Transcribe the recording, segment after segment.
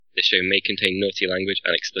show may contain naughty language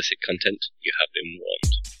and explicit content. You have been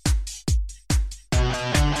warned.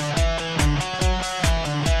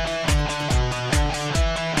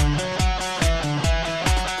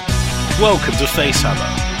 Welcome to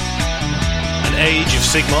Facehammer, an Age of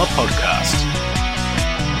Sigmar podcast.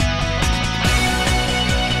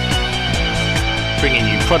 Bringing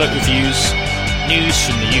you product reviews, news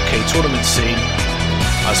from the UK tournament scene,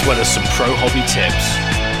 as well as some pro hobby tips.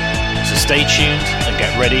 So stay tuned and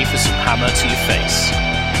get ready for some hammer to your face.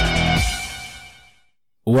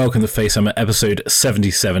 Welcome to Facehammer, episode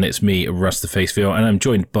 77. It's me, Russ the Faceville, and I'm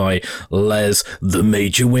joined by Les, the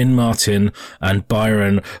Major Win Martin, and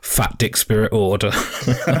Byron, Fat Dick Spirit Order.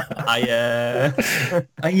 Hiya.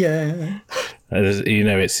 You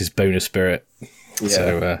know, it's his bonus spirit. Yeah.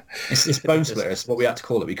 So, it's Bone Splitter. It's what we had to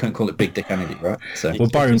call it. We couldn't call it Big Dick Energy, right? So. well,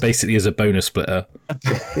 Byron basically is a bonus splitter.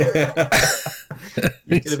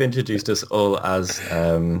 You could have introduced us all as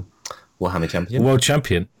Warhammer Champion. World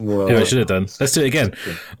Champion. Yeah, I should have done. Let's do it again.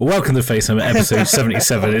 Welcome to Facehammer, episode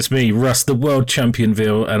 77. It's me, Russ, the World Champion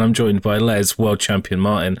Ville, and I'm joined by Les, World Champion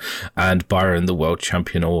Martin, and Byron, the World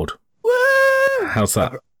Champion Ord. Woo! How's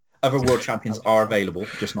that? Other world champions are available,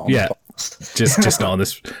 just not on the podcast. just not on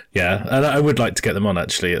this. Yeah, and I would like to get them on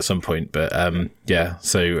actually at some point, but yeah.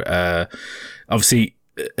 So obviously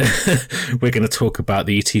we're going to talk about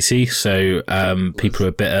the ETC. So people who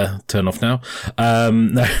are bitter, turn off now.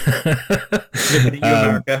 No. Living in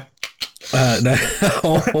America.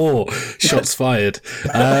 No. Shots fired.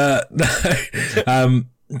 No.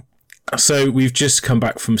 So we've just come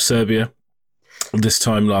back from Serbia. This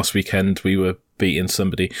time last weekend we were beating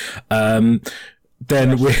somebody. Then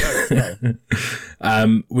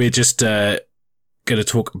we're just going to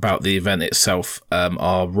talk about the event itself,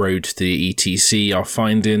 our road to the ETC, our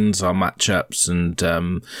findings, our matchups, and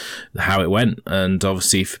how it went. And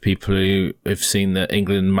obviously, for people who have seen that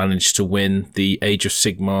England managed to win the Age of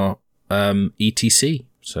Sigmar ETC.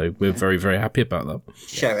 So we're very, very happy about that.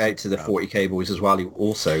 Shout out to the 40k boys as well, who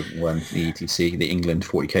also won the ETC, the England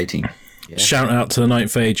 40k team. Yeah. Shout out to the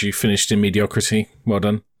Ninth Age, who finished in mediocrity. Well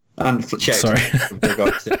done. And shout out to the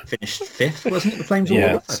guys that finished 5th, wasn't it? The Flames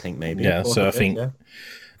yeah. All I think maybe. Yeah, so I think...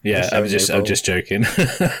 Yeah, I'm just joking.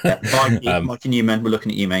 Mikey Newman, we're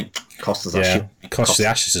looking at you, mate. Cost us Ashes. Cost the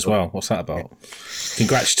Ashes as well. What's that about?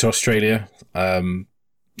 Congrats to Australia. I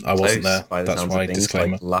wasn't there. That's why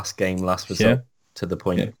disclaimer. Like last game, last result, to the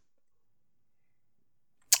point.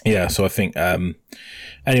 Yeah, so I think...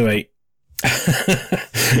 anyway...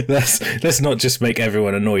 let's not just make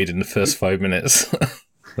everyone annoyed in the first 5 minutes.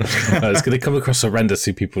 It's going to come across horrendous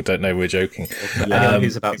so people don't know we're joking. Anyone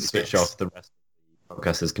who's about to switch off, the rest of the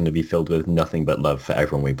podcast is going to be filled with nothing but love for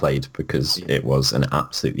everyone we played, because it was an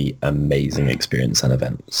absolutely amazing experience and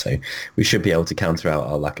event. So we should be able to counter out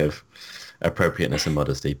our lack of appropriateness and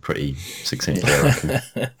modesty pretty succinctly, I reckon.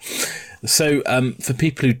 So for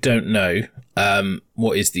people who don't know,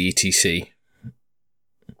 what is the ETC?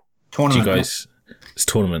 Tournament. Do you guys, it's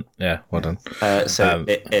tournament. Yeah, well done. So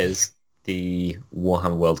it is the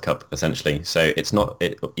Warhammer World Cup, essentially. So it's not,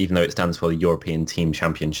 even though it stands for the European Team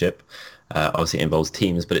Championship, obviously it involves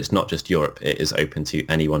teams, but it's not just Europe. It is open to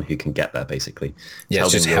anyone who can get there, basically. It's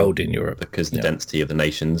just held in Europe. Because the density of the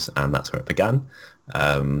nations, and that's where it began.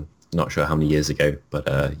 Not sure how many years ago, but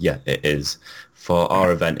it is. For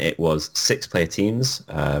our event, it was 6-player teams.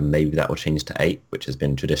 Maybe that will change to 8, which has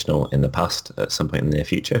been traditional in the past at some point in the near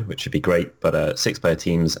future, which would be great. But 6-player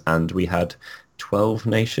teams, and we had 12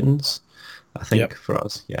 nations, I think, for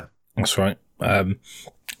us. Yeah, that's right.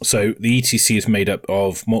 So the ETC is made up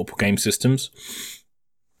of multiple game systems.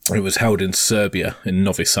 It was held in Serbia, in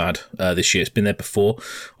Novi Sad, this year. It's been there before.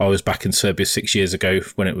 I was back in Serbia 6 years ago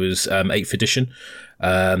when it was 8th edition.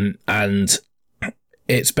 And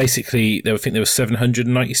it's basically, I think there were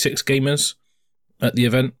 796 gamers at the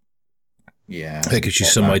event. Yeah. That gives you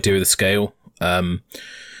some idea of the scale.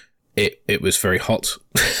 It was very hot.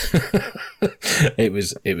 It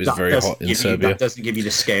was very hot in Serbia. That doesn't give you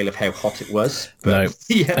the scale of how hot it was. But,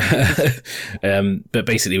 no. Yeah. But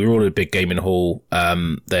basically, we're all in a big gaming hall.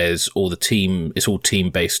 There's all the team. It's all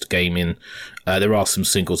team-based gaming. There are some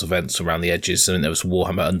singles events around the edges, and there was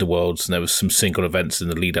Warhammer Underworlds, and there was some single events in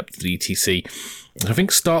the lead up to the ETC. I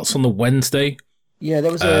think starts on the Wednesday. Yeah,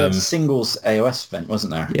 there was a singles AOS event,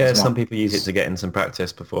 wasn't there? Yeah, some people use it to get in some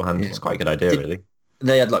practice beforehand. It's quite a good idea, really.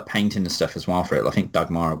 They had like painting and stuff as well for it. I think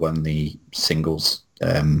Dagmar won the singles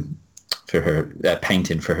for her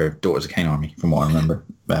painting for her Daughters of Cain army, from what I remember.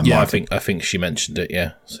 I think she mentioned it.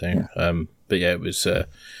 Yeah. So, but yeah, it was.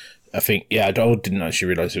 I think I didn't actually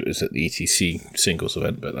realise it was at the ETC singles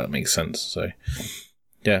event, but that makes sense. So,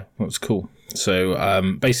 yeah, that was cool. So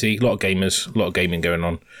basically, a lot of gamers, a lot of gaming going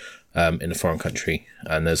on. in a foreign country,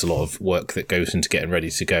 and there's a lot of work that goes into getting ready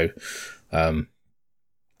to go.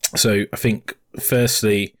 So I think,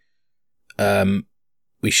 firstly,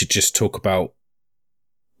 we should just talk about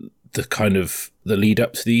the kind of the lead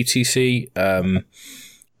up to the ETC.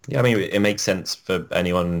 Yeah, I mean, it makes sense for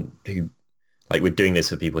anyone who, like, we're doing this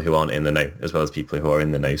for people who aren't in the know as well as people who are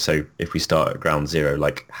in the know. So if we start at ground zero,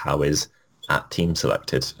 like, how is that team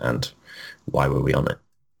selected and why were we on it?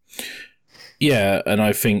 Yeah, and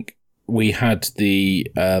I think we had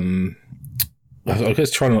the... I guess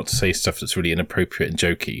try not to say stuff that's really inappropriate and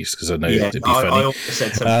jokey, because I know it'd be funny. I also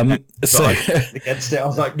said something against it. I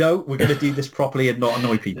was like, no, we're going to do this properly and not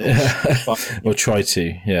annoy people. We'll try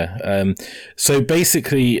to, yeah. So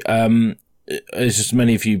basically, as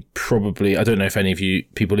many of you probably, I don't know if any of you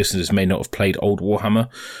people listening to this may not have played old Warhammer.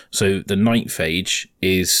 So the Ninth Age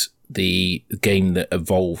is the game that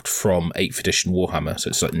evolved from 8th edition Warhammer. So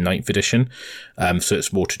it's like 9th edition. So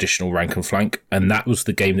it's more traditional rank and flank. And that was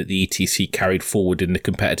the game that the ETC carried forward in the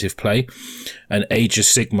competitive play. And Age of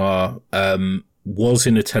Sigmar was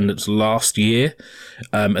in attendance last year.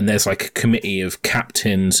 And there's like a committee of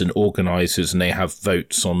captains and organisers, and they have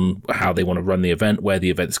votes on how they want to run the event, where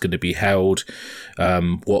the event's going to be held,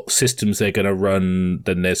 what systems they're going to run.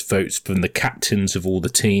 Then there's votes from the captains of all the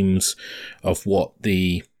teams of what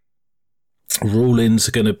the rule-ins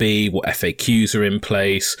are going to be, what FAQs are in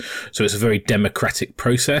place. So it's a very democratic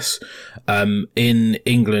process. In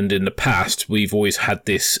England in the past, we've always had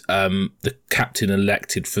this, the captain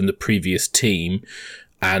elected from the previous team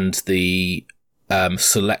and the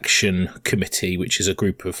selection committee, which is a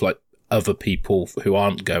group of like other people who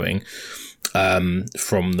aren't going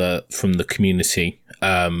from the community.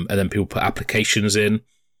 And then people put applications in,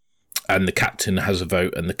 and the captain has a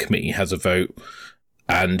vote and the committee has a vote.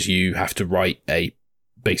 And you have to write a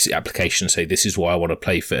basic application, say, this is why I want to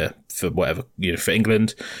play for whatever, for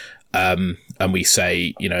England. And we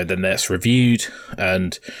say, then that's reviewed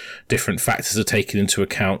and different factors are taken into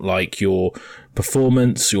account, like your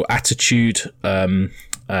performance, your attitude,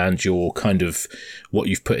 and your kind of what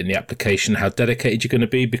you've put in the application, how dedicated you're going to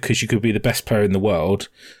be, because you could be the best player in the world.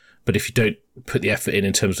 But if you don't put the effort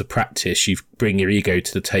in terms of practice, you bring your ego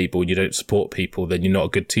to the table and you don't support people, then you're not a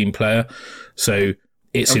good team player. So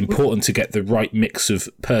it's important to get the right mix of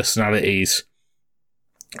personalities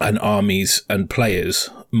and armies and players,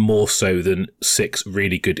 more so than 6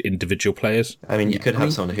 really good individual players. I mean, you could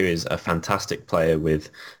have someone who is a fantastic player with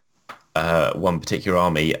one particular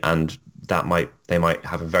army, and they might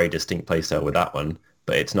have a very distinct playstyle with that one,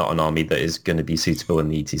 but it's not an army that is going to be suitable in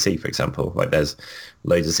the ETC, for example. Like, there's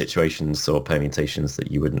loads of situations or permutations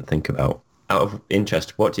that you wouldn't think about. Out of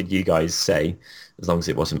interest, what did you guys say, as long as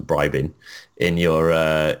it wasn't bribing, in your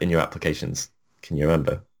applications? Can you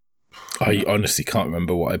remember? I honestly can't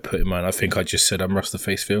remember what I put in mine. I think I just said I'm Russ the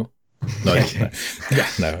Facefield. No,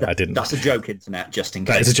 no, I didn't. That's a joke, internet, just in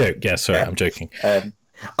case. That is a joke. Yeah, sorry, I'm joking. I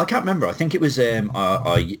can't remember. I think it was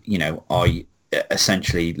I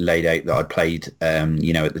essentially laid out that I played at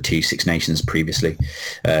the 2 Six Nations previously,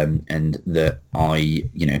 and that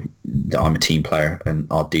that I'm a team player and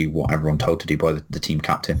I'll do whatever I'm told to do by the team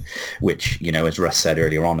captain, which, as Russ said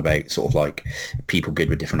earlier on about sort of like people good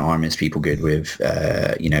with different armies, people good with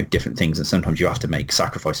different things, and sometimes you have to make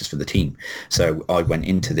sacrifices for the team. So I went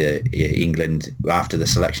into the England after the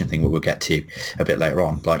selection thing, what we'll get to a bit later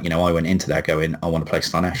on, I went into that going, I want to play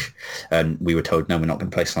Slaanesh, and we were told, no, we're not going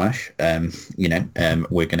to play Slaanesh.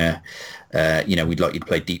 We're gonna, we'd like you to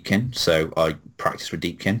play Deepkin. So I practiced with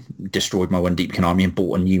Deepkin, destroyed my one Deepkin army and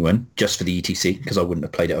bought a new one just for the ETC because I wouldn't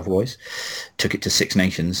have played it otherwise. Took it to 6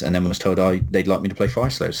 Nations and then was told they'd like me to play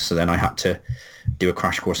Fireslayers. So then I had to do a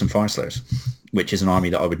crash course in Fireslayers, which is an army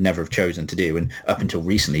that I would never have chosen to do, and up until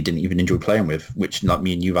recently didn't even enjoy playing with, which, like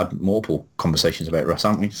me and you've had multiple conversations about, Russ,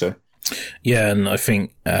 haven't we? So yeah, and I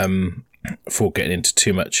think before getting into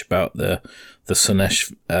too much about the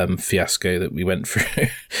Slaanesh fiasco that we went through.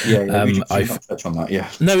 We should touch on that, yeah.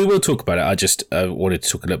 No, we will talk about it. I just wanted to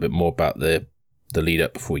talk a little bit more about the lead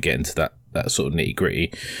up before we get into that sort of nitty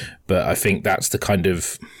gritty. But I think that's the kind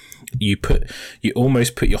of, you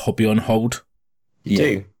almost put your hobby on hold. You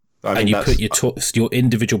do. And you put your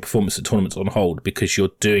individual performance at tournaments on hold because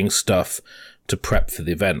you're doing stuff to prep for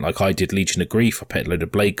the event. Like I did Legion of Grief. I painted a load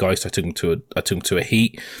of Blade Geist. I took them to a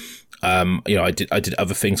heat. I did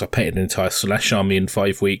other things. I painted an entire Slaanesh army in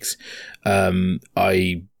 5 weeks.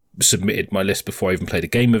 I submitted my list before I even played a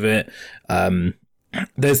game of it.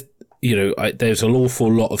 There's an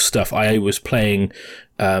awful lot of stuff. I was playing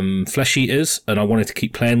Flesh Eaters, and I wanted to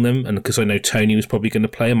keep playing them. And because I know Tony was probably going to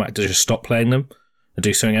play them, I had to just stop playing them and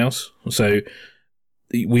do something else. So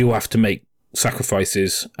we all have to make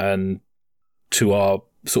sacrifices and to our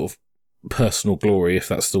sort of personal glory, if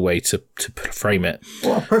that's the way to frame it.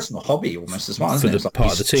 Well, a personal hobby almost as well, for isn't it? the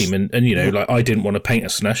part of the team. And you know, like, I didn't want to paint a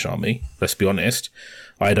Slanesh army, let's be honest.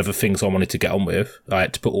 I had other things I wanted to get on with. I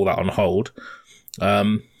had to put all that on hold.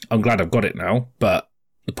 I'm glad I've got it now, but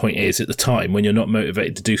the point is, at the time, when you're not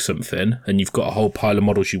motivated to do something and you've got a whole pile of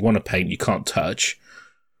models you want to paint, you can't touch,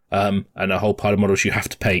 and a whole pile of models you have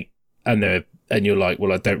to paint, and you're like,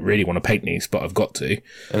 well, I don't really want to paint these, but I've got to.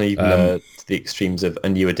 And even to the extremes of a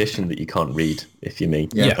new edition that you can't read, if you mean.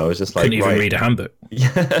 Yeah, I was just like, couldn't even read a handbook.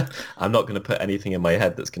 Yeah, I'm not going to put anything in my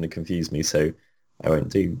head that's going to confuse me, so I won't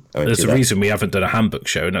do. There's a reason we haven't done a handbook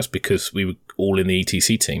show, and that's because we were all in the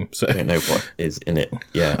ETC team. So I don't know what is in it.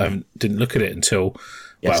 Yeah, I didn't look at it until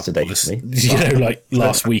yesterday. Like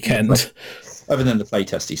last weekend. Other than the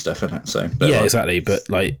playtesty stuff, isn't it? So exactly. But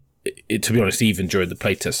like, to be honest, even during the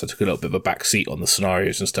playtest, I took a little bit of a back seat on the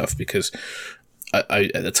scenarios and stuff because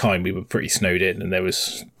I at the time we were pretty snowed in, and there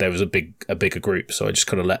was a bigger group, so I just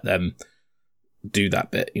kind of let them do that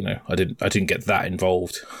bit. You know, I didn't get that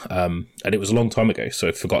involved, and it was a long time ago, so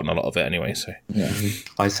I've forgotten a lot of it anyway. So yeah,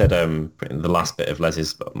 I said in the last bit of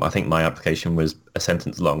Les's, I think my application was a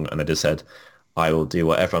sentence long, and I just said, I will do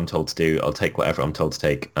whatever I'm told to do. I'll take whatever I'm told to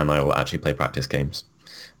take, and I will actually play practice games.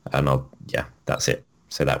 And that's it.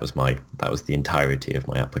 So that was the entirety of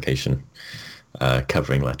my application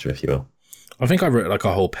covering letter, if you will. I think I wrote like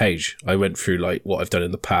a whole page. I went through like what I've done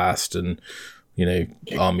in the past, and you know,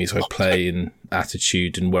 armies I play, and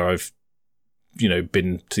attitude, and where I've, you know,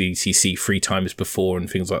 been to the ETC 3 times before and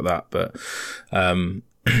things like that. But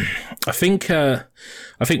I think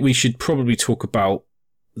we should probably talk about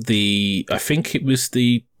I think it was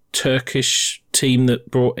the Turkish team that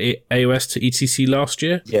brought AOS to ETC last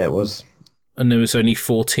year. Yeah, it was. And there was only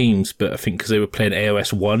 4 teams, but I think because they were playing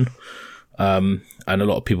AOS 1, and a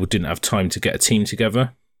lot of people didn't have time to get a team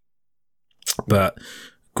together. But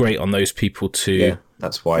great on those people to... Yeah,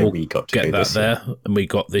 that's why we got to get that there. And we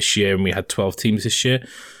got this year, and we had 12 teams this year.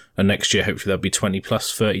 And next year, hopefully, there'll be 20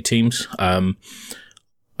 plus 30 teams. And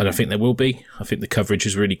I think there will be. I think the coverage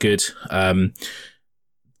is really good.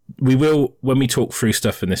 We will, when we talk through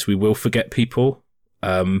stuff in this, we will forget people.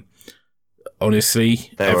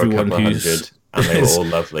 Honestly, there everyone were a couple who's... and they were all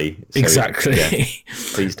lovely. So, exactly. Yeah,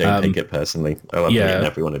 please don't take it personally. I love meeting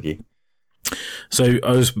every one of you. So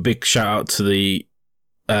I was a big shout out to the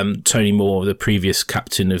Tony Moore, the previous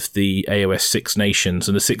captain of the AOS Six Nations.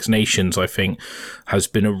 And the Six Nations, I think, has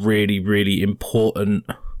been a really, really important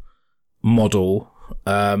model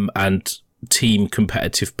and team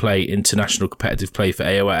competitive play, international competitive play for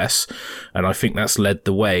AOS. And I think that's led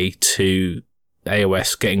the way to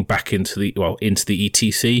AOS getting back into the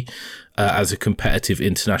ETC as a competitive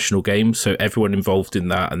international game. So everyone involved in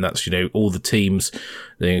that, and that's, you know, all the teams,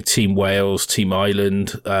 you know, Team Wales, Team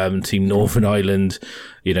Ireland, Team Northern Ireland,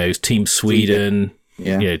 you know, Team Sweden,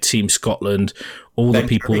 you know, Team Scotland, all the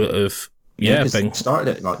people that have Ben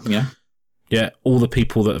started it, like, all the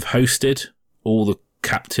people that have hosted, all the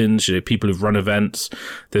captains, you know, people who've run events.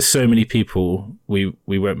 There's so many people. We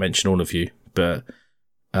won't mention all of you, but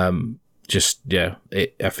I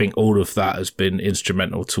think all of that has been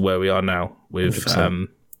instrumental to where we are now with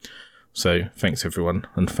so thanks everyone,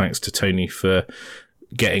 and thanks to Tony for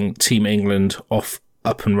getting Team England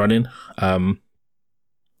up and running, and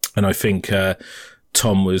I think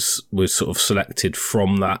Tom was sort of selected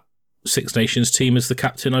from that Six Nations team as the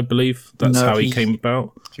captain. I believe that's how he came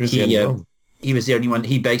about. He was the only one.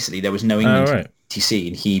 He basically, there was no England TC,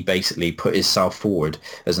 and he basically put himself forward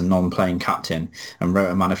as a non-playing captain and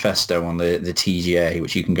wrote a manifesto on the TGA,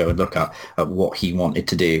 which you can go and look at what he wanted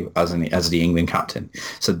to do as the England captain.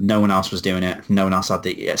 So no one else was doing it. No one else had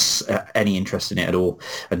any interest in it at all.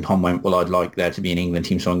 And Tom went, well, I'd like there to be an England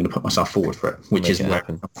team, so I'm going to put myself forward for it, which is where it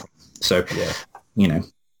come from. So, you know,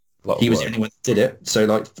 he was the only one that did it. So,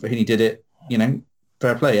 like, he did it, you know,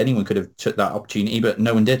 fair play. Anyone could have took that opportunity, but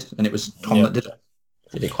no one did, and it was Tom that did it.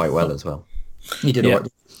 He did quite well as well. He did all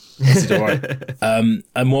right.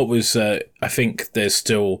 And what was, I think there's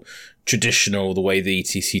still traditional, the way the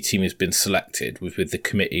ETC team has been selected with the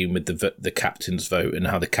committee and with the captain's vote and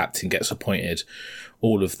how the captain gets appointed.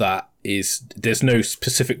 All of that is, there's no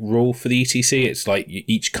specific rule for the ETC. It's like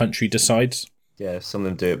each country decides. Yeah, some of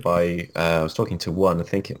them do it by, I was talking to one, I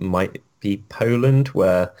think it might be Poland,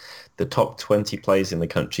 where the top 20 players in the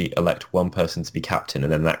country elect one person to be captain,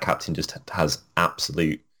 and then that captain just has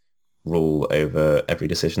absolute rule over every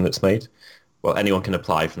decision that's made. Well, anyone can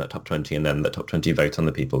apply from that top 20, and then the top 20 vote on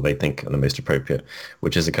the people they think are the most appropriate,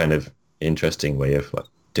 which is a kind of interesting way of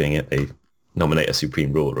doing it. They nominate a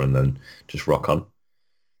supreme ruler and then just rock on.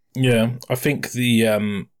 Yeah, I think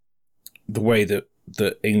the way that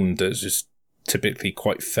England does is typically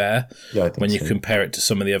quite fair when you compare it to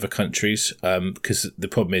some of the other countries. Because the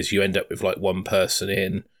problem is you end up with like one person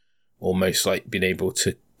in, almost like being able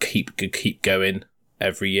to keep going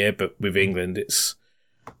every year. But with England, it's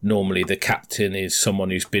normally the captain is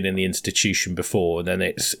someone who's been in the institution before, and then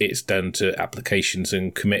it's down to applications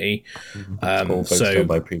and committee. All votes done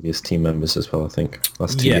by previous team members as well, I think.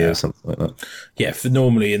 Last 2 years, something like that. Yeah, for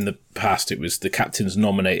normally in the past it was the captain's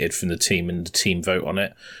nominated from the team and the team vote on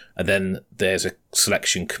it, and then there's a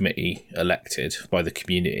selection committee elected by the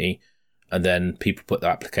community, and then people put their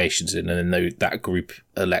applications in, and then that group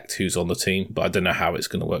elect who's on the team. But I don't know how it's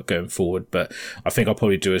going to work going forward. But I think I'll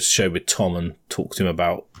probably do a show with Tom and talk to him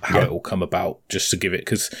about how it will come about, just to give it,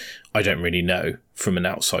 because I don't really know from an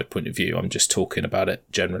outside point of view. I'm just talking about it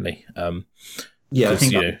generally. I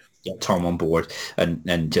think get Tom on board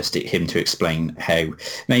and just him to explain how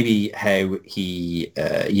he how he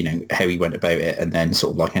went about it, and then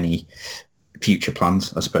sort of like any future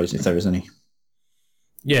plans, I suppose, if there is any.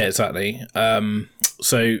 Yeah, exactly.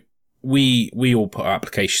 So we all put our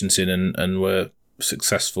applications in and were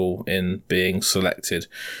successful in being selected,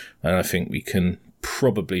 and I think we can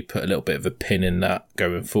probably put a little bit of a pin in that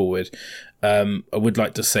going forward. I would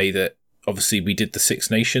like to say that obviously we did the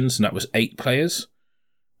Six Nations, and that was 8 players,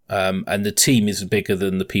 and the team is bigger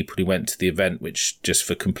than the people who went to the event, which, just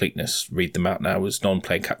for completeness, read them out now, was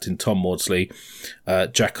non-playing captain Tom Maudsley,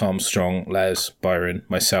 Jack Armstrong, Les, Byron,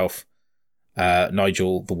 myself,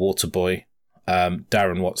 Nigel the Water Boy,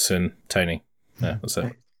 Darren Watson, Tony. Yeah, that's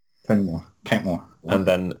it. Count more. And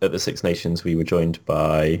then at the Six Nations, we were joined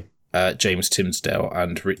by James Timsdale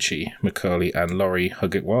and Richie McCurley and Laurie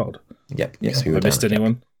Huggett Wild. Yep. Yes, we were. Have I missed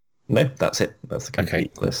anyone? No, that's it. That's the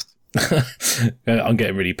complete list. I'm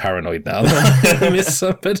getting really paranoid now that I missed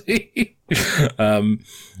somebody.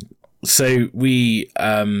 So we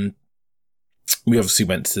obviously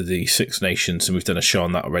went to the Six Nations, and we've done a show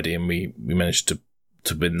on that already, and we managed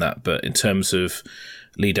to win that. But in terms of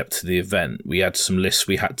lead up to the event, we had some lists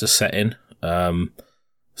we had to set in.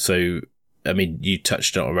 So, I mean, you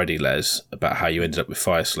touched on it already, Les, about how you ended up with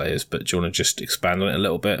Fire Slayers, but do you want to just expand on it a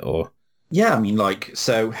little bit, or? Yeah, I mean,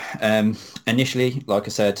 initially, like I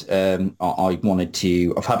said, I wanted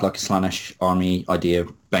to, I've had like a Slaanesh army idea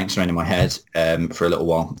bouncing around in my head for a little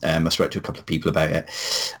while. I spoke to a couple of people about it.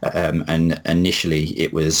 And initially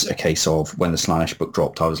it was a case of when the Slaanesh book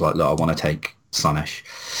dropped, I was like, look, I want to take Slaanesh.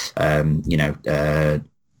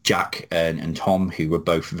 Jack and Tom, who were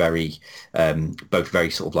both very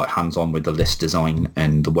sort of like hands-on with the list design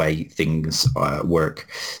and the way things work,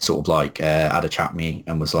 sort of like had a chat with me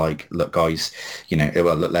and was like, look guys,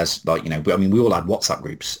 let's we all had WhatsApp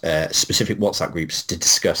groups, specific WhatsApp groups to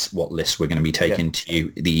discuss what lists we're going to be taking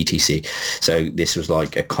to the ETC. So this was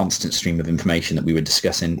like a constant stream of information that we were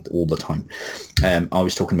discussing all the time. I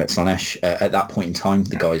was talking about Slaanesh. At that point in time,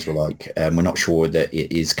 the guys were like, we're not sure that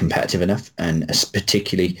it is competitive enough, and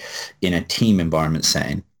particularly in a team environment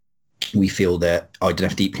setting, we feel that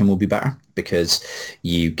IDNF Deepkin will be better, because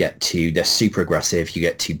they're super aggressive, you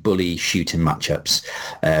get to bully shooting matchups,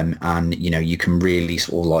 and you can really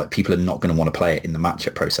sort of like, people are not going to want to play it in the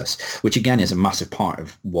matchup process, which again is a massive part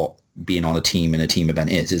of what being on a team in a team event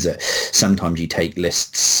is that sometimes you take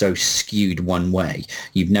lists so skewed one way,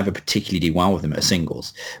 you'd never particularly do well with them at a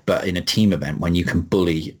singles, but in a team event, when you can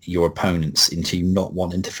bully your opponents into not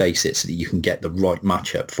wanting to face it so that you can get the right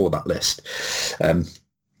matchup for that list,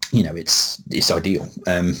 it's ideal.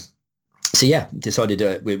 So yeah,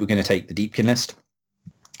 decided we were going to take the Deepkin list.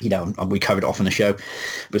 We covered it off on the show.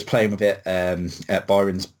 Was playing with it.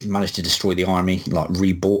 Byron's managed to destroy the army, like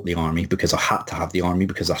rebought the army, because I had to have the army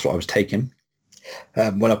because that's what I was taking.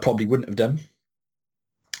 When I probably wouldn't have done.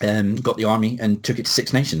 Got the army and took it to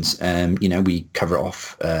Six Nations. We cover it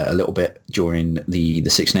off a little bit during the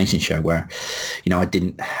Six Nations show, where,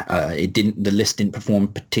 the list didn't perform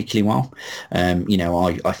particularly well.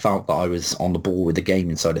 I felt that I was on the ball with the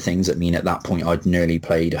gaming side of things. I mean, at that point, I'd nearly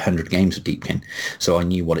played 100 games with Deepkin, so I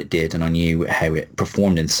knew what it did and I knew how it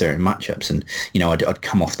performed in certain matchups. And I'd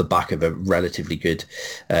come off the back of a relatively good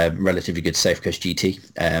Safe Coast GT.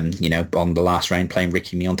 On the last round, playing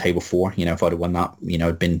Ricky me on table 4. If I'd have won that,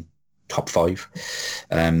 I'd been top 5,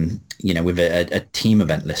 with a team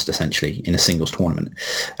event list essentially in a singles tournament.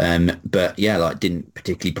 But yeah, didn't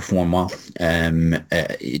particularly perform well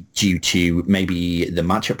due to maybe the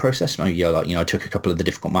matchup process. Maybe I took a couple of the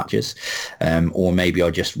difficult matches, or maybe I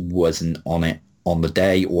just wasn't on it on the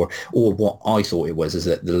day, or what I thought it was is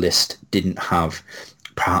that the list didn't have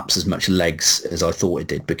perhaps as much legs as I thought it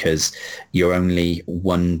did, because you're only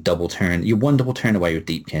one double turn away with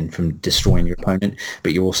Deepkin from destroying your opponent,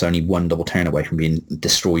 but you're also only one double turn away from being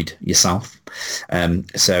destroyed yourself.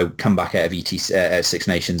 So come back out of Six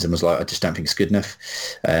Nations and was like, I just don't think it's good enough.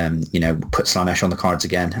 Put Slaanesh on the cards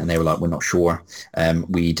again, and they were like, we're not sure.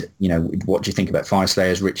 What do you think about Fire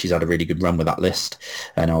Slayers? Richie's had a really good run with that list,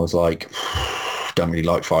 and I was like, don't really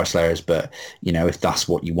like Fire Slayers, but if that's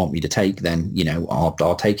what you want me to take, then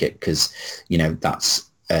I'll take it, because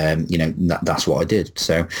that's that's what I did.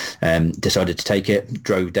 So decided to take it,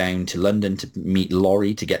 drove down to London to meet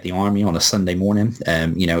Laurie to get the army on a Sunday morning,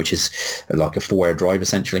 which is like a 4-hour drive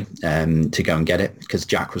essentially, to go and get it, because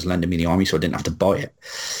Jack was lending me the army, so I didn't have to buy it.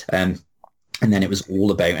 And then it was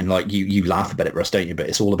all about, and like you laugh about it, Russ, don't you? But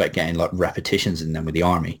it's all about getting like repetitions in them with the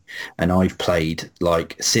army. And I've played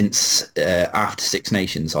like since after Six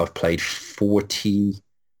Nations, I've played 42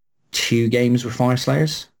 games with Fire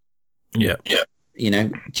Slayers. Yeah.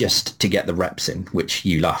 Just to get the reps in, which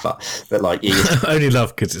you laugh at. But like, I only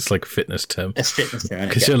laugh because it's like a fitness term. It's fitness term.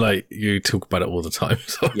 Because you talk about it all the time.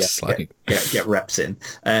 So it's like get reps in.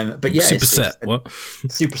 But yeah,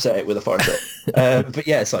 superset it with a fire set. But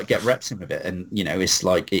yeah, it's like get reps in with it, and it's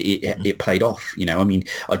like it played off. I mean,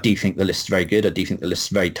 I do think the list is very good. I do think the list is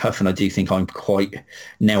very tough, and I do think I've played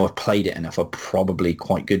it enough. I'm probably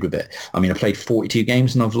quite good with it. I mean, I played 42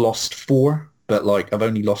 games and I've lost 4, but like I've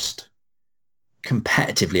only lost.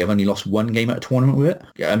 Competitively, I've only lost 1 game at a tournament with it.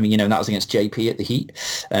 I mean, that was against JP at the Heat.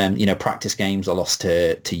 Practice games I lost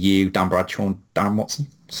to you, Dan Bradshaw, and Darren Watson.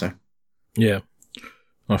 So, yeah,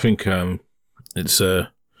 I think it's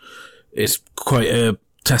quite a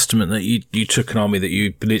testament that you took an army that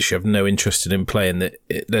you literally have no interest in playing. That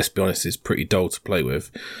let's be honest, is pretty dull to play with.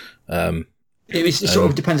 It sort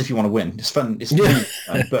of depends if you want to win. It's fun. It's fun,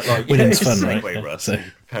 but like winning's fun, right? Wait, Russ, are you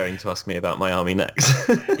preparing to ask me about my army next?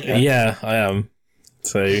 Yeah, I am.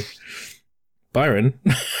 So, Byron.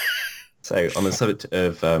 So, on the subject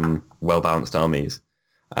of well-balanced armies,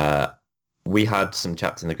 we had some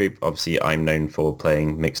chats in the group. Obviously, I'm known for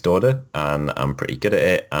playing mixed order, and I'm pretty good at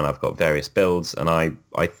it, and I've got various builds, and I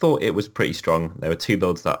thought it was pretty strong. There were 2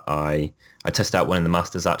 builds that I tested out, one in the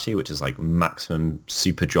Masters, actually, which is like maximum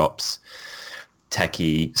super drops,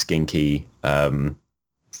 techie, skinky,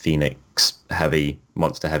 Phoenix heavy,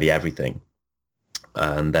 monster heavy, everything.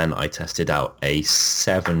 And then I tested out a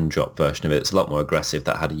 7-drop version of it. It's a lot more aggressive,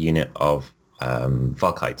 that had a unit of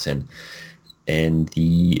Valkites in.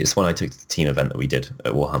 It's one I took to the team event that we did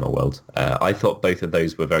at Warhammer World. I thought both of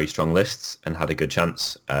those were very strong lists and had a good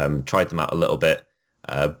chance. Tried them out a little bit,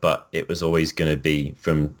 but it was always going to be,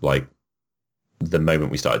 from like the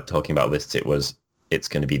moment we started talking about lists, it's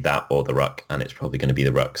going to be that or the Ruck, and it's probably going to be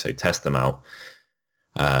the Ruck. So test them out.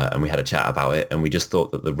 And we had a chat about it, and we just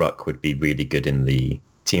thought that the Ruck would be really good in the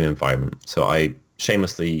team environment. So I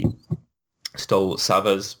shamelessly stole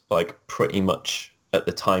Sava's, like pretty much at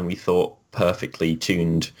the time we thought perfectly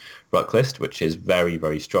tuned Ruck list, which is very,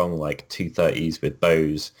 very strong, like 230s with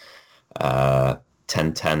bows,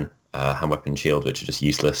 10-10 hand weapon shield, which are just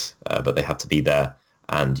useless, but they have to be there.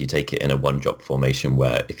 And you take it in a 1-drop formation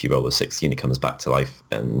where if you roll a 6th unit comes back to life,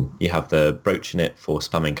 and you have the brooch in it for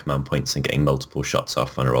spamming command points and getting multiple shots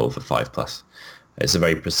off on a roll for 5+. It's a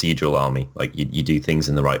very procedural army. Like you do things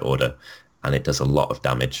in the right order, and it does a lot of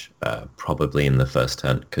damage, probably in the first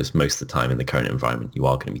turn, because most of the time in the current environment you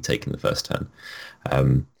are going to be taking the first turn.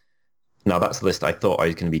 Now that's the list I thought I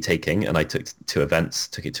was going to be taking, and I took it to events,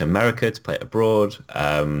 took it to America to play it abroad,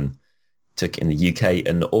 took it in the UK,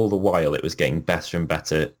 and all the while it was getting better and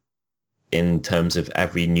better in terms of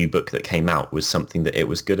every new book that came out was something that it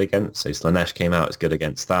was good against. So Slaanesh came out, it's good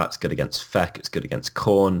against that, it's good against Feck, it's good against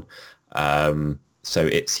Khorne. So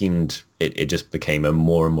it seemed, it just became a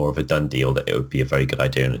more and more of a done deal that it would be a very good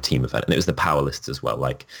idea in a team event. And it was the power list as well.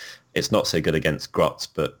 Like, it's not so good against Grots,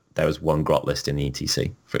 but there was one Grot list in the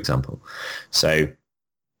ETC, for example. So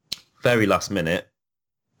very last minute,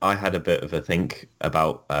 I had a bit of a think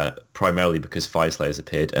about, primarily because Fire Slayers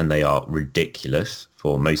appeared, and they are ridiculous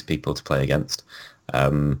for most people to play against.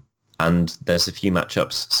 And there's a few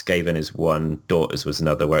matchups. Skaven is one, Daughters was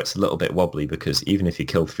another, where it's a little bit wobbly because even if you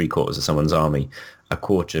kill 3/4 of someone's army, a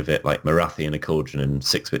quarter of it, like Marathi and a Cauldron and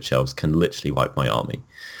 6 Witch Elves, can literally wipe my army.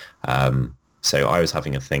 So I was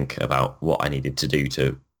having a think about what I needed to do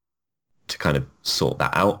to kind of sort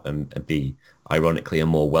that out and be, ironically, a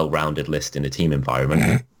more well-rounded list in a team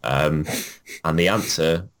environment. And the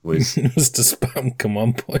answer was to spam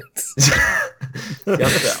command points. The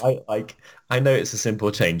answer, I know it's a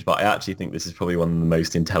simple change, but I actually think this is probably one of the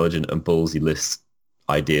most intelligent and ballsy list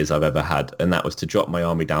ideas I've ever had, and that was to drop my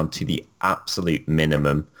army down to the absolute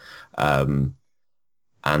minimum.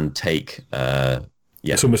 and take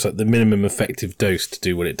It's almost like the minimum effective dose to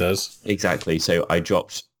do what it does. Exactly. So I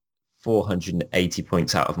dropped 480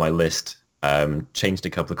 points out of my list, changed a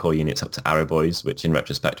couple of core units up to Arrow Boys, which in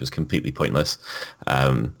retrospect was completely pointless.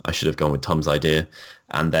 I should have gone with Tom's idea.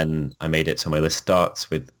 And then I made it so my list starts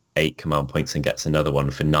with 8 command points and gets another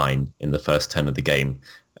one for 9 in the first turn of the game.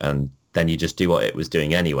 And then you just do what it was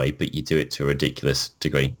doing anyway, but you do it to a ridiculous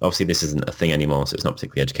degree. Obviously, this isn't a thing anymore, so it's not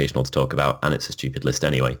particularly educational to talk about, and it's a stupid list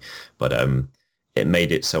anyway. But it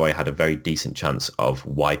made it so I had a very decent chance of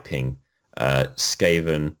wiping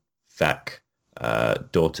Skaven, Vec,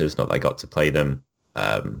 Daughters, not that I got to play them.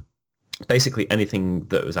 Basically, anything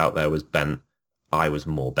that was out there was bent. I was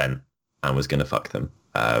more bent and was going to fuck them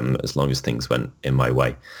as long as things went in my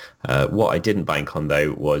way. What I didn't bank on,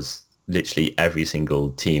 though, was literally every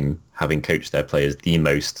single team having coached their players the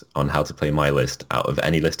most on how to play my list out of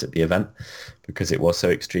any list at the event, because it was so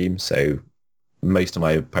extreme. So most of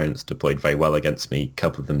my opponents deployed very well against me. A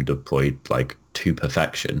couple of them deployed like to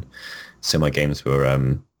perfection. So my games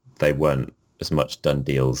were, they weren't as much done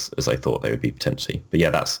deals as I thought they would be potentially. But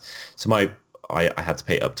yeah, I had to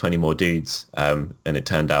pay up 20 more dudes, and it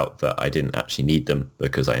turned out that I didn't actually need them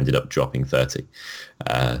because I ended up dropping 30.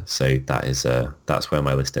 So that's where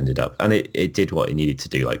my list ended up. And it did what it needed to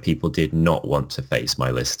do. Like, people did not want to face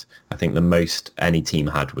my list. I think the most any team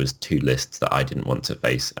had was 2 lists that I didn't want to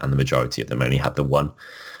face, and the majority of them only had the one.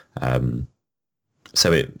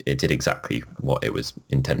 So it did exactly what it was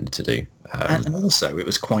intended to do. And also, it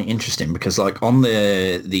was quite interesting because, like, on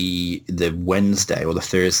the Wednesday or the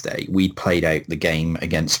Thursday, we'd played out the game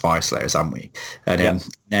against Fyreslayers, hadn't we? And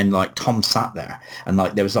then like, Tom sat there, and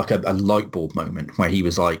like there was like a light bulb moment where he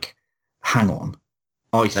was like, "Hang on,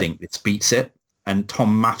 I think this beats it." And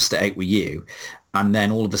Tom mathsed it out with you, and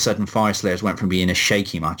then all of a sudden, Fyreslayers went from being a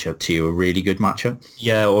shaky matchup to a really good matchup.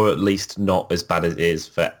 Yeah, or at least not as bad as it is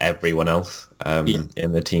for everyone else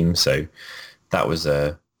in the team. So that was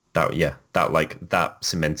that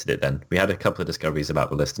cemented it. Then we had a couple of discoveries about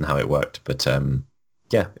the list and how it worked, but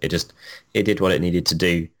it did what it needed to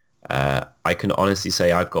do. I can honestly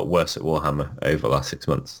say I've got worse at Warhammer over the last 6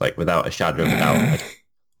 months, like without a shadow of a doubt.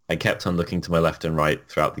 I kept on looking to my left and right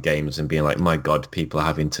throughout the games and being like, my God, people are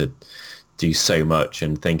having to do so much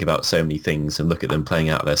and think about so many things and look at them playing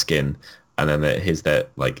out their skin, and then here's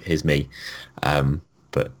me.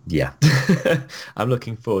 But yeah, I'm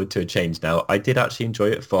looking forward to a change now. I did actually enjoy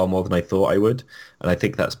it far more than I thought I would, and I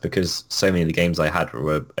think that's because so many of the games I had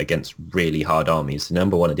were against really hard armies. So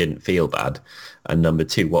number one, it didn't feel bad, and number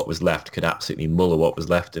two, what was left could absolutely muller what was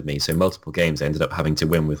left of me. So multiple games I ended up having to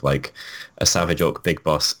win with like a Savage Orc Big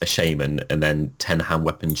Boss, a Shaman, and then 10 hand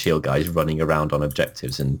weapon shield guys running around on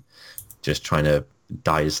objectives and just trying to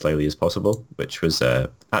die as slowly as possible, which was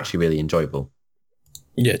actually really enjoyable.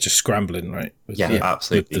 Yeah, just scrambling, right?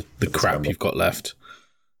 Absolutely. The crap you've got left.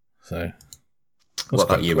 So, what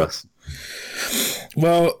about you, Russ?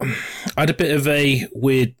 Well, I was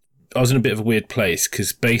in a bit of a weird place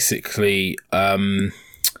because basically I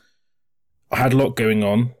had a lot going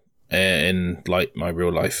on in like my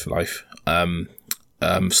real life.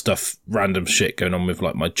 Stuff, random shit going on with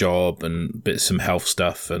like my job and some health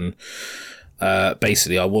stuff, and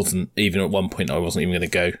basically I wasn't even at one point. I wasn't even going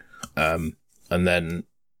to go, and then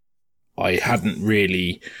I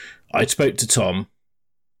spoke to Tom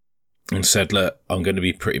and said, "Look, I'm going to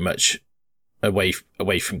be pretty much away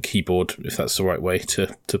from keyboard, if that's the right way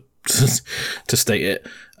to state it,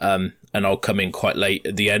 and I'll come in quite late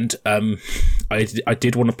at the end." I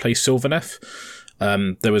did want to play Sylvaneth.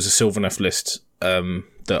 There was a Sylvaneth list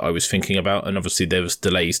that I was thinking about, and obviously there was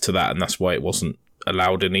delays to that, and that's why it wasn't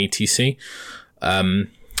allowed in ETC.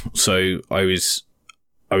 So I was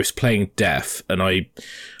playing Death, and I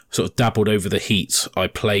sort of dabbled over the heat. I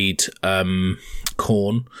played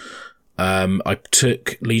Khorne. I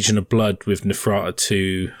took Legion of Blood with Nephrata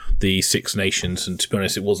to the Six Nations, and to be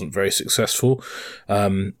honest, it wasn't very successful.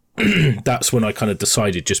 That's when I kind of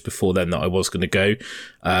decided just before then that I was going to go,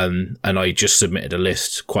 and I just submitted a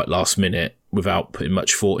list quite last minute without putting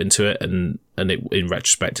much thought into it, and it, in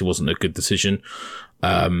retrospect, it wasn't a good decision.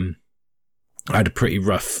 I had a pretty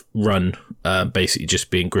rough run, basically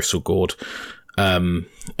just being Gristlegord, and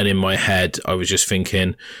in my head I was just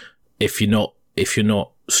thinking, if you're not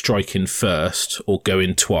striking first or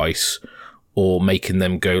going twice or making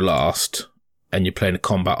them go last, and you're playing a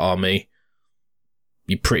combat army,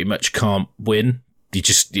 you pretty much can't win. You're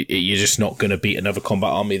just not going to beat another combat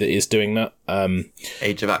army that is doing that.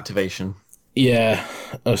 Age of Activation. Yeah,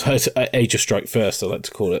 Age of Strike First, I like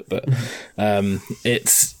to call it, but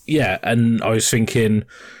it's and I was thinking,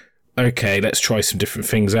 okay, let's try some different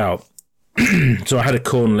things out. So I had a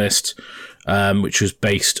Khorne list, which was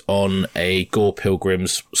based on a Gore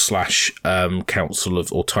Pilgrims / Council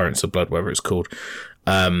of, or Tyrants of Blood, whatever it's called,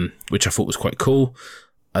 which I thought was quite cool.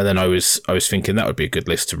 And then I was thinking that would be a good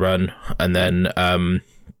list to run. And then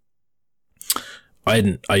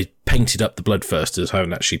I painted up the Bloodthirsters. I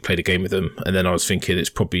haven't actually played a game with them. And then I was thinking it's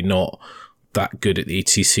probably not that good at the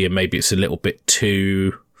ETC, and maybe it's a little bit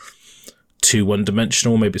too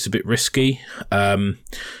one-dimensional. Maybe it's a bit risky. I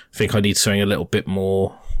think I need something a little bit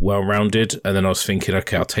more well-rounded. And then I was thinking,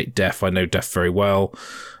 okay, I'll take Death. I know Death very well.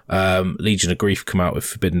 Legion of Grief come out with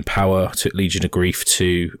Forbidden Power. Took Legion of Grief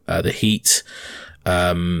to the Heat.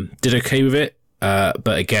 Did okay with it.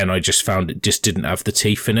 But again, I just found it just didn't have the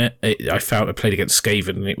teeth in it. I played against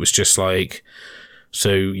Skaven, and it was just like,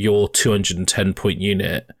 so your 210 point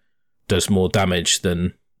unit does more damage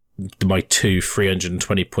than my 2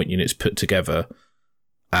 320 point units put together.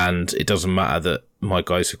 And it doesn't matter that my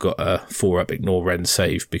guys have got a 4-up Ignore Rend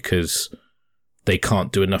save, because they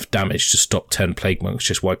can't do enough damage to stop 10 Plague Monks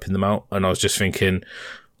just wiping them out. And I was just thinking,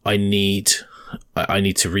 I need to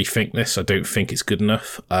rethink this. I don't think it's good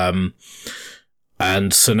enough. And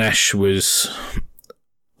Slaanesh was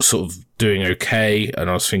sort of doing okay, and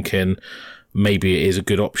I was thinking maybe it is a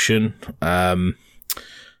good option. And,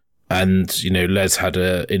 Les had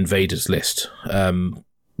a Invaders list,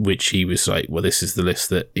 which he was like, well, this is the list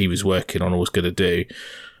that he was working on or was going to do.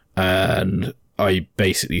 And I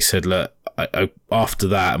basically said, look, after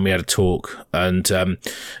that, and we had a talk, and a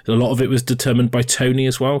lot of it was determined by Tony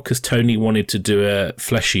as well, because Tony wanted to do a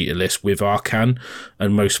Flesh Eater list with Arcan,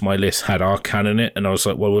 and most of my lists had Arcan in it, and I was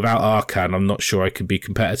like, well, without Arcan, I'm not sure I could be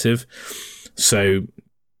competitive. So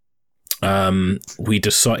we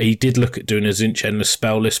decided, he did look at doing a Tzeentch Endless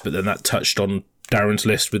Spell list, but then that touched on Darren's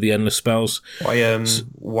list with the Endless Spells.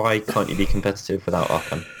 Why can't you be competitive without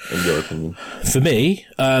Arcan, in your opinion? For me,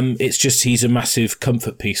 it's just he's a massive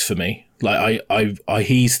comfort piece for me. Like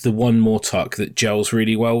he's the one Mortarch that gels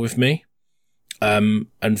really well with me. And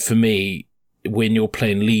for me, when you're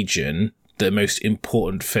playing Legion, the most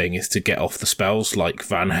important thing is to get off the spells like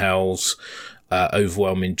Van Hels's,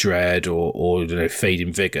 Overwhelming Dread, or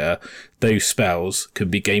Fading Vigor. Those spells can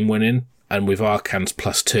be game winning, and with Arcan's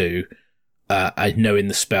 +2, knowing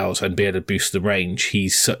the spells and be able to boost the range,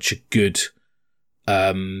 he's such a good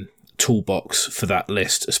toolbox for that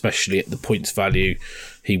list, especially at the points value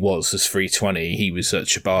he was as 320. He was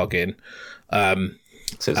such a bargain. So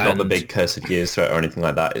it's not the big Curse of Years threat or anything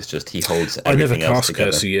like that. It's just he holds everything else together. I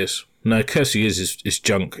never cast Curse of Years. No, Curse of Years is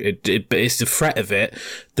junk. But it's the threat of it.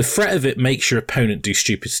 The threat of it makes your opponent do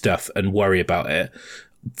stupid stuff and worry about it.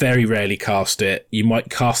 Very rarely cast it. You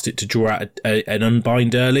might cast it to draw out an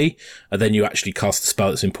Unbind early, and then you actually cast the spell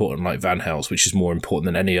that's important, like Van Hels's, which is more important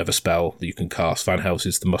than any other spell that you can cast. Van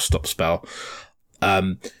Hels's is the must-stop spell.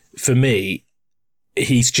 For me,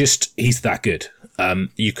 he's that good.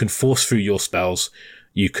 You can force through your spells.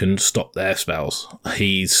 You can stop their spells.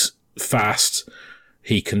 He's fast.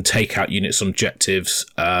 He can take out units on objectives.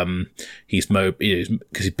 He's because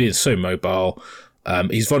he's being so mobile.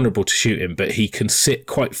 He's vulnerable to shooting, but he can sit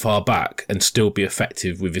quite far back and still be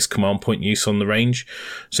effective with his command point use on the range.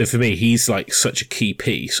 So for me, he's like such a key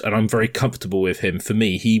piece, and I'm very comfortable with him. For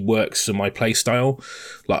me, he works for my play style.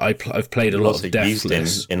 Like I've played a lot of Death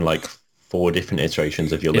lists in like 4 different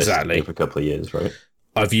iterations of your list over a couple of years, right?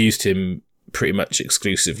 I've used him pretty much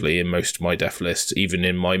exclusively in most of my Death lists. Even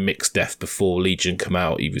in my mixed Death before Legion come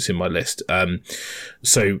out, he was in my list.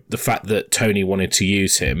 So the fact that Tony wanted to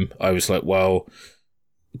use him, I was like, well,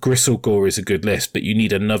 Gristlegore is a good list, but you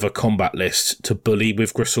need another combat list to bully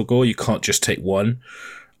with Gristlegore. You can't just take one.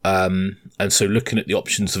 And so looking at the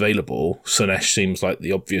options available, Slaanesh seems like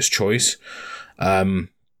the obvious choice.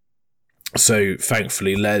 So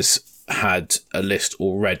thankfully, Les had a list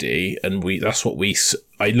already, and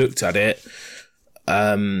I looked at it,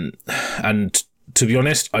 and to be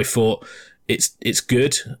honest, I thought it's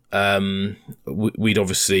good. We'd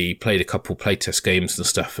obviously played a couple playtest games and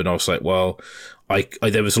stuff, and I was like, well,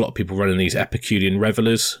 there was a lot of people running these Epicurean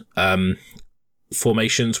Revelers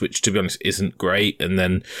formations, which to be honest isn't great. And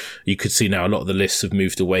then you could see now a lot of the lists have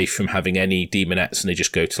moved away from having any demonettes, and they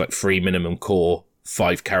just go to like 3 minimum core,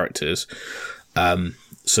 5 characters.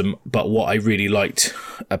 But what I really liked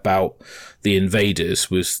about the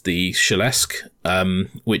Invaders was the Shalesk,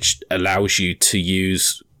 which allows you to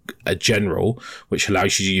use a general, which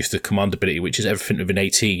allows you to use the command ability, which is everything within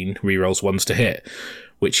 18 rerolls 1s to hit,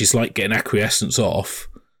 which is like getting Acquiescence off.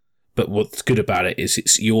 But what's good about it is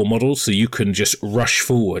it's your model, so you can just rush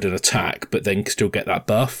forward and attack, but then still get that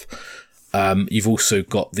buff. You've also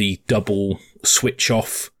got the double switch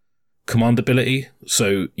off command ability,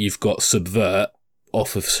 so you've got Subvert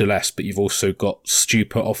off of Celeste, but you've also got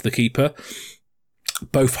Stupor off the Keeper.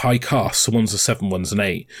 Both high casts, so one's a 7, one's an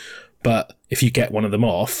 8. But if you get one of them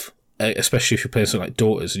off, especially if you're playing something like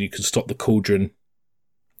Daughters and you can stop the Cauldron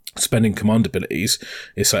spending command abilities,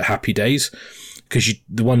 it's like happy days. Because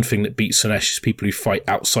the one thing that beats Slaanesh is people who fight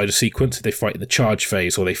outside a sequence. They fight in the charge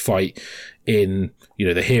phase, or they fight in,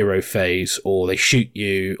 the hero phase, or they shoot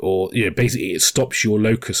you, or, basically it stops your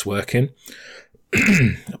locus working.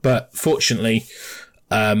 But fortunately,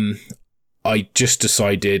 I just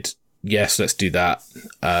decided, yes, let's do that.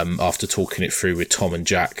 After talking it through with Tom and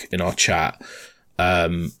Jack in our chat,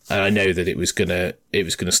 and I know that it was gonna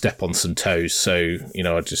step on some toes. So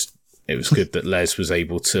it was good that Les was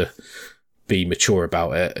able to be mature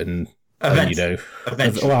about it, and eventually.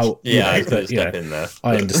 Step in there.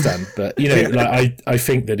 I understand, but I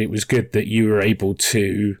think that it was good that you were able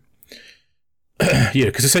to,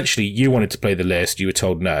 because essentially you wanted to play the list, you were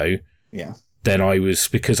told no. Yeah. Then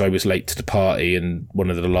because I was late to the party and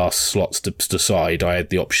one of the last slots to decide, I had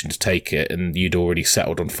the option to take it, and you'd already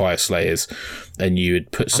settled on Fire Slayers, and you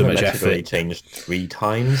had put so much effort. Already changed 3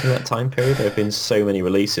 times in that time period. There have been so many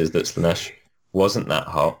releases that Slaanesh wasn't that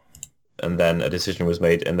hot, and then a decision was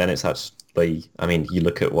made, and then it's actually, you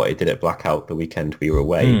look at what it did at Blackout the weekend we were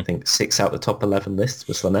away, I think 6 out of the top 11 lists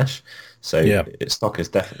were Slaanesh, so its stock has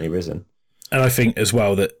definitely risen. And I think as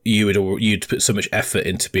well that you'd put so much effort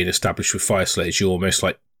into being established with Fire Slayers, you almost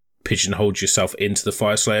like pigeonholed yourself into the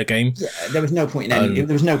Fire Slayer game. Yeah, there was no point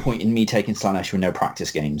in me taking Slaanesh with no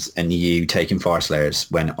practice games and you taking Fire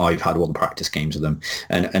Slayers when I've had all the practice games of them.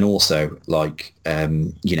 And also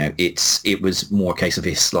it was more a case of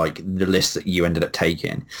this, like the list that you ended up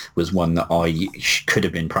taking was one that I could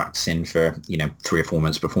have been practicing for 3 or 4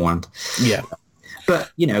 months beforehand. Yeah.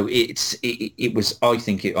 But, it was, I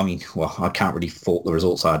think, I can't really fault the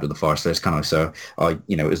results I had with the Fire Slayers, can I? So,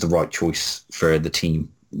 it was the right choice for the team,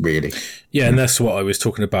 really. Yeah, and that's what I was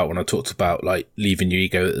talking about when I talked about, like, leaving your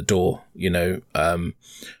ego at the door, I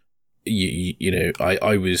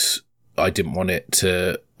didn't want it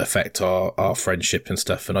to affect our friendship and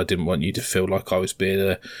stuff, and I didn't want you to feel like I was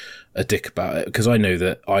being a dick about it, because I know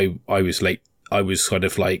that I was late. I was kind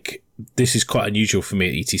of like, this is quite unusual for me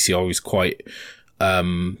at ETC. I was quite... a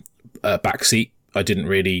back seat. I didn't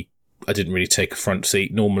really take a front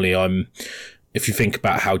seat. Normally if you think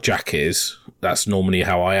about how Jack is, that's normally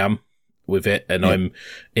how I am with it. And I'm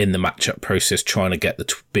in the matchup process trying to get the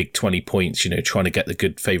big 20 points, trying to get the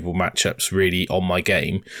good favourable matchups really on my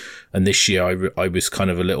game. And this year I was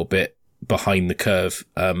kind of a little bit behind the curve,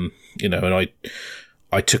 and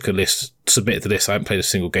I took a list, submitted the list. I hadn't played a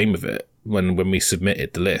single game of it when we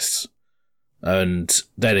submitted the lists. And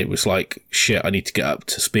then it was like, shit, I need to get up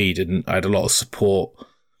to speed. And I had a lot of support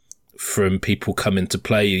from people coming to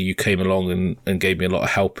play. You came along and gave me a lot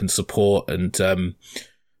of help and support. And,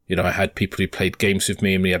 I had people who played games with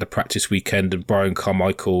me, and we had a practice weekend, and Brian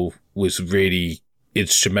Carmichael was really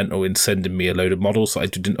instrumental in sending me a load of models that I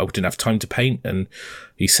didn't have time to paint. And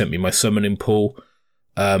he sent me my summoning pool.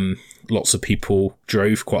 Lots of people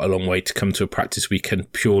drove quite a long way to come to a practice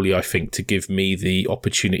weekend purely, I think, to give me the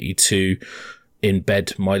opportunity to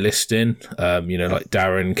embed my list in. Like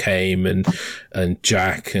Darren came and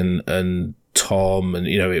Jack and Tom, and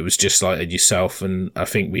it was just like yourself. And I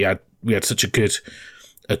think we had such a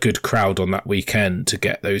good crowd on that weekend to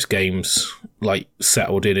get those games like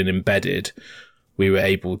settled in and embedded. We were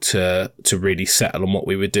able to really settle on what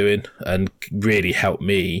we were doing and really help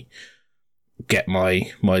me get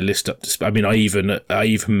my list up to. I even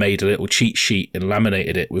made a little cheat sheet and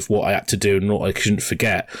laminated it with what I had to do and what I couldn't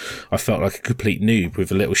forget. I felt like a complete noob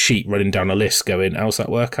with a little sheet running down a list going, how's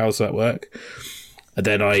that work? And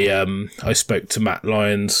then I spoke to Matt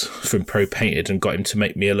Lyons from Pro Painted and got him to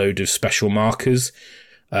make me a load of special markers,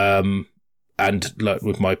 and like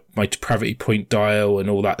with my depravity point dial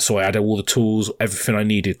and all that. So I had all the tools, everything I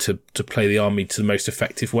needed to play the army to the most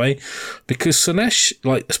effective way. Because Slaanesh,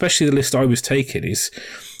 like especially the list I was taking, it's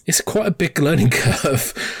quite a big learning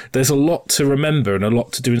curve. There's a lot to remember and a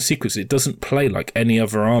lot to do in sequence. It doesn't play like any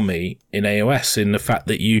other army in AOS in the fact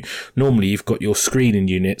that you've got your screening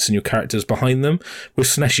units and your characters behind them. With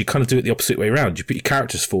Slaanesh, you kind of do it the opposite way around. You put your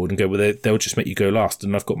characters forward and go, well, they'll just make you go last,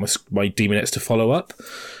 and I've got my demonettes to follow up,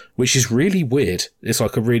 which is really weird. It's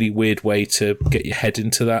like a really weird way to get your head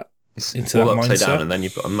into that. It's all upside down, and then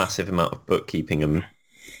you've got a massive amount of bookkeeping and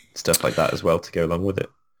stuff like that as well to go along with it.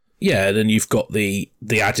 Yeah, and then you've got the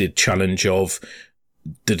added challenge of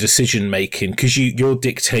the decision making, because you're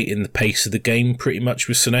dictating the pace of the game pretty much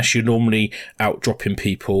with Slaanesh. You're normally outdropping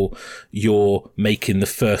people. You're making the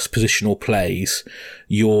first positional plays.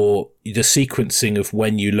 The sequencing of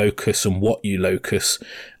when you locus and what you locus,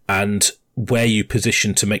 and where you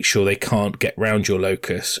position to make sure they can't get round your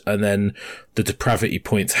locus, and then the depravity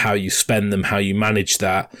points, how you spend them, how you manage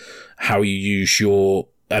that, how you use your...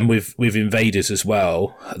 And with invaders as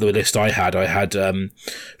well, the list I had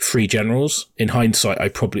 3 generals. In hindsight,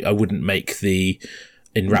 I wouldn't make the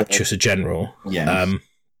Enrapturus a general. Yeah.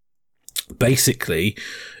 Basically,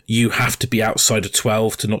 you have to be outside of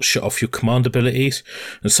 12 to not shut off your command abilities.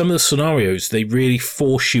 And some of the scenarios, they really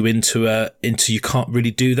force you into you can't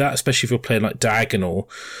really do that, especially if you're playing like Diagonal,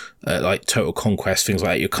 like Total Conquest, things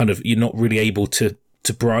like that. You're not really able to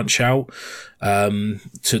branch out,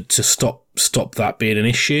 to stop that being an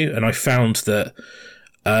issue. And I found that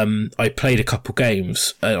I played a couple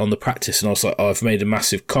games on the practice, and I was like, I've made a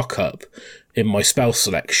massive cock up in my spell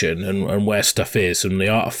selection and where stuff is and the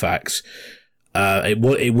artifacts.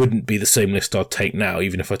 It wouldn't be the same list I'd take now,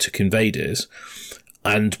 even if I took invaders.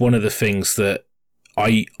 And one of the things that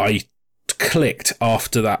I clicked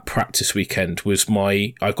after that practice weekend was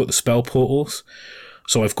I've got the spell portals.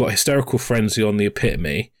 So I've got Hysterical Frenzy on the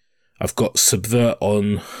Epitome, I've got Subvert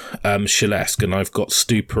on Shalesk, and I've got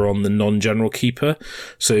Stupor on the non-general keeper.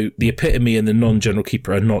 So the Epitome and the non-general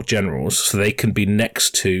keeper are not generals, so they can be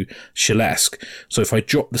next to Shalesk. So if I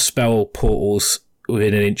drop the spell portals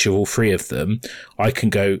within an inch of all 3 of them, I can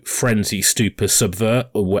go Frenzy, Stupor, Subvert,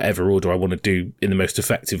 or whatever order I want to do in the most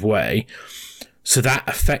effective way. So that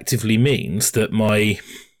effectively means that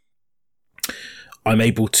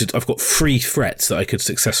I've got 3 threats that I could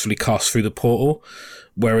successfully cast through the portal.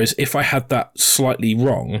 Whereas if I had that slightly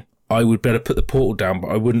wrong, I would be able to put the portal down, but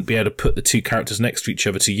I wouldn't be able to put the 2 characters next to each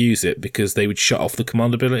other to use it because they would shut off the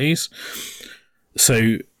command abilities.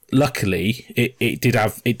 So luckily it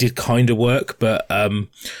did kind of work, but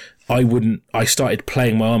I started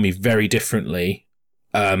playing my army very differently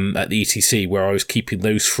at the ETC, where I was keeping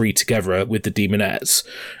those 3 together with the Demonettes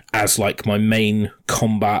as like my main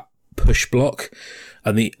combat push block,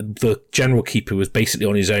 and the general keeper was basically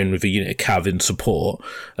on his own with a unit of Cav in support,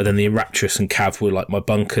 and then the Enrapturus and Cav were like my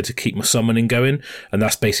bunker to keep my summoning going. And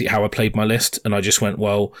that's basically how I played my list. And I just went,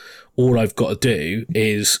 well, all I've got to do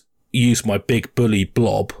is use my big bully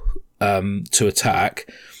blob to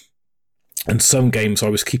attack. And some games I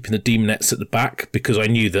was keeping the Demonettes at the back because I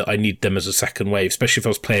knew that I need them as a second wave, especially if I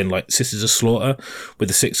was playing like Sisters of Slaughter with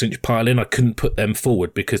the 6-inch pile-in. I couldn't put them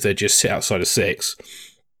forward because they just sit outside of 6.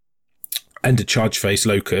 End of charge phase,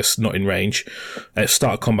 Locust, not in range.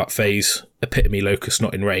 Start of combat phase, Epitome, Locust,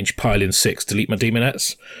 not in range. Pile in 6, delete my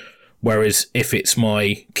Demonettes. Whereas if it's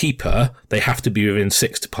my keeper, they have to be within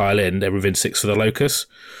 6 to pile in. They're within 6 for the Locust.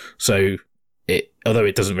 So, although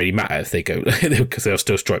it doesn't really matter if they go, because they'll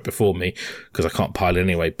still strike before me, because I can't pile in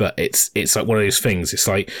anyway. But it's like one of those things. It's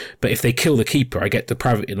like, but if they kill the keeper, I get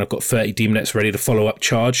depravity and I've got 30 Demonettes ready to follow up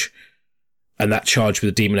charge. And that charge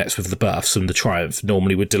with the Demonettes with the buffs and the Triumph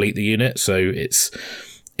normally would delete the unit. So it's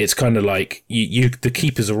kind of like the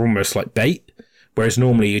keepers are almost like bait, whereas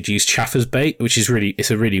normally you'd use chaff as bait, which is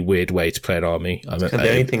it's a really weird way to play an army. The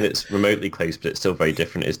only thing that's remotely close, but it's still very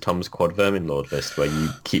different, is Tom's Quad Vermin Lord list, where you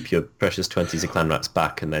keep your precious 20s of Clan Rats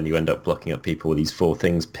back, and then you end up blocking up people with these 4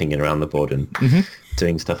 things pinging around the board and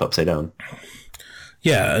doing stuff upside down.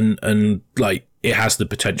 Yeah, and like, it has the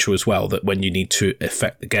potential as well that when you need to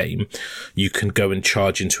affect the game, you can go and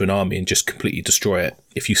charge into an army and just completely destroy it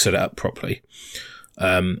if you set it up properly.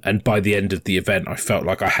 And by the end of the event, I felt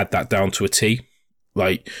like I had that down to a T.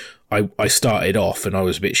 Like, I started off and I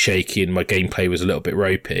was a bit shaky and my gameplay was a little bit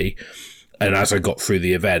ropey. And as I got through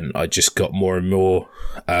the event, I just got more and more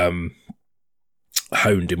honed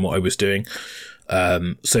in what I was doing.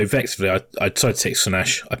 So effectively, I decided to take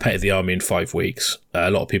Slaanesh. I painted the army in 5 weeks. A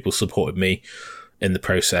lot of people supported me in the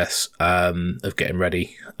process of getting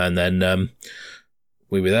ready, and then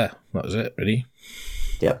we were there. That was it, really.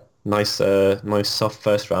 Yeah, nice soft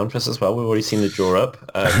first round for us as well. We've already seen the draw up.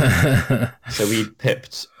 So we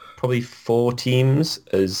pipped probably 4 teams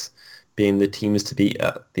as being the teams to beat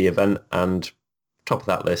at the event, and top of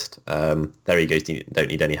that list, there he goes. Don't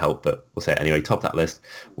need any help, but we'll say it anyway. Top of that list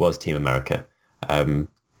was Team America.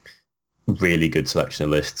 Really good selection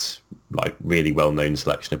of lists, like really well-known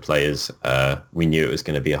selection of players. We knew it was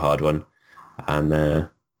going to be a hard one, and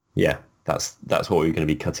yeah, that's what we were going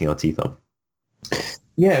to be cutting our teeth on.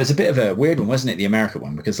 Yeah, it was a bit of a weird one, wasn't it, the America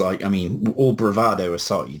one? Because, like, I mean, all bravado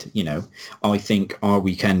aside, you know, I think our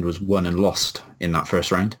weekend was won and lost in that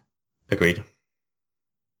first round. Agreed.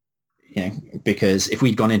 You know, because if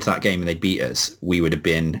we'd gone into that game and they'd beat us, we would have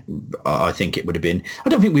been, I think it would have been, I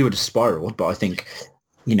don't think we would have spiraled, but I think,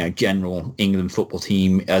 you know, general England football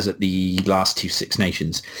team, as at the last 2 Six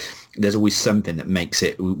Nations, there's always something that makes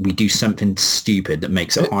it, we do something stupid that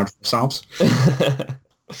makes it hard for ourselves.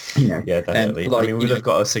 Yeah, definitely. Like, I mean, we would have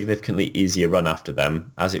got a significantly easier run after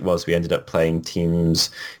them. As it was, we ended up playing teams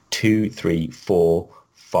 2, 3, 4,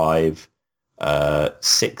 5,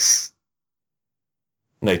 6.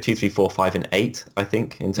 No, 2, 3, 4, 5, and 8. I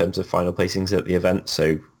think in terms of final placings at the event.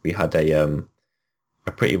 So we had a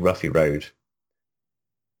pretty roughy road.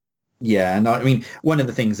 Yeah, and I mean, one of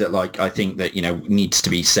the things that like I think that needs to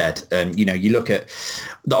be said, you look at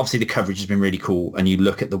obviously the coverage has been really cool, and you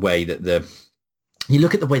look at the way that the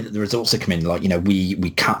results are coming. Like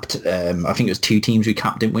we capped, I think it was 2 teams we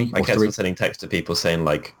capped, didn't we? I kept on sending texts to people saying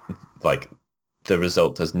like the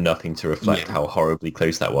result does nothing to reflect how horribly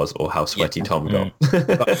close that was or how sweaty Tom got.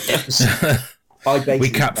 We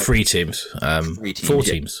capped 3 teams, 4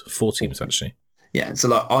 teams, 4 teams actually. Yeah, so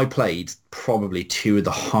like I played probably 2 of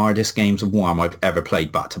the hardest games of Warhammer I've ever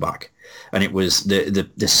played back to back, and it was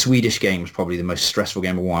the Swedish game was probably the most stressful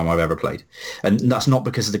game of Warhammer I've ever played, and that's not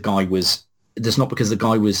because the guy was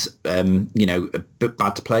a bit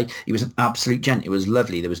bad to play. He was an absolute gent. It was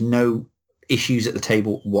lovely. There was no issues at the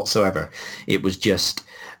table whatsoever. It was just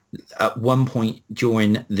at one point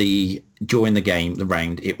during the game, the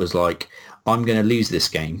round, it was like, I'm going to lose this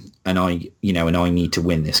game, and I need to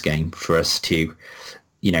win this game for us to,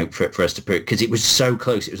 for us to put, because it was so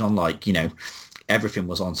close. It was on like, everything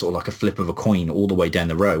was on sort of like a flip of a coin all the way down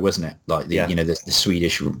the row, wasn't it? Like the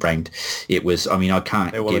Swedish round. It was. I mean, I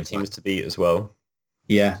can't. They were one of the teams to beat as well.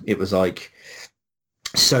 Yeah, it was like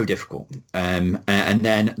so difficult. And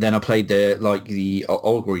then I played the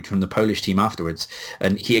Olgroyd from the Polish team afterwards,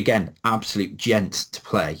 and he again absolute gent to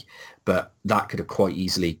play, but that could have quite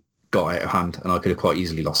easily got out of hand, and I could have quite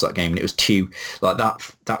easily lost that game. And it was 2 like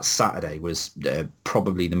that Saturday was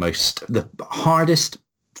probably the hardest,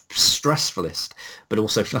 stressfulest, but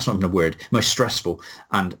also, that's not even a word, most stressful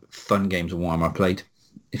and fun games of Warhammer I played,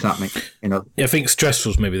 if that makes Yeah, I think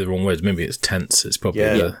stressful is maybe the wrong word. Maybe it's tense. It's probably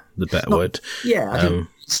the better word. Yeah, I think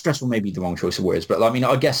stressful may be the wrong choice of words, but I mean,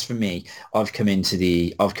 I guess for me, I've come into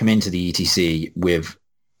the ETC with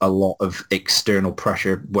a lot of external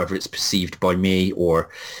pressure, whether it's perceived by me or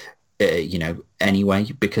anyway,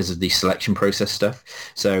 because of the selection process stuff.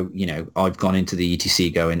 So I've gone into the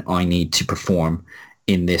ETC going, I need to perform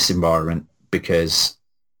in this environment, because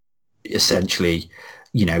essentially,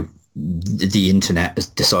 the internet has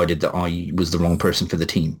decided that I was the wrong person for the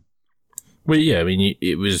team. Well, yeah, I mean,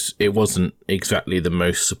 it wasn't exactly the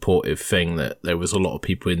most supportive thing. That there was a lot of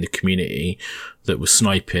people in the community that were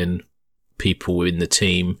sniping people in the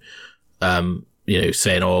team, saying,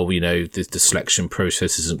 the selection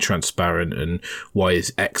process isn't transparent, and why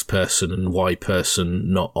is X person and Y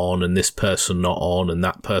person not on, and this person not on, and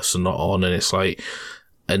that person not on, and it's like,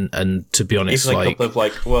 and to be honest, even a couple of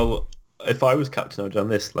like, well, if I was captain, I'd done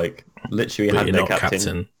this. Like, literally had no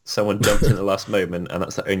captain. Someone jumped in the last moment, and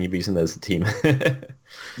that's the only reason there's a team. And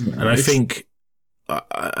I think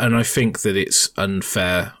that it's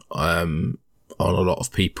unfair on a lot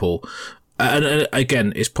of people. And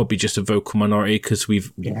again, it's probably just a vocal minority, because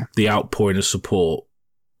the outpouring of support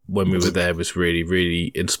when we were there was really,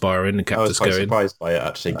 really inspiring and kept us going. I was quite surprised by it,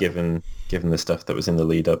 actually, given the stuff that was in the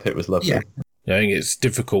lead up. It was lovely. Yeah, I think it's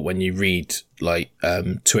difficult when you read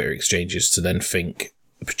Twitter exchanges to then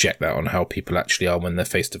project that on how people actually are when they're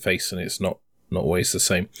face to face, and it's not always the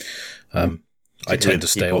same. I tend to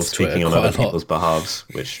stay off Twitter speaking on quite other a lot. people's behalves,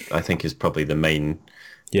 which I think is probably the main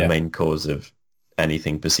cause of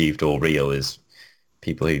anything perceived or real, is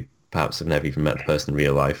people who perhaps have never even met the person in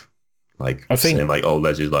real life, like I think saying like, "Oh,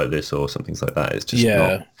 Les is like this" or something like that. It's just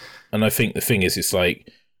not. And I think the thing is, it's like,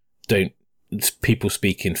 people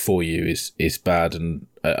speaking for you is bad. And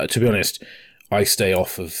to be honest, I stay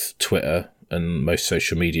off of Twitter and most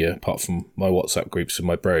social media, apart from my WhatsApp groups and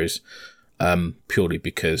my bros, purely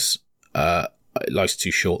because life's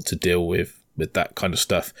too short to deal with that kind of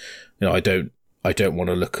stuff. I don't want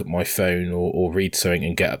to look at my phone or read something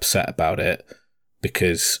and get upset about it,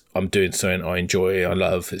 because I'm doing something I enjoy, I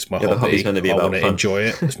love. It's my hobby. The hobby's meant to be I about want to fun. enjoy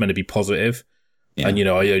it. It's meant to be positive. Yeah. And,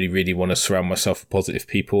 I only really want to surround myself with positive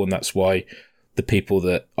people, and that's why the people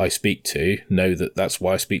that I speak to know that that's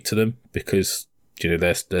why I speak to them, because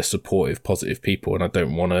they're supportive, positive people, and I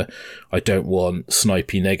don't want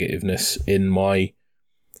snipey negativeness in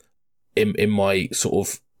my sort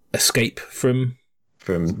of escape from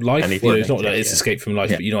life. Anything. It's not that it's escape from life,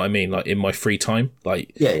 but you know what I mean. Like in my free time,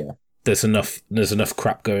 like there's enough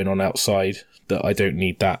crap going on outside that I don't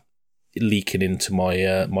need that leaking into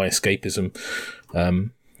my my escapism.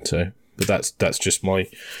 But that's just my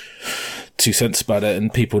 2 cents about it,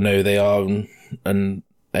 and people know they are, and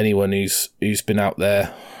anyone who's been out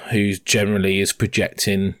there who generally is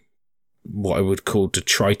projecting what I would call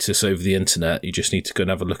detritus over the internet. You just need to go and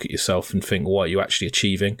have a look at yourself and think, what are you actually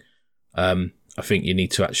achieving? I think you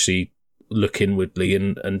need to actually look inwardly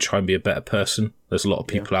and try and be a better person. There's a lot of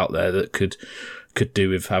people out there that could do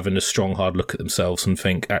with having a strong, hard look at themselves and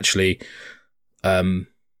think, actually, am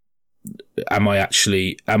I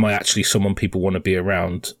actually someone people want to be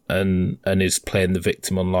around, and is playing the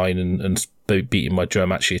victim online and beating my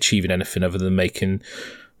drum actually achieving anything other than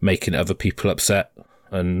making other people upset?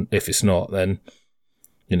 And if it's not, then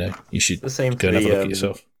you should the same go and have a look at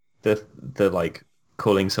yourself. The like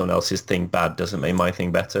calling someone else's thing bad doesn't make my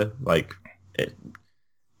thing better. Like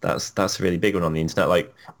that's a really big one on the internet.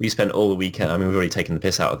 Like, we spent all the weekend. I mean, we've already taken the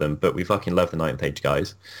piss out of them, but we fucking love the Ninth Age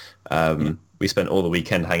guys. We spent all the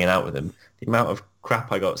weekend hanging out with them. The amount of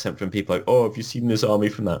crap I got sent from people like, "Oh, have you seen this army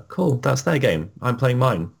from that?" Cool, that's their game. I'm playing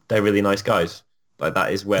mine. They're really nice guys. Like,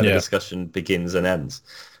 that is where the discussion begins and ends.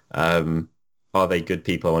 Are they good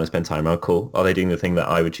people I want to spend time around? Cool. Are they doing the thing that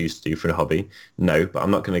I would choose to do for a hobby? No, but I'm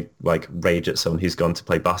not going to like rage at someone who's gone to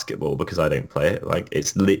play basketball because I don't play it. Like,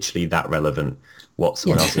 it's literally that relevant what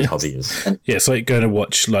someone else's hobby is. Yeah, it's like going to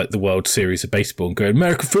watch like the World Series of baseball and going,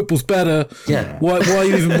 American football's better. Yeah. Why are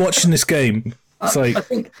you even watching this game? It's like, I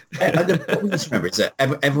think what we need to remember is that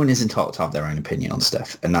everyone is entitled to have their own opinion on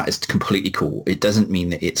stuff, and that is completely cool. It doesn't mean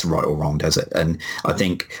that it's right or wrong, does it? And I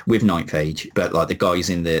think with Ninth Age, but like the guys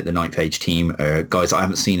in the Ninth Age team are guys I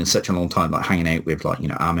haven't seen in such a long time, like hanging out with, like,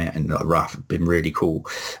 Amit and Raf have been really cool.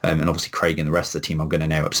 And obviously Craig and the rest of the team, I'm going to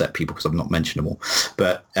now upset people because I've not mentioned them all.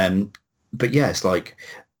 But yeah, it's like,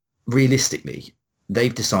 realistically,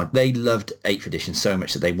 they've decided they loved 8th edition so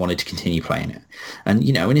much that they wanted to continue playing it. And,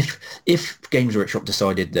 and if Games Workshop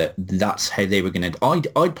decided that that's how they were going to...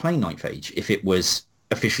 I'd play Ninth Age if it was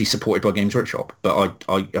officially supported by Games Workshop. But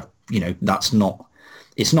that's not...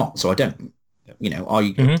 It's not, so I don't.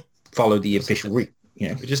 I follow the official route.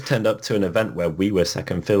 We just turned up to an event where we were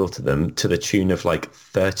second fiddle to them to the tune of like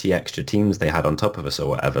 30 extra teams they had on top of us or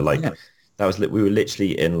whatever. Like, that was... We were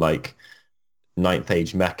literally in like Ninth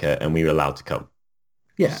Age Mecca and we were allowed to come.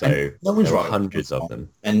 Yeah, so no one's there were right. Hundreds of them.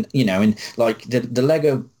 And, and like the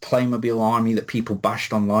Lego Playmobil army that people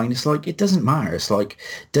bashed online, it's like, it doesn't matter. It's like,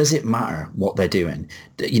 does it matter what they're doing?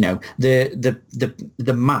 The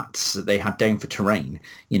mats that they had down for terrain,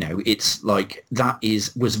 it's like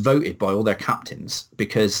was voted by all their captains,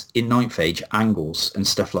 because in Ninth Age, angles and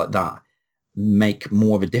stuff like that make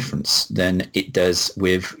more of a difference than it does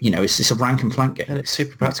with, it's just a rank and flank game. And it's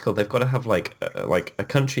super practical. They've got to have like a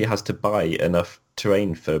country has to buy enough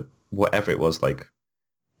terrain for whatever it was, like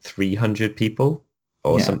 300 people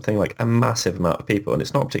or something, like a massive amount of people. And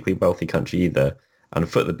it's not a particularly wealthy country either. And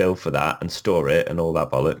foot the bill for that and store it and all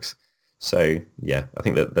that bollocks. So yeah, I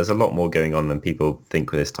think that there's a lot more going on than people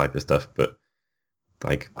think with this type of stuff. But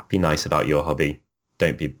like, be nice about your hobby.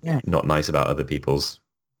 Don't be not nice about other people's.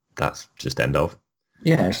 That's just end of.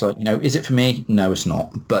 Yeah, it's like, is it for me? No, it's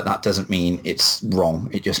not. But that doesn't mean it's wrong.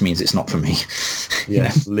 It just means it's not for me.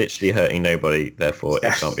 Yeah, literally hurting nobody, therefore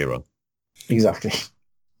it can't be wrong. Exactly.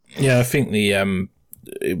 Yeah, I think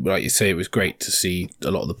like you say, it was great to see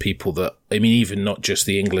a lot of the people that, I mean, even not just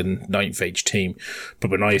the England Ninth Age team,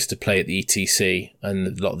 but when I used to play at the ETC,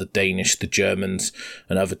 and a lot of the Danish, the Germans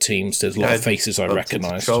and other teams, there's a lot of faces I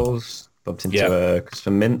recognised. Bumped into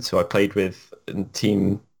Christopher Mintz, who I played with in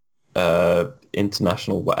team...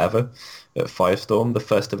 international whatever at Firestorm, the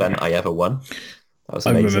first event I ever won. That was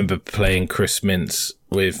amazing. I remember playing Chris Mintz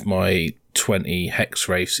with my 20 Hex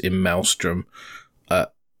Wraiths in Maelstrom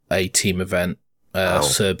at a team event,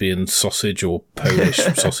 Serbian sausage or Polish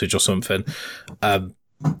sausage or something.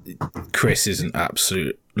 Chris is an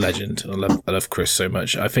absolute legend. I love Chris so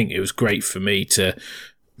much. I think it was great for me to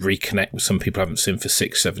reconnect with some people I haven't seen for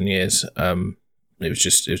 6-7 years. It was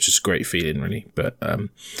just a great feeling, really. But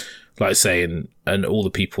like I say, and all the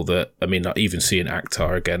people that, I mean, like even seeing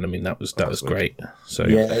Akhtar again, I mean, that was great. So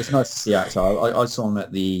yeah, it's nice to see Akhtar. I saw him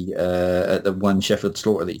at the one Sheffield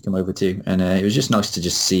Slaughter that you come over to, and it was just nice to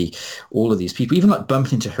just see all of these people, even like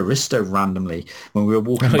bumping into Haristo randomly when we were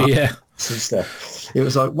walking. Oh, yeah, some stuff. It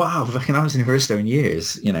was like, wow, I haven't seen Haristo in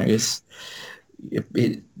years.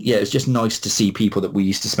 It's just nice to see people that we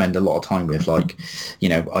used to spend a lot of time with. Like,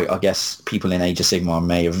 I guess people in Age of Sigmar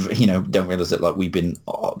may have, don't realize that like we've been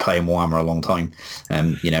playing Warhammer a long time,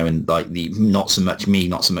 and like not so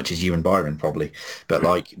much as you and Byron probably, but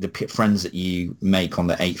like the friends that you make on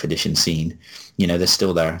the 8th edition scene, they're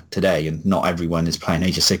still there today, and not everyone is playing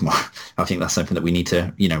Age of Sigmar. I think that's something that we need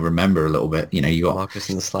to, remember a little bit. You got Marcus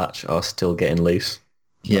and the Slatch are still getting loose.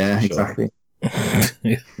 Yeah, exactly.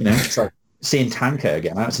 It's like, seeing Tanker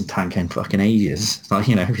again. I haven't seen Tanker in fucking ages. Like,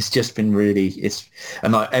 you know, it's just been really,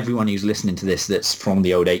 and like everyone who's listening to this that's from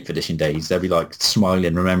the old 8th edition days, they'll be like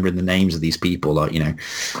smiling, remembering the names of these people, like, you know,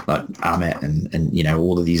 like Amit and you know,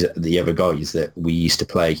 all of the other guys that we used to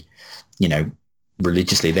play, you know,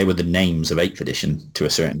 religiously. They were the names of 8th edition to a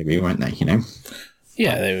certain degree, weren't they, you know?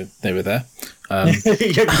 Yeah, they were there. I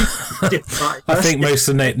think most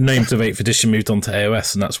of the names of 8th edition moved on to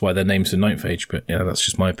AOS, and that's why their names are 9th Age, but yeah, that's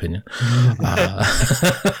just my opinion.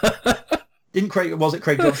 Didn't Craig, was it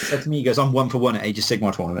Craig Johnson said to me, he goes, I'm 1 for 1 at Age of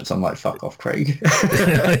Sigmar tournaments. I'm like, fuck off, Craig.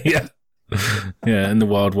 Yeah, in the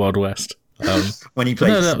Wild Wild West. When he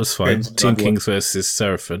played, no, that was fine. Team Kings versus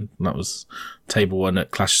Seraphon. That was table 1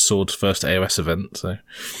 at Clash of Swords' first AOS event. So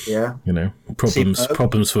yeah, you know,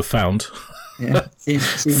 problems were found. Yeah.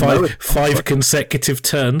 Five consecutive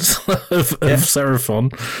turns of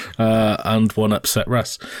Seraphon and 1 upset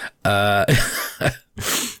Russ. Yeah,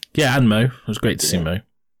 and Mo. It was great to see Mo.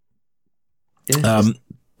 Yeah.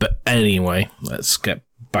 But anyway, let's get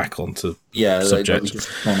back onto subject.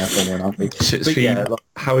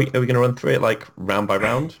 How are we going to run through it, like round by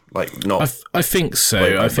round? Like not. I think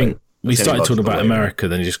so. I think we started talking about America,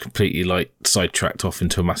 then just completely like sidetracked off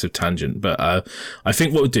into a massive tangent. But I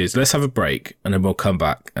think what we'll do is let's have a break, and then we'll come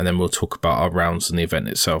back, and then we'll talk about our rounds and the event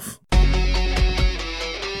itself.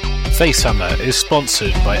 Facehammer is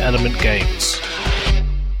sponsored by Element Games.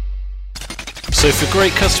 So for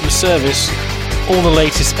great customer service, all the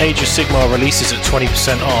latest Age of Sigmar releases at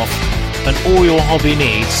 20% off, and all your hobby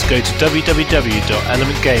needs, go to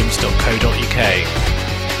www.elementgames.co.uk.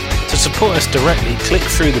 To support us directly, click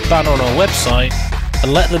through the banner on our website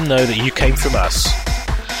and let them know that you came from us.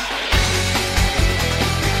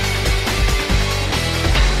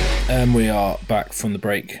 And we are back from the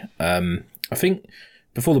break. I think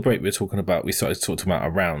before the break we started talking about our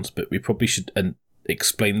rounds, but we probably should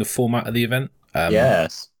explain the format of the event.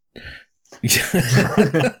 Yes.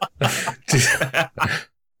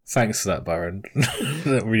 Thanks for that, Byron.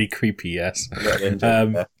 That really creepy, yes.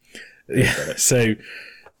 Yeah. So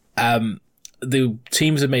the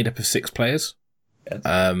teams are made up of 6 players. Yes.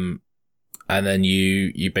 And then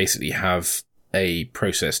you basically have a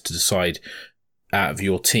process to decide out of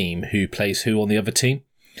your team who plays who on the other team.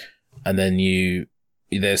 And then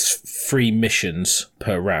there's 3 missions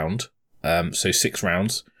per round. So 6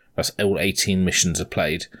 rounds. That's all 18 missions are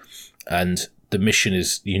played. And the mission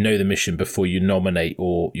is, the mission before you nominate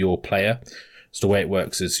your player. So the way it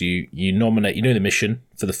works is you nominate, the mission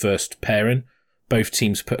for the first pairing. Both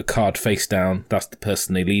teams put a card face down. That's the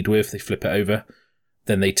person they lead with. They flip it over.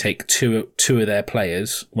 Then they take two of their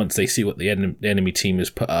players, once they see what the enemy team has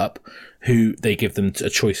put up, who they give them a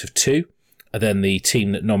choice of 2. And then the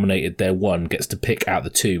team that nominated their 1 gets to pick out the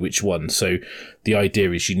 2 which one. So the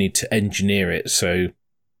idea is you need to engineer it so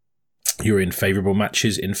you're in favourable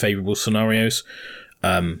matches, in favourable scenarios.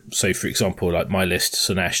 So, for example, like my list,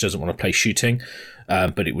 Sinesh doesn't want to play shooting,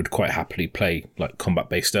 but it would quite happily play like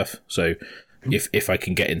combat-based stuff. So if I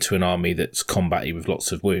can get into an army that's combat-y with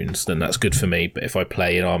lots of wounds, then that's good for me. But if I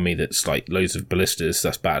play an army that's like loads of ballistas,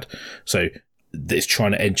 that's bad. So it's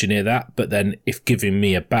trying to engineer that. But then if giving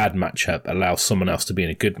me a bad matchup allows someone else to be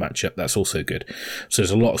in a good matchup, that's also good. So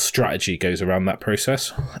there's a lot of strategy goes around that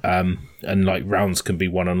process. And like rounds can be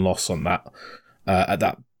won and lost on that. At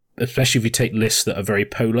that, especially if you take lists that are very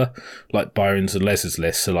polar, like Byron's and Les's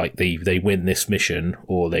lists. So like they win this mission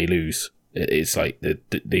or they lose. It's like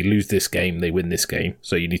they lose this game, they win this game.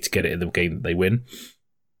 So you need to get it in the game that they win.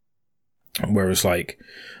 Whereas like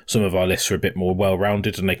some of our lists are a bit more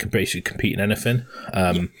well-rounded and they can basically compete in anything.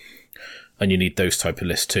 And you need those type of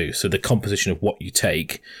lists too. So the composition of what you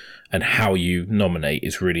take and how you nominate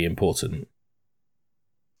is really important.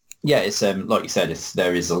 Yeah, it's like you said,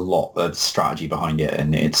 there is a lot of strategy behind it,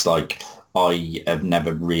 and it's like I have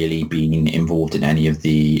never really been involved in any of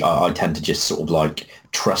the. I tend to just sort of like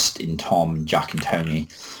trust in Tom, Jack, and Tony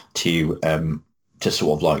to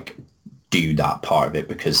sort of like do that part of it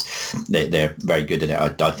because they're very good at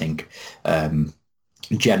it. I think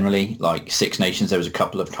generally, like Six Nations, there was a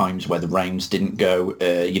couple of times where the rounds didn't go.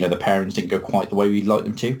 The pairings didn't go quite the way we'd like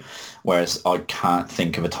them to. Whereas I can't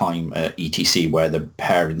think of a time at ETC where the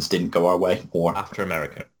pairings didn't go our way. Or after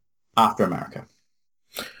America. I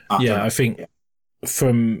think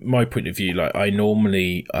from my point of view, like I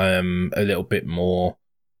normally am a little bit more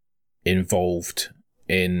involved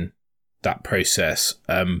in that process.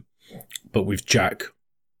 But with Jack,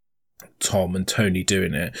 Tom and Tony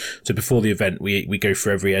doing it. So before the event, we go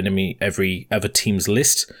through every other team's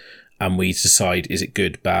list and we decide, is it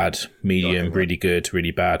good, bad, medium, really good, really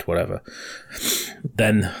bad, whatever.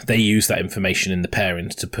 Then they use that information in the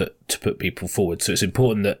pairings to put people forward. So it's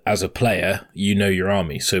important that as a player, you know your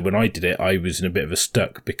army. So when I did it, I was in a bit of a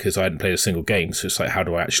stuck because I hadn't played a single game. So it's like, how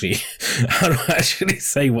do I actually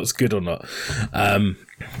say what's good or not?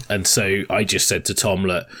 And so I just said to Tom,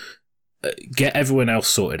 look, get everyone else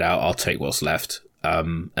sorted out. I'll take what's left.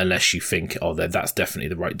 Unless you think, that's definitely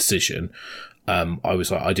the right decision. I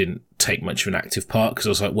was like, I didn't take much of an active part because I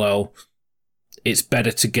was like, well, it's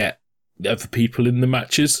better to get other people in the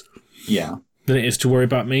matches than it is to worry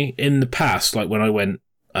about me. In the past, like when I went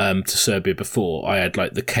to Serbia before, I had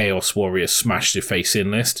like the Chaos Warrior smash your face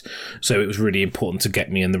in list. So it was really important to get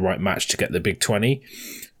me in the right match to get the big 20.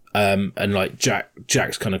 And like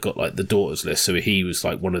Jack's kind of got like the daughters list. So he was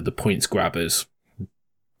like one of the points grabbers.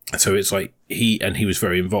 So it's like he was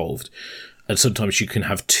very involved. And sometimes you can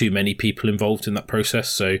have too many people involved in that process.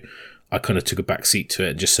 So I kind of took a back seat to it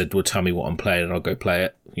and just said, well, tell me what I'm playing and I'll go play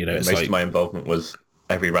it. You know, it's most of my involvement was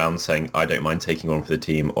every round saying, I don't mind taking one for the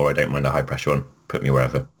team or I don't mind a high pressure one. Put me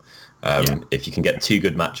wherever. If you can get 2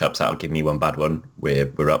 good matchups, that'll give me one bad one.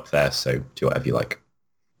 We're up there, so do whatever you like.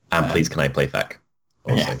 And please, can I play FAC?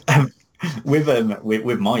 Also. Yeah.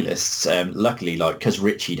 With my lists, luckily, like because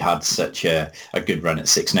Richie'd had such a good run at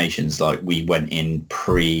Six Nations, like we went in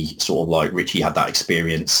sort of like Richie had that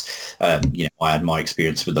experience. I had my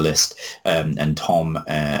experience with the list, and Tom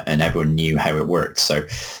and everyone knew how it worked. So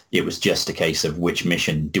it was just a case of which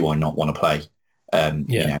mission do I not want to play. And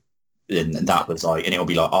that was like, and it'll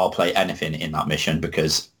be like I'll play anything in that mission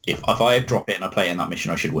because if I drop it and I play it in that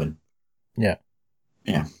mission, I should win. Yeah.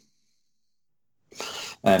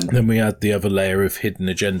 Then we had the other layer of hidden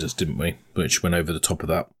agendas, didn't we? Which went over the top of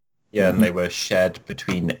that. Yeah, and they were shared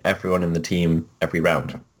between everyone in the team every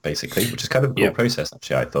round, basically, which is kind of a cool process,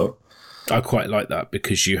 actually, I thought. I quite like that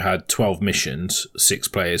because you had 12 missions, 6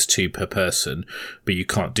 players, 2 per person, but you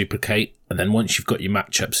can't duplicate. And then once you've got your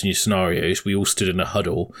matchups and your scenarios, we all stood in a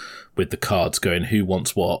huddle with the cards going, who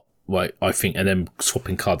wants what? Right, I think, and then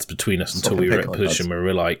swapping cards between us until we were in a position where we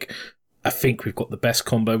were like, I think we've got the best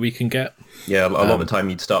combo we can get. Yeah, a lot of the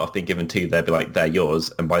time you'd start off being given 2, they'd be like, they're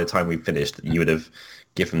yours. And by the time we finished, you would have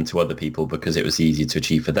given them to other people because it was easy to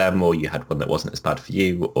achieve for them, or you had one that wasn't as bad for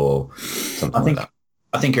you, or something like that.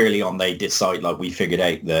 I think early on they decided, like we figured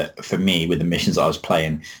out that for me, with the missions I was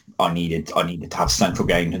playing, I needed to have central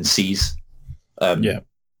gain and seize.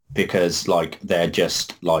 Because like they're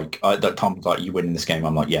just like Tom's like, you win in this game.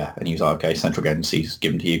 I'm like, yeah, and he was like, okay, central gain and seize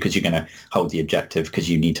given to you because you're going to hold the objective because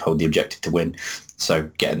you need to hold the objective to win.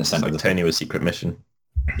 So get in the center of the Tony was secret mission.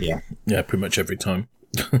 Yeah, pretty much every time.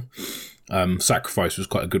 Sacrifice was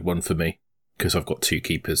quite a good one for me because I've got 2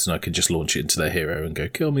 keepers and I could just launch it into their hero and go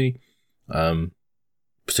kill me.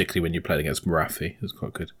 Particularly when you're playing against Marathi, it's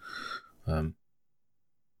quite good.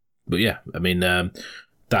 But yeah, I mean.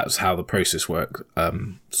 That's how the process worked.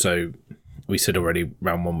 So we said already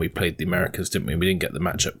round 1 we played the Americans, didn't we? We didn't get the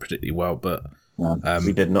matchup particularly well, but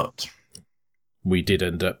we did not. We did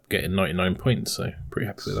end up getting 99 points, so pretty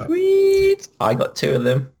happy with that. Sweet! I got 2 of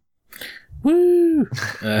them. Woo!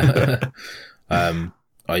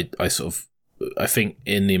 I think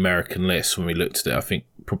in the American list, when we looked at it, I think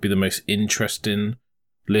probably the most interesting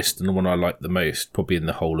list and the one I like the most probably in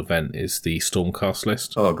the whole event is the Stormcast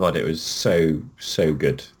list. Oh god, it was so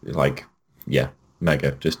good. Like, yeah,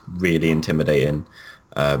 mega, just really intimidating.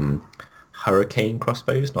 Hurricane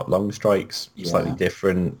crossbows, not long strikes, slightly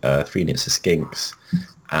different. 3 units of skinks,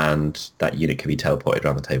 and that unit can be teleported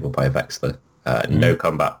around the table by a Vexler. No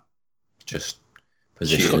combat, just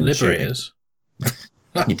position. She's got liberators.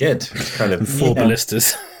 You did. It's kind of 4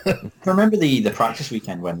 ballistas. I remember the practice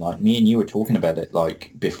weekend when like me and you were talking about it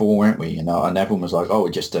like before, weren't we? And everyone was like, "Oh,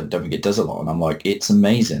 it just don't think it does a lot." And I'm like, "It's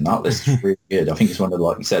amazing. That list is really good." I think it's one of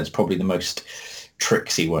like you said, it's probably the most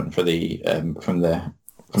tricksy one for the from the.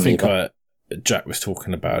 I think Jack was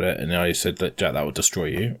talking about it, and I said that Jack, that will destroy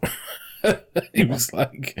you. He was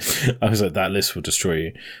like, I was like, that list will destroy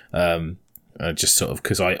you. Just sort of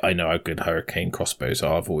because I know how good Hurricane crossbows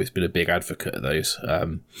are. I've always been a big advocate of those.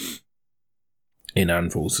 In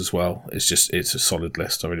Anvils as well. It's a solid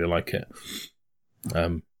list. I really like it.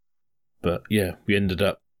 But yeah, we ended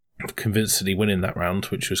up convincingly winning that round,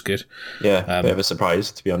 which was good. Yeah, bit of a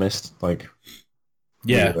surprise, to be honest. Like,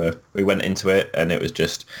 yeah, we went into it and it was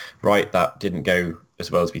just right. That didn't go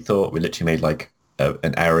as well as we thought. We literally made like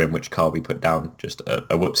an error in which card we put down, just a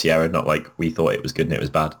whoopsie error. Not like we thought it was good and it was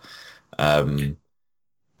bad.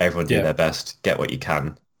 Everyone did their best, get what you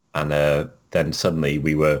can, and then suddenly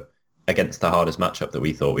we were against the hardest matchup that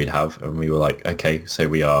we thought we'd have, and we were like, okay, so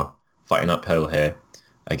we are fighting uphill here.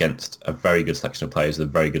 against a very good selection of players with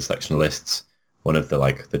a very good selection of lists. One of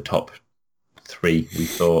the top 3 we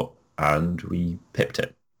thought, and we pipped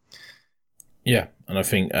it. Yeah, and I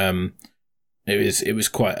think it was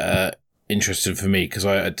quite interesting for me because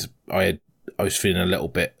I was feeling a little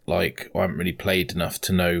bit like I haven't really played enough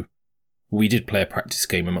to know. We did play a practice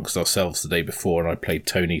game amongst ourselves the day before, and I played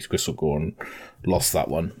Tony's Gristlegore and lost that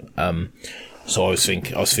one. So I was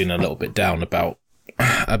feeling a little bit down about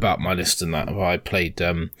my list and that. I played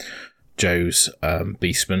Joe's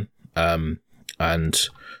Beastman, and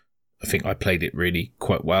I think I played it really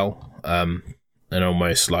quite well, and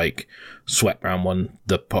almost like swept round one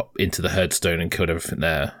the pop into the herdstone and killed everything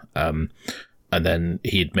there. And then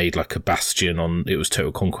he'd made like a bastion on, it was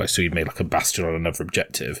Total Conquest, so he'd made like a bastion on another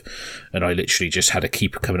objective. And I literally just had a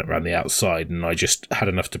keeper coming up around the outside, and I just had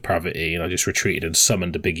enough depravity, and I just retreated and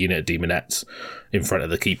summoned a big unit of demonettes in front of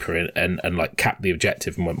the keeper and like capped the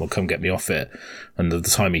objective and went, well, come get me off it. And at the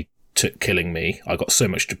time he took killing me, I got so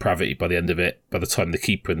much depravity by the end of it. By the time the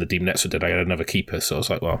keeper and the demonettes were dead, I had another keeper. So I was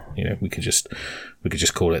like, well, we could just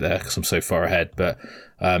call it there because I'm so far ahead. But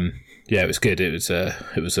yeah, it was good. It was a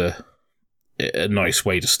nice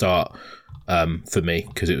way to start for me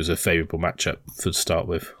because it was a favourable matchup to start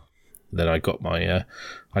with. Then I got I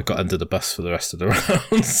got under the bus for the rest of the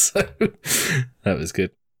round, so that was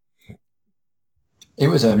good. It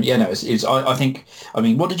was it was I think, I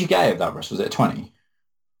mean, what did you get out of that, Russ? Was it a 20?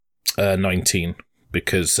 19,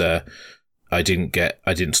 because I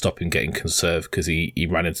didn't stop him getting conserved because he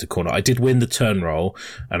ran into the corner. I did win the turn roll,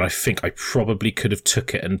 and I think I probably could have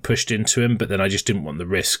took it and pushed into him, but then I just didn't want the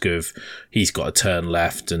risk of he's got a turn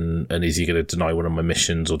left and is he going to deny one of my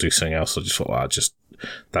missions or do something else. I just thought, well,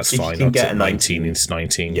 that's fine. You can get a 19 into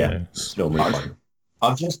 19. Yeah, it's normally fine.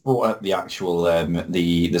 I've just brought up the actual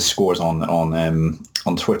the scores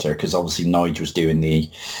on Twitter because obviously Nigel was doing the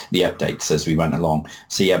updates as we went along.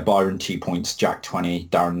 So yeah, Byron 2 points, Jack 20,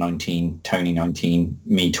 Darren 19, Tony 19,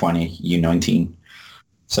 me 20, you 19.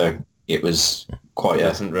 So it was quite. It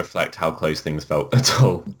doesn't reflect how close things felt at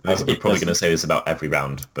all. We're probably going to say this about every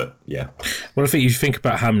round, but yeah. Well, I think you think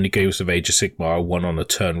about how many games of Age of Sigmar are won on a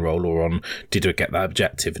turn roll or on did I get that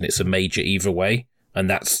objective, and it's a major either way, and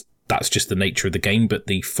that's just the nature of the game. But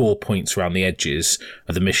the 4 points around the edges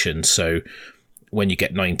are the mission. So when you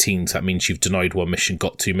get 19s, that means you've denied one mission,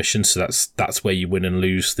 got 2 missions. So that's where you win and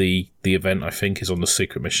lose the event, I think, is on the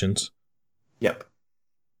secret missions. Yep.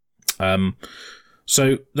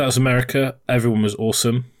 So that was America. Everyone was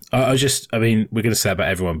awesome. I mean, we're going to say about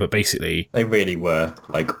everyone, but basically... They really were.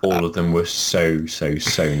 Like, all of them were so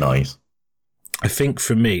nice. I think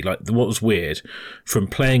for me, like, what was weird, from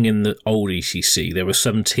playing in the old ECC, there were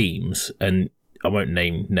some teams, and I won't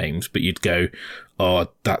name names, but you'd go, oh,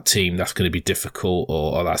 that team, that's going to be difficult,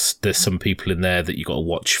 or there's some people in there that you got to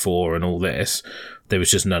watch for and all this. There was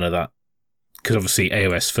just none of that. Because obviously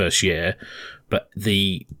AOS first year, but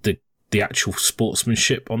the actual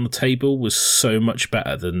sportsmanship on the table was so much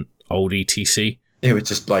better than old ETC. It was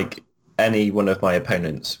just like any one of my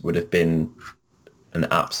opponents would have been an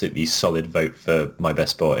absolutely solid vote for my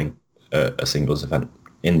best sporting a singles event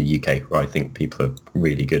in the UK, where I think people are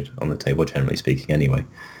really good on the table, generally speaking, anyway.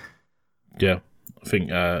 Yeah, I think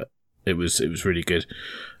it was really good.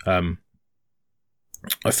 I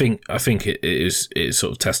think it's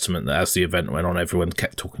sort of testament that as the event went on, everyone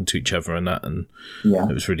kept talking to each other and that, and yeah,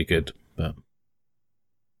 it was really good. But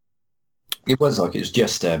it was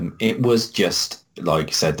just like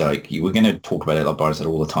I said, like you were going to talk about it, like Byron said,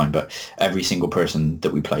 all the time. But every single person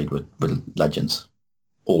that we played were legends,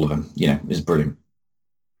 all of them. It was brilliant.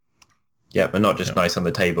 Yeah, but not just nice on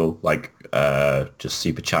the table, like just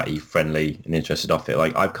super chatty, friendly, and interested off it.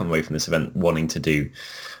 Like I've come away from this event wanting to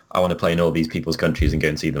I want to play in all these people's countries and go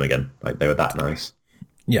and see them again. Like they were that nice.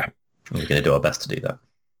 Yeah, we're going to do our best to do that.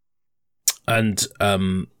 And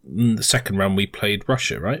the second round we played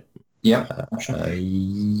Russia, right? Yeah.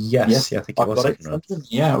 Yes. Yeah, I think it was second round.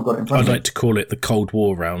 Yeah, I've got it in front of me. I'd like to call it the Cold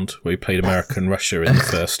War round, where we played America and Russia in the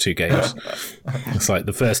first 2 games. It's like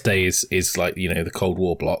the first day is like, the Cold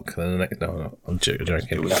War block. And the next, no, I'm joking.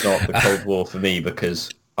 It was not the Cold War for me because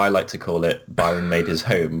I like to call it Byron made his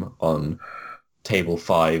home on table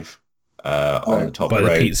 5 on the top by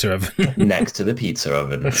row, the pizza oven. next to the pizza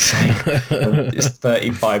oven. So, it's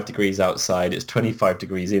 35 degrees outside, it's 25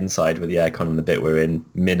 degrees inside with the aircon and the bit we're in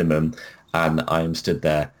minimum, and I'm stood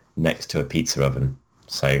there next to a pizza oven.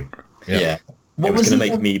 So yeah. It was going to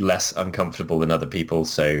make me less uncomfortable than other people.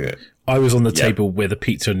 So I was on the table where the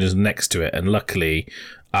pizza oven is next to it, and luckily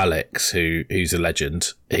Alex, who's a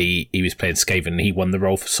legend, he was playing Skaven and he won the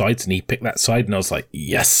role for sides and he picked that side and I was like,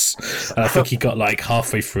 yes. And I think he got like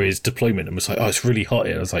halfway through his deployment and was like, oh, it's really hot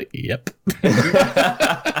here. I was like, yep.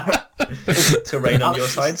 Terrain on your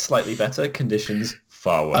side slightly better, conditions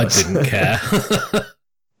far worse. I didn't care.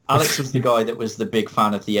 Alex was the guy that was the big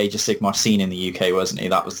fan of the Age of Sigmar scene in the UK, wasn't he?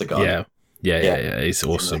 That was the guy. Yeah. He's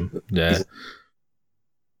awesome. Yeah.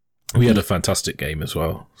 We had a fantastic game as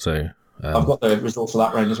well. So I've got the results of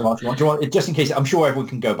that round as well. Do you want, just in case, I'm sure everyone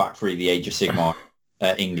can go back through the Age of Sigmar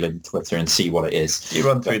England Twitter and see what it is. You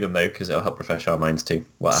run through them though, because it'll help refresh our minds too.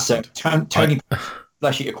 So Tony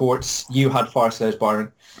Flesh Eater Quartz, you had Fyreslayers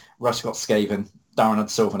Byron, Russ got Skaven, Darren had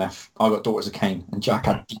Sylvaneth, I got Daughters of Cain, and Jack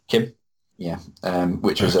had Deepkin. Yeah,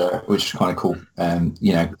 which was kind of cool.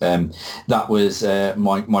 That was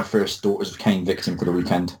my first Daughters of Cain victim for the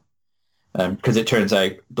weekend. Because it turns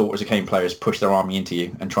out Daughters of Cain players push their army into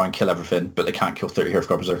you and try and kill everything, but they can't kill 30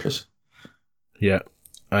 Hearthguard Berserkers. Yeah,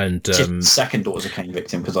 and second Daughters of Cain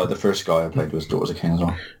victim, because the first guy I played was Daughters of Cain as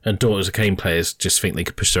well. And Daughters of Cain players just think they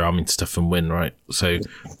could push their army into stuff and win, right? So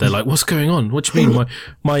they're like, "What's going on? What do you mean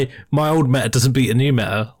my old meta doesn't beat a new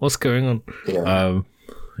meta? What's going on?"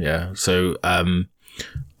 Yeah. So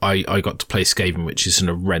I got to play Skaven, which is an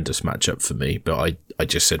horrendous matchup for me, but I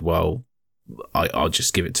just said, well, I'll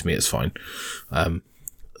just give it to me. It's fine. And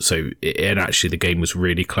actually the game was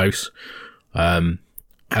really close. And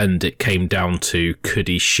it came down to, could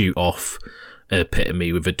he shoot off an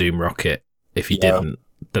Epitome with a Doom Rocket? If he didn't,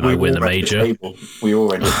 then I win the major. We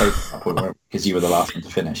already played that one because you were the last one to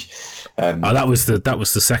finish. That was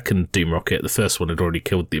the second Doom Rocket. The first one had already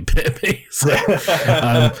killed the Epitome. So,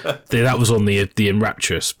 that was on the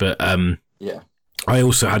Enrapturous. But I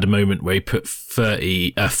also had a moment where he put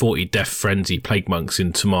 40 Death Frenzy Plague Monks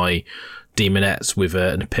into my Demonettes with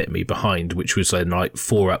an Epitome behind, which was then like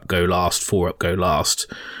 4 up, go last, 4 up, go last.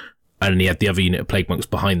 And he had the other unit of Plague Monks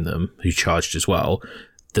behind them who charged as well.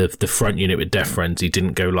 The front unit with Death Frenzy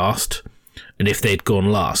didn't go last. And if they'd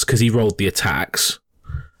gone last, because he rolled the attacks,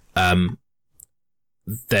 then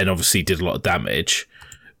obviously did a lot of damage,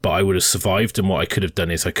 but I would have survived. And what I could have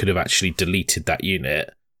done is I could have actually deleted that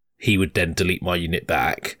unit. He would then delete my unit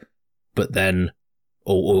back, but then,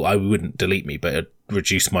 or I wouldn't delete me, but it'd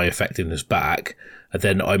reduce my effectiveness back. And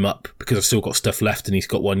then I'm up because I've still got stuff left, and he's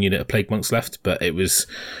got 1 unit of Plague Monks left. But it was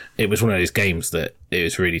one of those games that it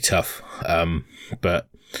was really tough. But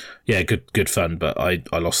yeah, good fun. But I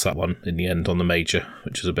lost that one in the end on the major,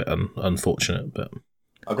 which is a bit unfortunate. But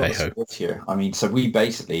I've got the scores here. I mean, so we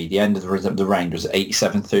basically, the end of the round was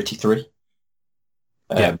 87-33.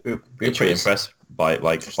 Yeah, we were pretty impressed by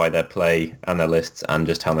their play and their lists and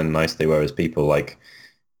just how nice they were as people. Like,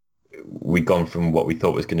 we'd gone from what we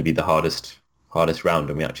thought was going to be the hardest round,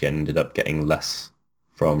 and we actually ended up getting less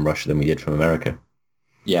from Russia than we did from America.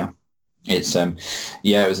 Yeah. It's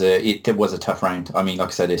it was a tough round. I mean, like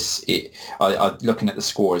I said, I looking at the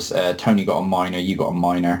scores, Tony got a minor, you got a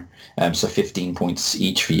minor, so 15 points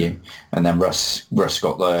each for you, and then Russ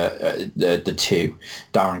got the 2.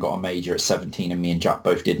 Darren got a major at 17, and me and Jack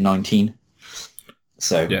both did 19.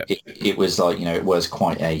 So it was like, it was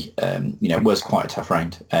quite a it was quite a tough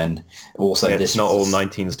round, and also it's not all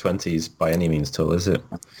 19s 20s by any means, still, is it?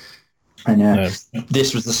 I know.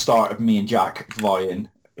 This was the start of me and Jack vying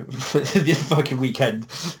for the fucking weekend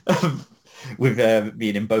with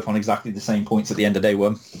being in both on exactly the same points at the end of day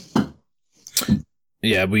 1.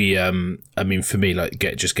 Yeah, we I mean, for me, like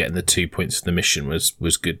getting the 2 points in the mission was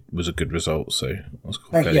good, was a good result, so I was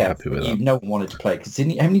fairly happy with that. No one wanted to play, because how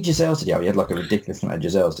many Giselles did you have? You had like a ridiculous amount of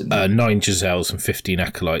Giselles, didn't you? 9 Giselles and 15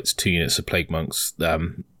 Acolytes, 2 units of Plague Monks.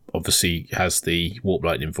 Obviously has the Warp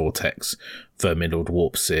Lightning Vortex, Verminlord,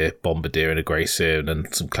 Warp Seer, Bombardier and a Grey Seer, and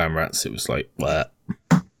then some Clan Rats. It was like, bleh.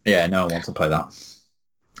 Yeah, no one wants to play that.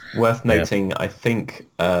 Worth noting, I think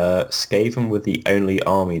Skaven were the only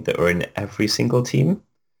army that were in every single team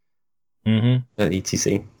at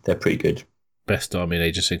ETC. They're pretty good. Best army in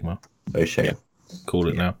Age of Sigmar. Oh shit. Yeah. Call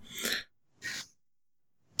it now.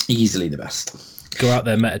 Easily the best. Go out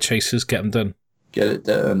there, meta chasers, get them done. Get it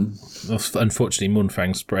done. Unfortunately,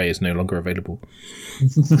 Moonfang Spray is no longer available.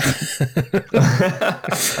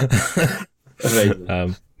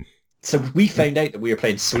 So we found out that we were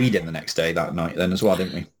playing Sweden the next day that night then as well,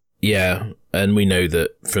 didn't we? Yeah, and we know that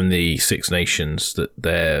from the Six Nations that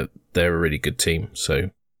they're a really good team. So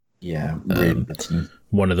yeah, really good team.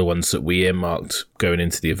 One of the ones that we earmarked going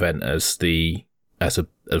into the event as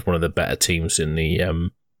one of the better teams in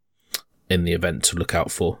the event to look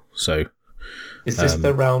out for. So is this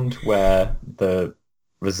the round where the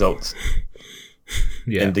results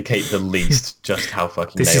indicate the least just how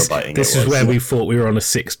fucking nail-biting this it was. is where we thought we were on a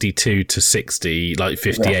 62 to 60, like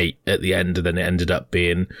 58 at the end, and then it ended up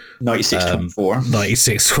being 96-24.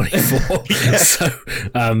 96-24. So,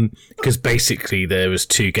 because basically there was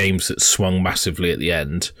two games that swung massively at the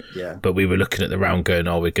end. Yeah. But we were looking at the round going,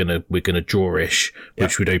 oh, we're gonna drawish,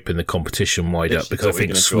 which would open the competition wide up, because I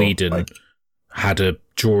think Sweden had a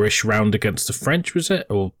drawish round against the French, was it?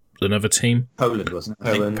 Or another team? Poland, wasn't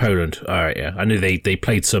it? Poland. All right, yeah. I knew they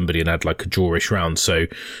played somebody and had like a drawish round, so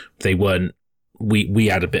they weren't. We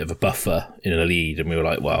had a bit of a buffer in a lead, and we were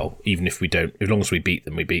like, well, even if we don't, as long as we beat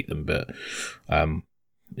them, we beat them. But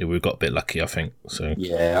we got a bit lucky, I think. So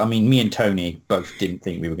yeah, I mean, me and Tony both didn't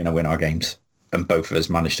think we were going to win our games, and both of us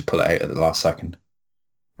managed to pull it out at the last second.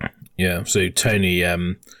 Yeah. So Tony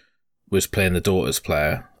was playing the Daughters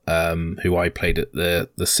player, who I played at the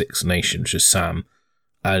Six Nations, which is Sam.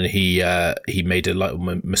 And he made a little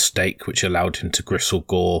mistake which allowed him to gristle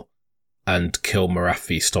Gore and kill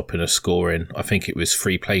Marafi, stopping a scoring. I think it was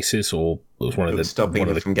 3 places, or it was stopping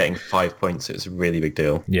him from getting 5 points. It was a really big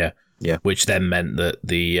deal. Yeah. Yeah. Which then meant that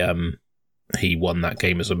he won that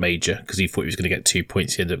game as a major, because he thought he was going to get 2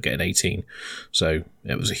 points. He ended up getting 18. So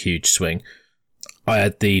it was a huge swing. I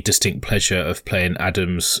had the distinct pleasure of playing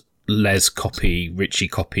Adam's Les copy, Richie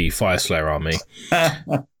copy Fireslayer army.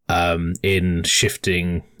 In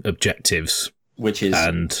shifting objectives, which is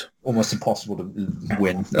almost impossible to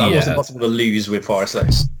win. Almost impossible to lose with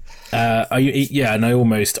Fireslayers. And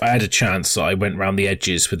I had a chance. I went round the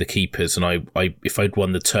edges with the keepers, and I if I'd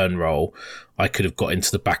won the turn roll, I could have got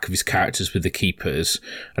into the back of his characters with the keepers.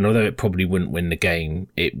 And although it probably wouldn't win the game,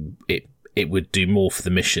 it would do more for the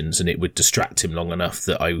missions, and it would distract him long enough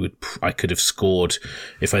that I could have scored.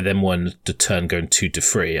 If I then won the turn going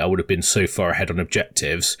 2-3, I would have been so far ahead on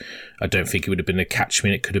objectives. I don't think it would have been a catch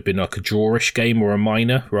me. It could have been like a drawish game or a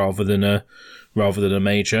minor rather than a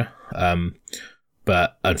major.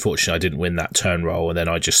 But unfortunately, I didn't win that turn roll, and then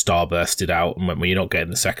I just starbursted out and went, well, you're not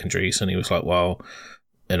getting the secondaries. And he was like, well,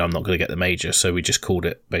 and I'm not going to get the major, so we just called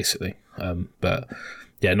it, basically. But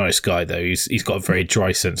yeah, nice guy though. He's got a very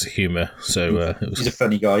dry sense of humour. So he's a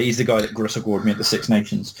funny guy. He's the guy that gristle gored me at the Six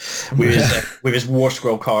Nations with his War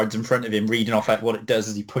Scroll cards in front of him, reading off what it does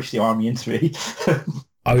as he pushed the army into me.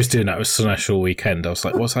 I was doing that with Slanesh all weekend. I was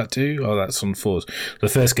like, what's that do? Oh, that's on 4s. The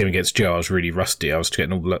first game against Joe, I was really rusty. I was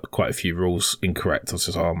getting quite a few rules incorrect. I was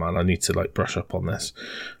just, oh man, I need to brush up on this.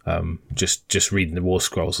 Just reading the War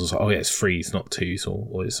Scrolls, I was like, oh yeah, it's 3s, not 2s,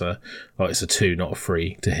 or it's a 2, not a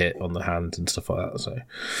 3 to hit on the hand and stuff like that. So,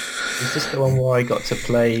 is this the one where I got to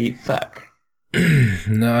play Feck?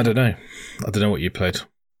 No, I don't know. I don't know what you played.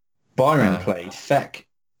 Byron played Feck.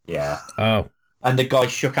 Yeah. Oh. And the guy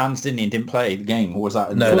shook hands, didn't he, and didn't play the game? Or was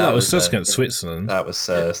that? No, that was just against Switzerland. That was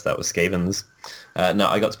Skavens. No,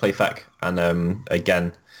 I got to play Feck, and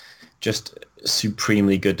again, just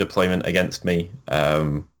supremely good deployment against me.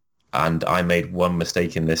 And I made one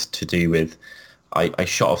mistake in this to do with I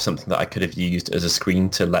shot off something that I could have used as a screen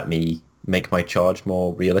to let me make my charge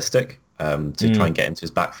more realistic, to try and get into his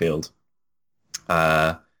backfield.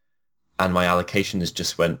 And my allocations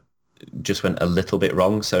just went a little bit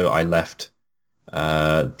wrong, so I left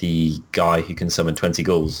the guy who can summon 20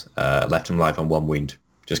 ghouls, left him live on 1 wound.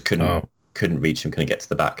 Just couldn't reach him, couldn't get to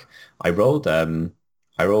the back. I rolled so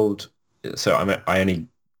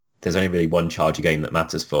there's only really one charger game that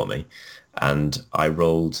matters for me, and I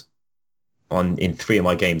rolled in 3 of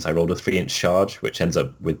my games I rolled a 3-inch charge, which ends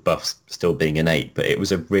up with buffs still being an 8, but it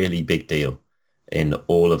was a really big deal in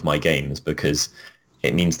all of my games because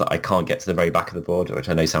it means that I can't get to the very back of the board, which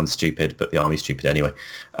I know sounds stupid, but the army's stupid anyway.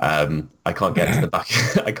 I can't get to the back.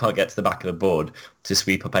 I can't get to the back of the board to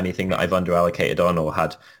sweep up anything that I've under-allocated on or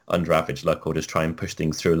had under-average luck, or just try and push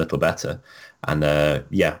things through a little better. And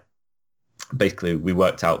basically we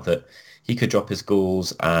worked out that he could drop his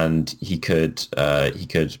ghouls and he could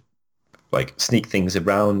sneak things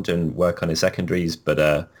around and work on his secondaries,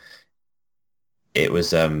 but it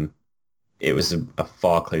was a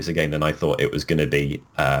far closer game than I thought it was going to be.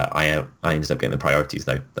 I ended up getting the priorities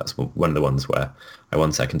though. That's one of the ones where I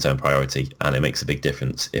won second turn priority, and it makes a big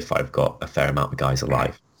difference if I've got a fair amount of guys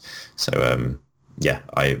alive. So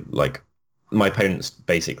my opponents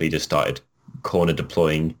basically just started corner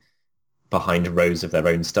deploying behind rows of their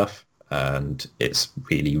own stuff, and it's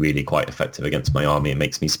really, really quite effective against my army. It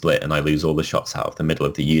makes me split and I lose all the shots out of the middle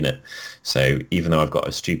of the unit. So even though I've got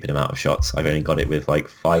a stupid amount of shots, I've only got it with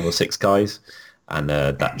 5 or 6 guys, and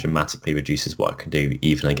that dramatically reduces what I can do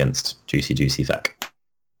even against Juicy Feck.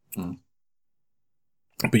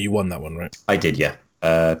 But you won that one, right? I did, yeah.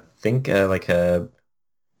 I think 20.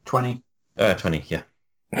 20, yeah.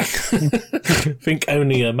 I think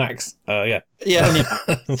only Max. Yeah. Yeah, only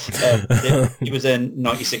it was in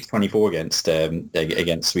 96-24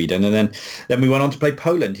 against Sweden, and then we went on to play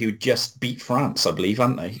Poland, who just beat France, I believe,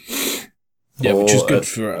 hadn't they? Yeah, which is good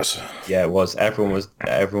for us. Yeah, it was. Everyone was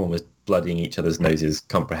bloodying each other's noses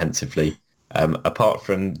comprehensively. Apart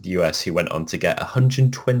from the US, who went on to get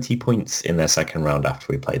 120 points in their second round after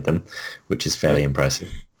we played them, which is fairly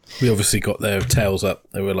impressive. We obviously got their tails up.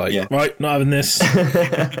 They were like, right, not having this.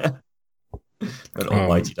 An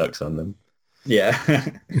almighty ducks on them. Yeah.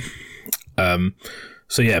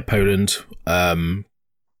 So yeah, Poland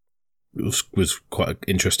was quite an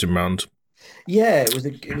interesting round. Yeah, it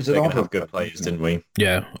was an odd of good players, didn't we?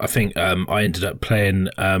 Yeah, I think I ended up playing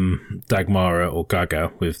Dagmara or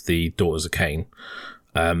Gaga with the Daughters of Cain,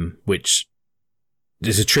 which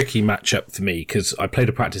is a tricky matchup for me because I played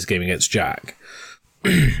a practice game against Jack,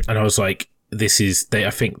 and I was like, I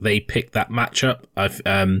think they picked that matchup.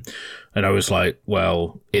 And I was like,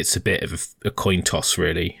 well, it's a bit of a coin toss,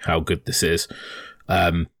 really, how good this is.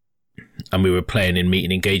 And we were playing in meet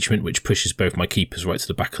and engagement, which pushes both my keepers right to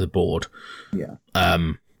the back of the board. Yeah.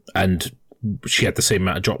 And she had the same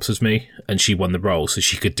amount of drops as me, and she won the roll, so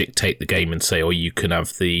she could dictate the game and say, "Oh, you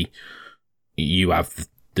have the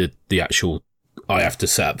actual. I have to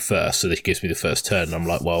set up first, so that gives me the first turn." And I'm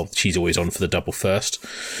like, "Well, she's always on for the double first,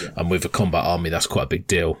 and with a combat army, that's quite a big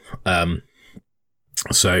deal."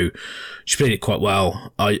 So she played it quite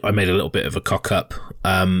well. I made a little bit of a cock up,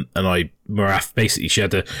 and Maraf basically she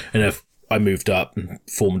had I moved up and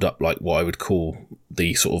formed up like what I would call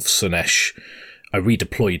the sort of Slaanesh. I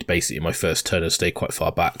redeployed basically in my first turn and stayed quite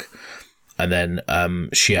far back, and then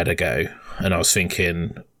she had a go, and I was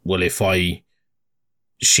thinking, well, if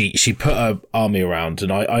she put her army around,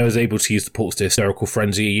 and I was able to use the Ports to Hysterical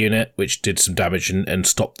Frenzy unit, which did some damage and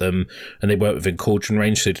stopped them, and they weren't within Cauldron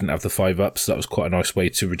range, so they didn't have the 5-up, so that was quite a nice way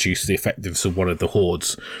to reduce the effectiveness of one of the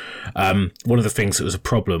hordes. One of the things that was a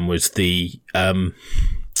problem was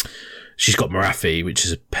she's got Marathi, which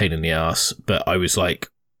is a pain in the ass, but I was like,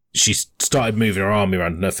 she started moving her army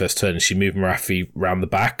around in her first turn, and she moved Marathi round the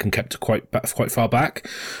back and kept her quite far back.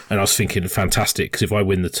 And I was thinking, fantastic, because if I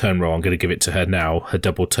win the turn roll, I'm going to give it to her now. Her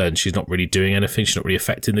double turn, she's not really doing anything. She's not really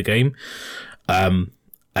affecting the game.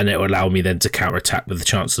 And it will allow me then to counterattack with the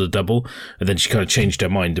chance of the double. And then she kind of changed her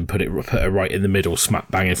mind and put her right in the middle,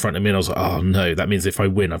 smack bang in front of me. And I was like, oh no, that means if I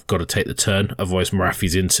win, I've got to take the turn. Otherwise,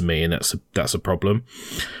 Marathi's into me, and that's a problem.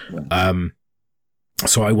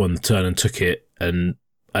 So I won the turn and took it, and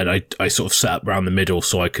I sort of set up around the middle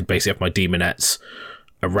so I could basically have my demonettes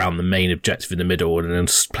around the main objective in the middle and then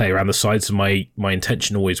play around the sides. And my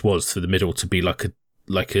intention always was for the middle to be like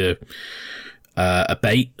a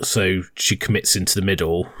bait. So she commits into the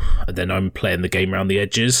middle, and then I'm playing the game around the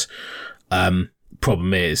edges.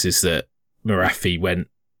 Problem is that Marathi went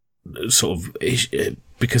sort of,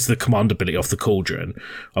 because of the command ability off the Cauldron,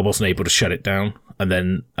 I wasn't able to shut it down. And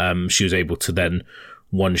then she was able to then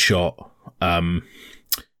one-shot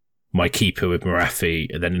my keeper with Marathi,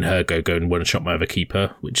 and then in her go and one-shot my other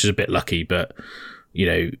keeper, which is a bit lucky, but, you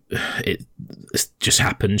know, it just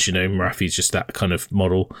happens, you know, Marathi's just that kind of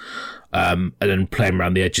model. And then playing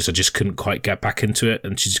around the edges, I just couldn't quite get back into it,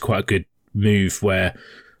 and she's quite a good move where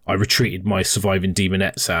I retreated my surviving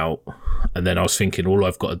demonettes out, and then I was thinking all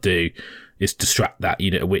I've got to do is distract that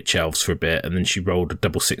unit of witch elves for a bit, and then she rolled a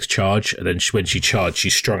 6/6 charge, and then when she charged, she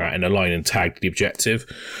strung out in a line and tagged the objective,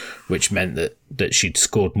 which meant that she'd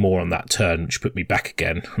scored more on that turn, which put me back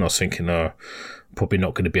again. And I was thinking, probably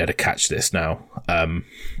not going to be able to catch this now. Then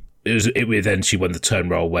she won the turn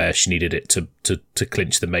roll where she needed it to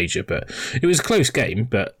clinch the major, but it was a close game,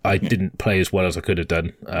 but I didn't play as well as I could have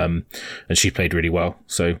done, and she played really well.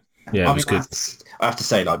 So yeah, it was good. I have to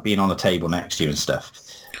say, like, being on the table next to you and stuff,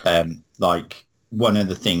 like, one of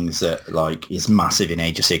the things that like is massive in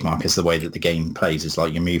Age of Sigmar, because the way that the game plays is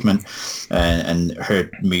like your movement, and her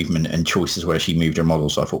movement and choices where she moved her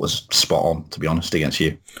models, I thought was spot on, to be honest, against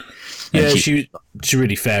you. And yeah, she's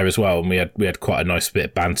really fair as well, and we had quite a nice bit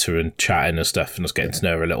of banter and chatting and stuff, and I was getting to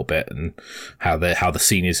know her a little bit and how the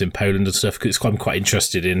scene is in Poland and stuff. Because I'm quite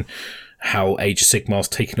interested in how Age of Sigmar's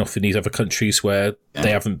taken off in these other countries where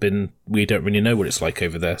they haven't been. We don't really know what it's like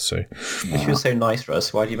over there. So if you're so nice,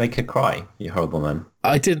 Russ, why do you make her cry? You horrible man.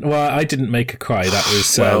 I didn't make her cry. That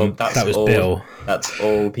was that was Bill. That's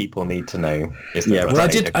all people need to know.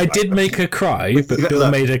 I did make her cry, but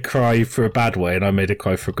Bill made her cry for a bad way, and I made her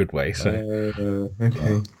cry for a good way. So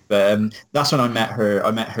okay. But that's when I met her.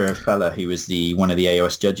 I met her fella who was one of the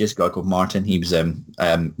AOS judges, a guy called Martin. He was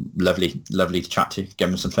lovely to chat to. Give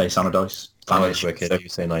him some face on a dice. Wicked. So, you're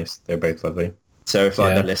so nice. They're both lovely. So if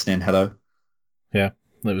they're listening, hello. Yeah.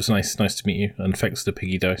 it was nice to meet you. And thanks to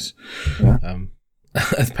Piggy Dice. Yeah.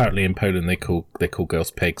 Apparently in Poland they call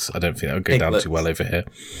girls pigs. I don't think that would go down too well over here.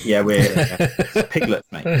 Yeah, we're piglets,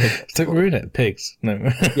 mate. Don't ruin it, pigs. No.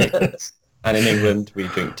 Yes. And in England, we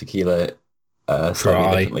drink tequila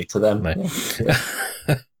slightly differently to them. No.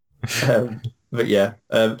 But yeah,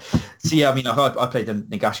 so yeah, I mean, I played a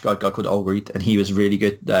Nagash guy called Olgrid, and he was really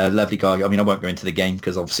good, lovely guy. I mean, I won't go into the game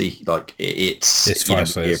because obviously, like, it's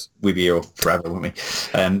we'll be here forever, won't we?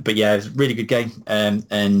 But yeah, it was a really good game,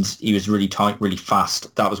 and he was really tight, really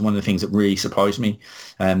fast. That was one of the things that really surprised me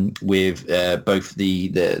with both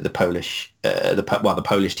the Polish, the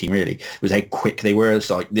Polish team really was how quick they were. It's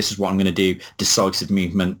like, this is what I'm going to do, decisive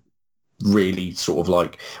movement. Really sort of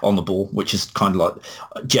like on the ball, which is kind of like,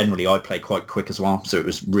 generally I play quite quick as well, so it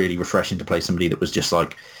was really refreshing to play somebody that was just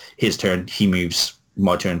like, his turn, he moves,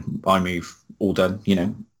 my turn, I move, all done,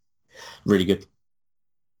 really good.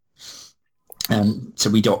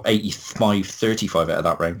 So we got 85-35 out of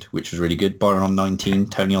that round, which was really good. Byron on 19,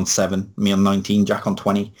 Tony on 7, me on 19, Jack on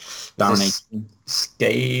 20, Darren 18.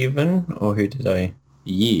 Skaven, or who did I?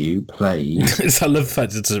 You played... I love the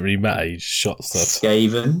fact it doesn't really matter, you shot stuff.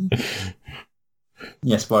 Skaven.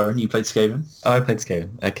 Yes, Byron, you played Skaven? Oh, I played Skaven.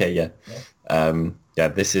 Okay, yeah.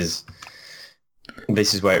 This is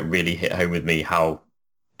where it really hit home with me how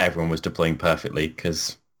everyone was deploying perfectly,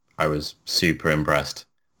 because I was super impressed.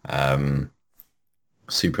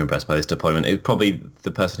 Super impressed by this deployment. It was probably the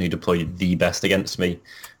person who deployed the best against me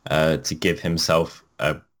to give himself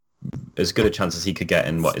as good a chance as he could get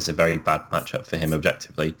in what is a very bad matchup for him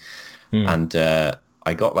objectively. And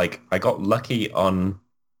I got lucky on,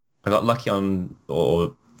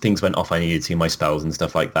 or things went off I needed to, my spells and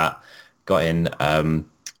stuff like that. Got in,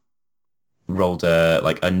 rolled a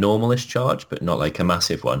normalish charge, but not like a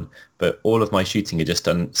massive one. But all of my shooting had just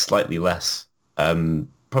done slightly less,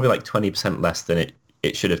 probably like 20% less than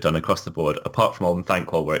it should have done across the board, apart from Alden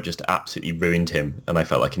Thankwall, where it just absolutely ruined him, and I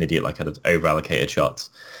felt like an idiot, like I had over-allocated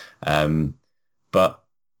shots. But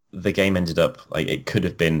the game ended up, like, it could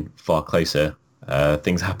have been far closer.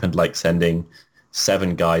 Things happened like sending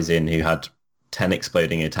 7 guys in who had 10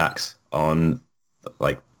 exploding attacks on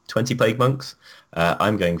like 20 Plague Monks.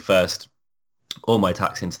 I'm going first, all my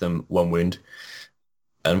attacks into them, 1 wound.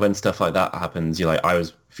 And when stuff like that happens, you're like, I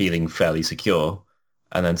was feeling fairly secure,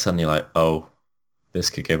 and then suddenly like, oh, this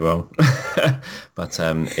could go wrong. But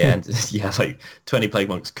like 20 Plague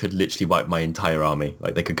Monks could literally wipe my entire army.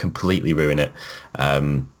 Like, they could completely ruin it.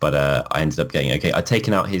 But I ended up getting okay. I'd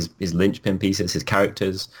taken out his linchpin pieces, his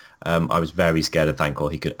characters. I was very scared of Thankwall.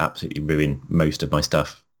 He could absolutely ruin most of my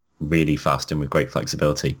stuff really fast and with great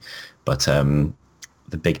flexibility. But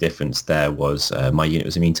the big difference there was my unit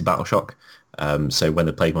was immune to battle shock. So when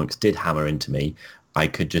the Plague Monks did hammer into me, I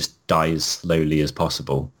could just die as slowly as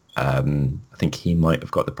possible. I think he might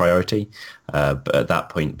have got the priority, but at that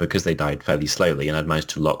point, because they died fairly slowly and I'd managed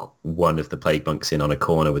to lock one of the Plague Monks in on a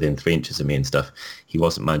corner within 3 inches of me and stuff, he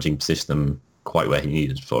wasn't managing to position them quite where he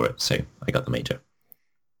needed for it, so I got the major.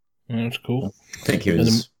 That's cool. I think he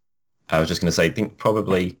was... I was just going to say, I think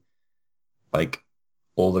probably, like,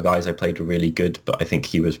 all the guys I played were really good, but I think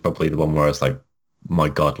he was probably the one where I was like, my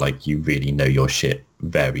God, like, you really know your shit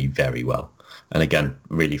very, very well. And again,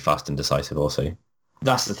 really fast and decisive also.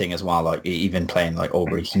 That's the thing as well, like, even playing like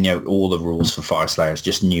Aubrey, he knew all the rules for Fire Slayers,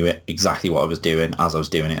 just knew it exactly what I was doing as I was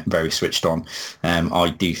doing it, very switched on. I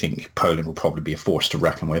do think Poland will probably be a force to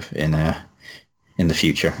reckon with in the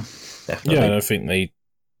future. Definitely. Yeah, and I think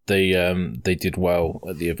they did well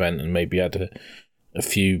at the event and maybe had a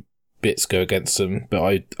few bits go against them, but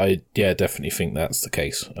I definitely think that's the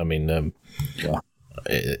case. I mean,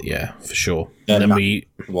 yeah, for sure. And then we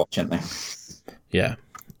watch, aren't they? Yeah.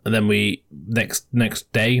 And then we next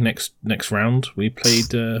round we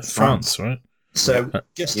played France, right? So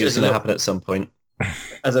just it was going to happen at some point.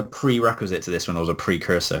 As a prerequisite to this one, or as a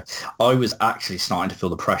precursor, I was actually starting to feel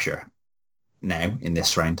the pressure now in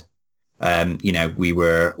this round.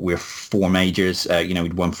 We're 4 majors.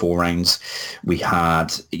 We'd won 4 rounds. We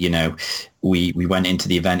had, we went into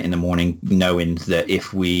the event in the morning knowing that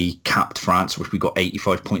if we capped France, which we got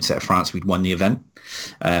 85 points out of France, we'd won the event.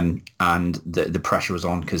 And the pressure was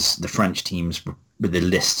on because the French teams with the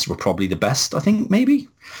lists were probably the best, I think, maybe.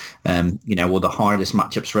 Or the hardest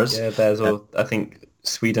matchups for us. Yeah, I think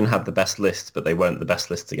Sweden had the best list, but they weren't the best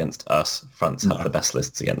lists against us. France had the best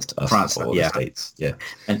lists against us. France, the States. Yeah.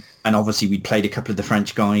 And obviously we'd played a couple of the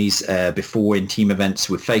French guys before in team events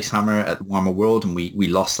with Facehammer at the Warhammer World, and we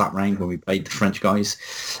lost that round when we played the French guys.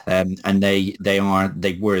 And they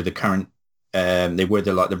were the current they were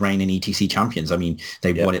the reigning ETC champions. I mean,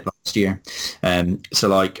 they won it last year. So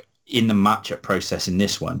like in the matchup process in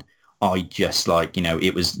this one, I just like,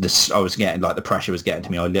 it was this, I was getting like the pressure was getting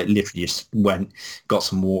to me. I literally just went, got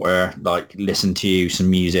some water, like listened to some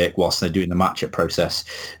music whilst they're doing the matchup process,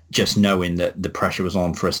 just knowing that the pressure was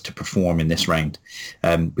on for us to perform in this round,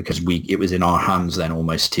 because it was in our hands then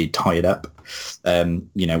almost to tie it up,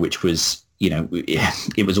 which was,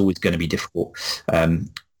 it was always going to be difficult,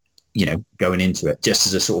 going into it, just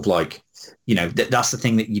as a sort of like, that's the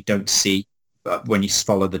thing that you don't see when you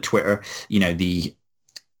follow the Twitter,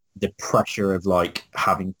 the pressure of like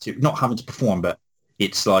not having to perform, but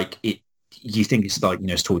it's like you think it's like,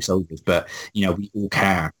 it's toy soldiers, but we all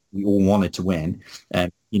care, we all wanted to win.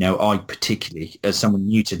 And I particularly, as someone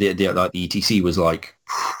new to the ETC, was like,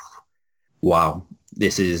 wow,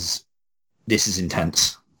 this is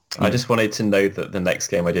intense. I just wanted to know that the next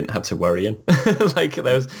game I didn't have to worry in. Like,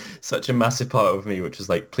 there was such a massive part of me which was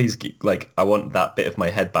like, please, like, I want that bit of my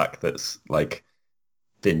head back that's like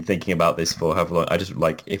been thinking about this for however long. I just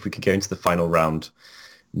like, if we could go into the final round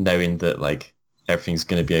knowing that like everything's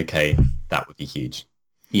going to be okay, that would be huge.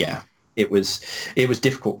 Yeah, it was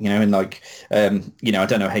difficult, and like, I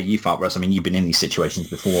don't know how you felt, Russ. I mean, you've been in these situations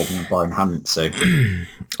before, Byron hadn't, so.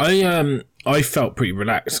 I felt pretty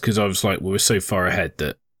relaxed because I was like, we're so far ahead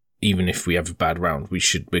that even if we have a bad round,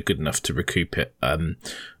 we're good enough to recoup it.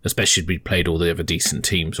 Especially if we played all the other decent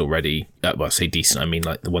teams already. Well, I say decent, I mean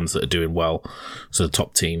like the ones that are doing well, so the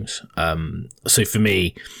top teams. So for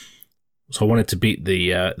me, I wanted to beat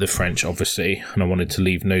the French, obviously, and I wanted to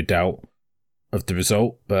leave no doubt of the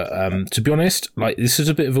result. But to be honest, like, this is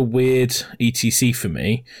a bit of a weird ETC for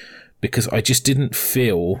me because I just didn't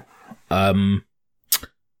feel.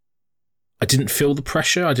 I didn't feel the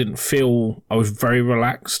pressure. I was very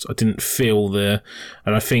relaxed. I didn't feel and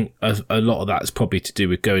I think a lot of that is probably to do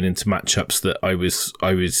with going into matchups that I was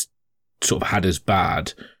sort of had as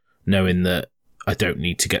bad, knowing that I don't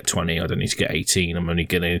need to get 20, I don't need to get 18. I'm only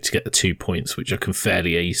going to get the 2 points, which I can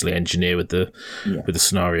fairly easily engineer with the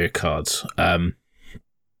scenario cards. I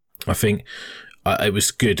think it was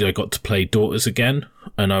good. I got to play Daughters again,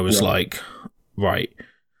 and I was like, right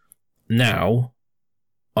now,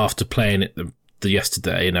 after playing it the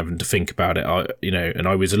yesterday and having to think about it, and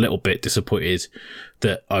I was a little bit disappointed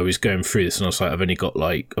that I was going through this, and I was like,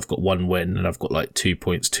 I've got one win and I've got like 2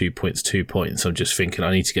 points. I'm just thinking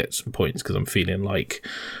I need to get some points because I'm feeling like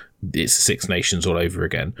it's Six Nations all over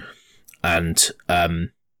again. And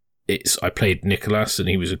I played Nicholas, and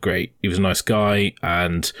he was a nice guy,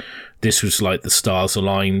 and this was like the stars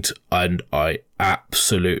aligned, and I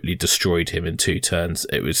absolutely destroyed him in 2 turns.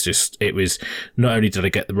 It was not only did I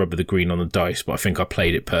get the rub of the green on the dice, but I think I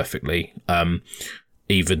played it perfectly.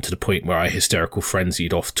 Even to the point where I hysterical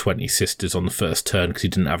frenzied off 20 sisters on the first turn because he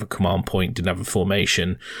didn't have a command point, didn't have a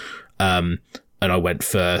formation. And I went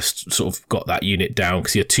first, sort of got that unit down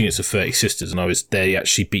because he had 2 units of 30 sisters, and I was there. He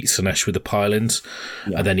actually beat Sinesh with the pylons,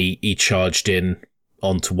 and then he charged in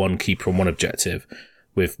onto one keeper on one objective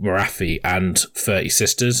with Marathi and 30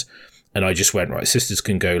 sisters. And I just went, right, sisters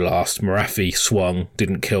can go last. Marathi swung,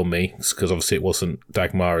 didn't kill me, because obviously it wasn't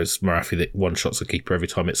Dagmara's Marathi that one-shots the keeper every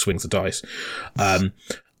time it swings the dice.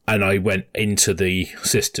 And I went into the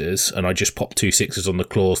sisters, and I just popped 2 6s on the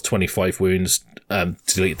claws, 25 wounds,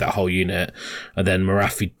 delete that whole unit. And then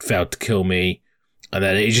Marathi failed to kill me. And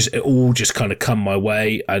then it all just kind of come my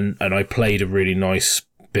way. And I played a really nice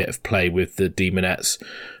bit of play with the Demonettes.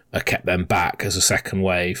 I kept them back as a second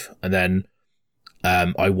wave. And then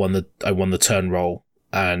I won the turn roll,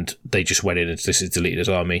 and they just went in and this is deleted his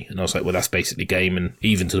army, and I was like, well, that's basically game. And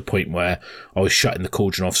even to the point where I was shutting the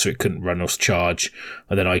cauldron off so it couldn't run off charge,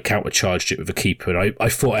 and then I countercharged it with a keeper, and I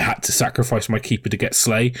thought I had to sacrifice my keeper to get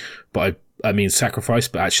Slay, but I mean sacrifice,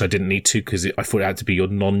 but actually I didn't need to because I thought it had to be your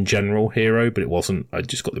non-general hero, but it wasn't. I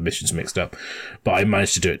just got the missions mixed up, but I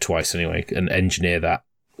managed to do it twice anyway and engineer that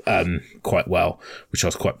quite well, which I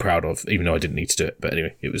was quite proud of, even though I didn't need to do it. But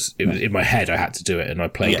anyway, it was in my head. I had to do it, and I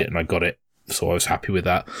played it, and I got it, so I was happy with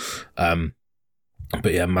that.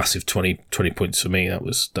 But yeah, massive 20 points for me. That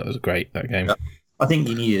was great, that game. I think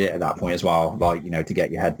you needed it at that point as well, like, to get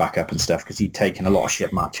your head back up and stuff, because you'd taken a lot of shit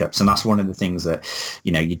matchups, and that's one of the things that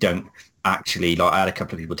you don't actually, like, I had a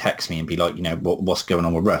couple of people text me and be like, what's going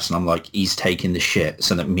on with Russ, and I'm like, he's taking the shit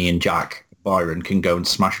so that me and Jack Byron can go and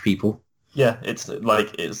smash people. Yeah, it's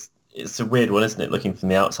like it's a weird one, isn't it? Looking from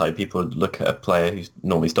the outside, people look at a player who's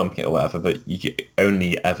normally stomping it or whatever, but you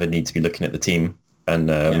only ever need to be looking at the team. And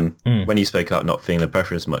when you spoke about not feeling the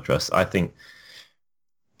pressure as much, Russ, I think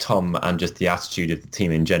Tom and just the attitude of the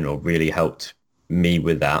team in general really helped me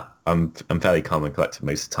with that. I'm fairly calm and collected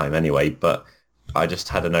most of the time anyway, but I just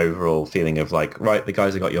had an overall feeling of like, right, the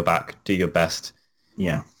guys have got your back, do your best.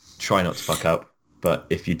 Yeah. Try not to fuck up, but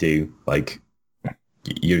if you do, like,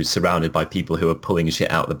 you're surrounded by people who are pulling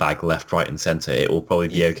shit out of the bag left, right, and centre, it will probably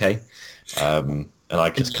be okay. And I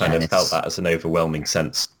just kind of felt that as an overwhelming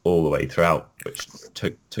sense all the way throughout, which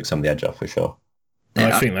took some of the edge off for sure.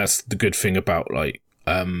 I think that's the good thing about like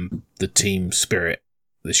the team spirit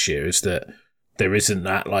this year is that there isn't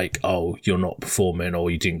that like, oh, you're not performing or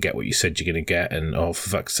you didn't get what you said you're going to get, and oh, for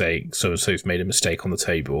fuck's sake, so and so's made a mistake on the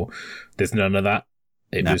table. There's none of that.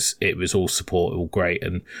 It was all support, all great,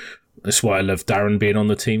 and that's why I love Darren being on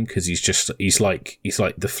the team, because he's like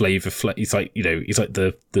the flavor. He's like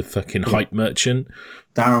the fucking hype merchant.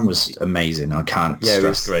 Darren was amazing. I can't stress. It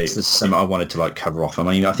was great. This is something I wanted to like cover off. I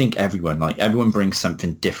mean, I think everyone brings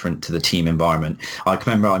something different to the team environment. I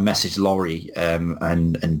can remember I messaged Laurie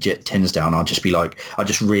and Jit Tinsdale, and I'll just be like, I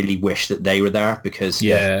just really wish that they were there, because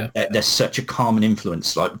there's such a calming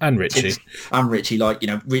influence. Like, and Richie, like,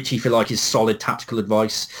 Richie for like his solid tactical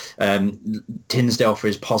advice, Tinsdale for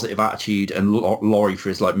his positive attitude, and Laurie for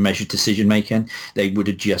his like measured decision making. They would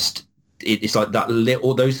have just. It's like that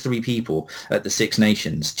all those three people at the Six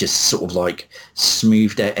Nations just sort of like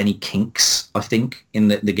smoothed out any kinks, I think, in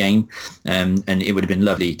the game, and it would have been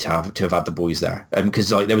lovely to have had the boys there,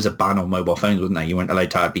 because like there was a ban on mobile phones, wasn't there? You weren't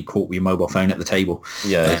allowed to be caught with your mobile phone at the table.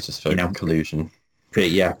 Yeah, it's just for collusion.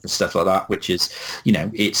 Yeah, stuff like that, which is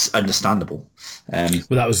it's understandable.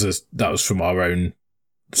 Well, that was from our own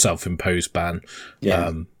self-imposed ban.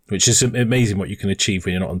 Yeah. Which is amazing what you can achieve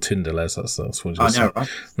when you're not on Tinder, Les. That's what I know, right?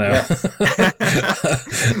 No.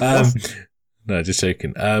 Yeah. No, just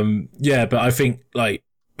joking. But I think like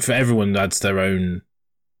for everyone adds their own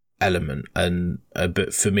element, and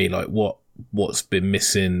but for me, like what's been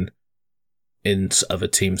missing in other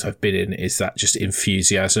teams I've been in is that just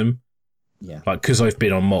enthusiasm. Yeah. Like, because I've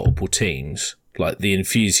been on multiple teams, like the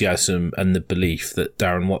enthusiasm and the belief that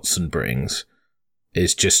Darren Watson brings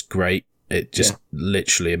is just great. It just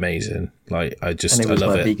literally amazing. Like I love it. And it was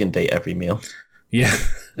my vegan date every meal. Yeah.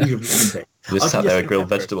 Just sat there and grilled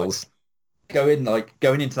vegetables. Going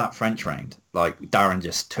into that French round, like Darren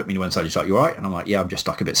just took me to one side. He's like, "You all right?" And I'm like, "Yeah, I'm just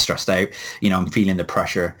like a bit stressed out. I'm feeling the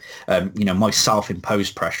pressure. My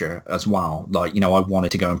self-imposed pressure as well. Like, I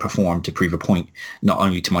wanted to go and perform to prove a point, not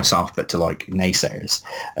only to myself but to like naysayers.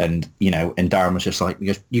 And and Darren was just like,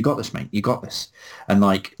 "You got this, mate. You got this." And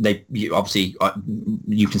like you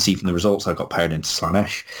can see from the results, I got paired into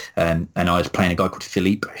Slanesh, and I was playing a guy called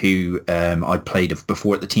Philippe, who I played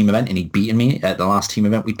before at the team event, and he'd beaten me at the last team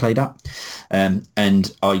event we played at. And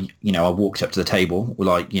I walked up to the table,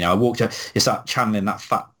 I walked up. It's that channeling that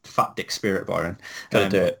fat dick spirit, Byron. Gotta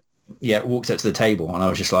do it. Yeah, walked up to the table, and I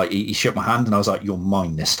was just like, he shook my hand, and I was like, "You're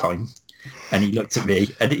mine this time." And he looked at me,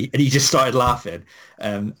 and he just started laughing.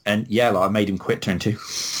 And I made him quit turn 2.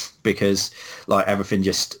 Because like everything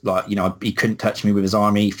just like he couldn't touch me with his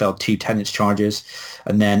army. He failed 2 10-inch charges,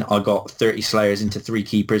 and then I got 30 slayers into 3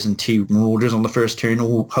 keepers and 2 marauders on the first turn,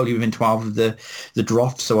 all wholly within 12 of the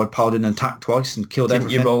draft. So I piled in an attack twice and killed everything.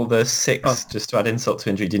 Didn't you roll the 6 just to add insult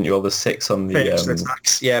to injury? Didn't you roll the 6 on the extra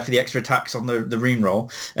attacks? Yeah, for the extra attacks on the rune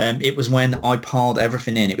roll. It was when I piled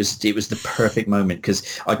everything in. It was the perfect moment,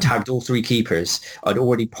 because I tagged all 3 keepers. I'd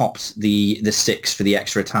already popped the 6 for the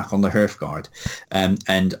extra attack on the Hearthguard,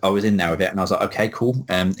 and I was in there with it, and I was like, okay, cool.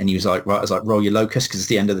 And he was like, right, I was like, roll your locust, because it's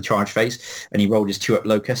the end of the charge phase. And he rolled his 2-up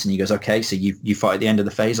locust, and he goes, okay, so you fight at the end of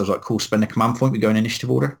the phase. I was like, cool, spend a command point, we go in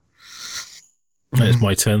initiative order. It's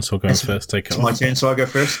my turn, so I'll go first. Take it. It's my turn, so I'll go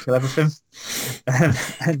first, kill everything.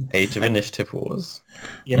 Age of Initiative Wars.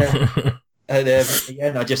 Yeah.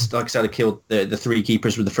 And I just, like I said, I killed the 3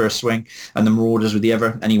 keepers with the first swing, and the marauders with the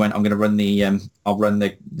other. And he went, I'm going to run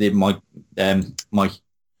my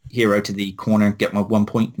hero to the corner, get my 1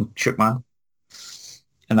 point, and shook man.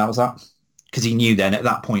 And that was that. Because he knew then, at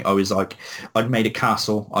that point, I was like, I'd made a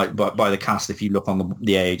castle. By the castle, if you look on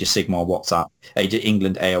the Age of Sigmar WhatsApp, Age of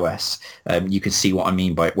England AOS, you can see what I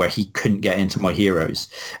mean by it, where he couldn't get into my heroes.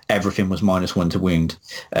 Everything was -1 to wound.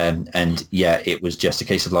 And yeah, it was just a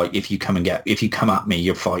case of like, if you come at me,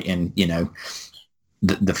 you're fighting, the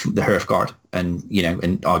Hearthguard, and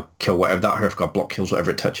and I kill whatever that Hearthguard block kills,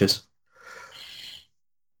 whatever it touches.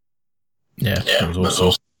 Yeah, that was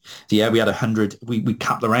awesome. So yeah, we had 100. We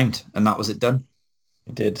capped the round, and that was it done.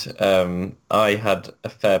 We did. I had a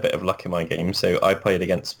fair bit of luck in my game, so I played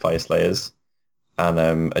against Fire Slayers and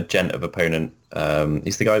a gent of opponent.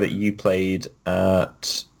 He's the guy that you played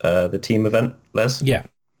at the team event, Les? Yeah.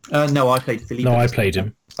 No, I played Philippe. No, I played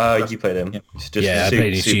him. You played him. Yeah, I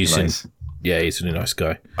played his nice. Yeah, he's a really nice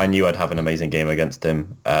guy. I knew I'd have an amazing game against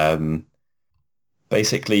him.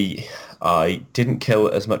 Basically, I didn't kill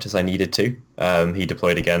as much as I needed to. He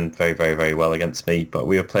deployed again very, very, very well against me, but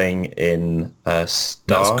we were playing in Stars.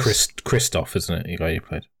 That's Christoph, isn't it? The guy you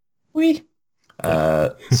played. Oui.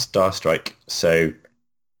 Star Strike. So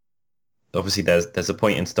obviously there's a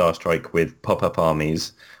point in Star Strike with pop-up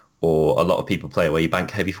armies, or a lot of people play where you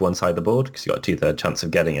bank heavy for one side of the board because you've got a 2/3 chance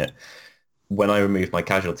of getting it. When I remove my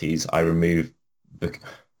casualties, I need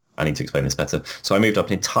to explain this better. So I moved up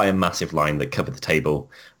an entire massive line that covered the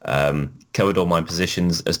table, covered all my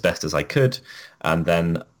positions as best as I could, and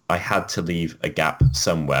then I had to leave a gap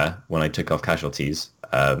somewhere when I took off casualties,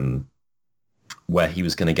 where he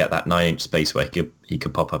was going to get that 9-inch space where he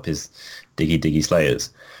could pop up his diggy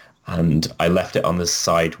slayers. And I left it on the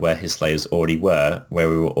side where his slayers already were, where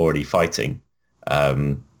we were already fighting,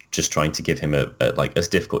 just trying to give him a like as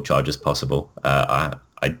difficult charge as possible.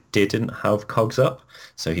 I didn't have cogs up,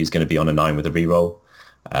 so he's going to be on a 9 with a reroll.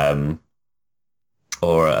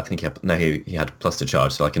 Or I think he had plus to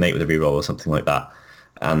charge, so like an 8 with a reroll or something like that.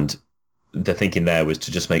 And the thinking there was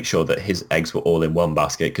to just make sure that his eggs were all in one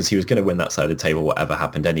basket, because he was going to win that side of the table whatever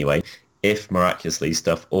happened anyway. If miraculously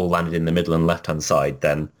stuff all landed in the middle and left-hand side,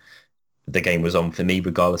 then the game was on for me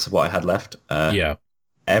regardless of what I had left.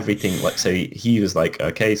 Everything, like, so he was like,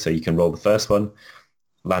 okay, so you can roll the first one.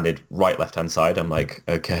 Landed right left-hand side. I'm like,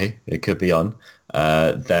 okay, it could be on.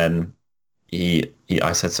 Then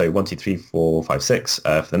I said, so 1, 2, 3, 4, 5, 6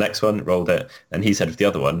 for the next one, rolled it, and he said for the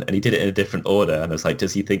other one, and he did it in a different order, and I was like,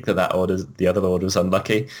 does he think that the other order was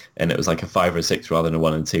unlucky? And it was like a 5 or a 6 rather than a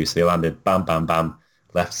 1 and 2, so they landed bam, bam, bam,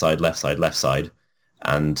 left side, left side, left side,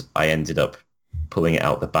 and I ended up pulling it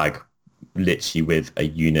out the bag literally with a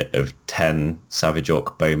unit of 10 Savage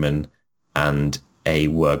Orc Bowmen and a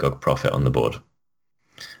Wurgog Prophet on the board.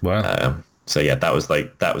 Wow. So yeah, it was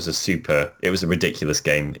a ridiculous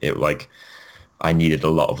game. I needed a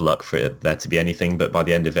lot of luck for there to be anything, but by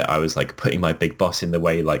the end of it, I was like putting my big boss in the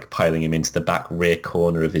way, like piling him into the back rear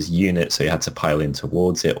corner of his unit, so he had to pile in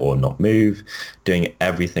towards it or not move, doing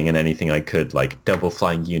everything and anything I could, like double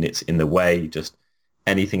flying units in the way, just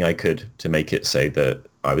anything I could to make it so that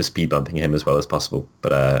I was speed bumping him as well as possible,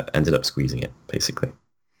 but ended up squeezing it, basically.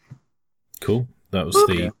 Cool. That was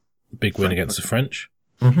the big win against the French.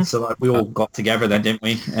 Mm-hmm. So like, we all got together then, didn't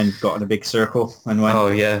we? And got in a big circle and went. Oh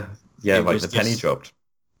yeah, like the penny dropped.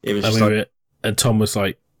 It was just and Tom was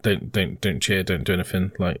like, "Don't cheer, don't do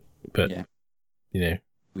anything." Like, but you know,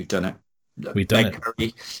 we've done it.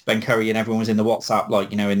 it. Ben Curry and everyone was in the WhatsApp,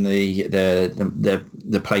 like, you know, in the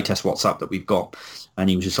playtest WhatsApp that we've got, and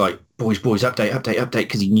he was just like, boys, update,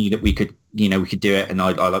 because he knew that we could do it, and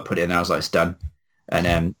I like put it in there. I was like, it's done,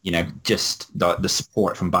 and just the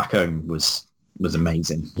support from back home was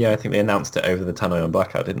amazing. Yeah, I think they announced it over the Tannoy on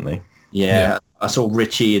Blackout, didn't they? Yeah. I saw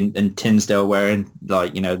Richie and Tinsdale wearing,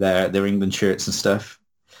 like, you know, their England shirts and stuff,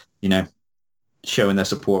 you know, showing their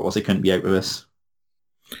support whilst they couldn't be out with us.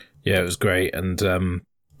 Yeah, it was great. And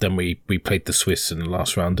then we played the Swiss in the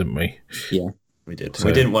last round, didn't we? Yeah, we did. So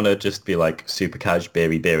we didn't want to just be like super cash,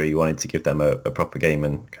 beery. We wanted to give them a proper game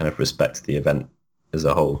and kind of respect the event as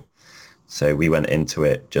a whole. So we went into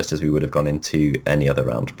it just as we would have gone into any other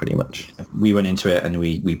round, pretty much. We went into it and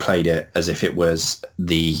we played it as if it was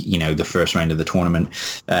the first round of the tournament,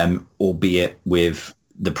 albeit with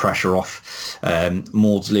the pressure off.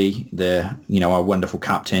 Maudsley, our wonderful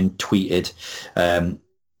captain, tweeted,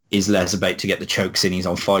 is Les about to get the chokes in? He's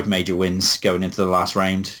on 5 major wins going into the last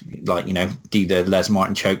round. Like, you know, do the Les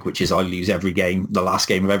Martin choke, which is I lose every game, the last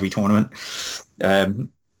game of every tournament. So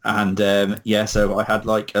I had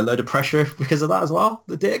like a load of pressure because of that as well,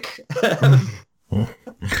 the dick. Yeah,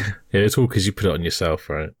 it's all because you put it on yourself,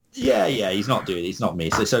 right? Yeah, he's not me.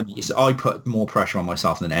 So I put more pressure on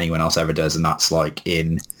myself than anyone else ever does, and that's like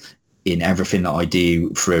in everything that I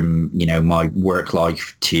do, from, you know, my work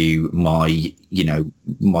life to my, you know,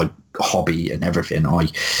 my hobby and everything. I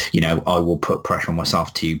will put pressure on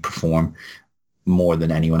myself to perform more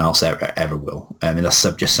than anyone else ever will. And that's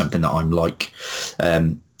just something that I'm like.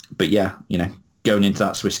 But yeah, you know, going into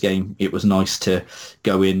that Swiss game, it was nice to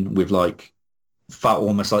go in with like felt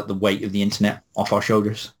almost like the weight of the internet off our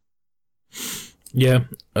shoulders. Yeah,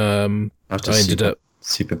 I ended up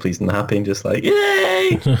super pleased and happy, and just like,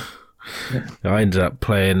 yay! I ended up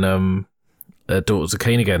playing Daughters of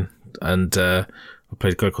Cain again, and I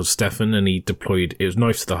played a guy called Stefan, and he deployed, it was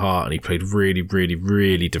knife to the heart, and he played really, really,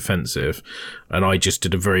 really defensive, and I just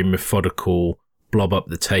did a very methodical blob up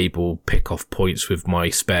the table, pick off points with my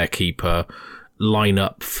spare keeper, line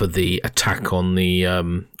up for the attack on the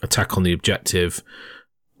objective,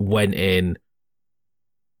 went in,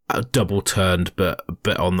 double turned, but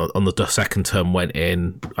on the second turn went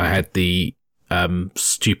in. I had the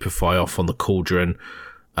stupefy off on the cauldron,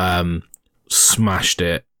 smashed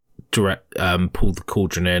it, pulled the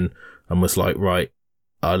cauldron in, and was like, right,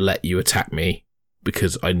 I'll let you attack me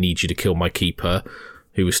because I need you to kill my keeper.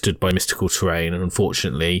 who was stood by mystical terrain, and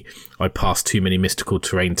unfortunately I passed too many mystical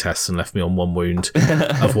terrain tests and left me on 1 wound.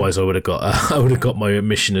 Otherwise I would have got my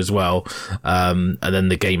mission as well. And then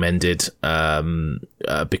the game ended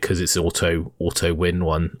because it's auto win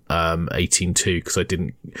one, 18-2, because I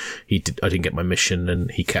didn't get my mission,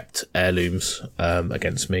 and he kept heirlooms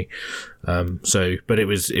against me. But it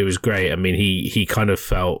was great. I mean, he kind of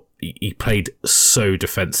felt, he played so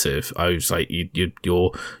defensive. I was like,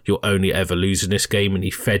 you're only ever losing this game, and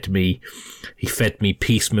he fed me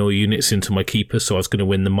piecemeal units into my keeper, so I was going to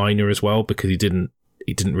win the minor as well, because he didn't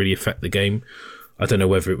really affect the game. I don't know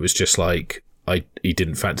whether it was just like he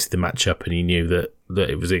didn't fancy the matchup and he knew that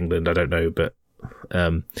it was England. I don't know, but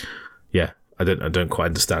yeah, I don't quite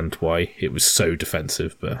understand why it was so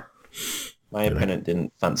defensive. But my opponent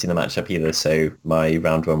didn't fancy the matchup either, so my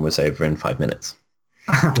round 1 was over in 5 minutes.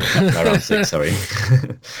 My round 6, sorry.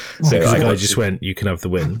 So I just went, you can have the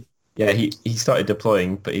win. Yeah, he started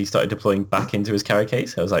deploying, but he started deploying back into his carry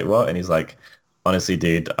case. I was like, what? And he's like, honestly,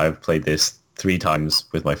 dude, I've played this 3 times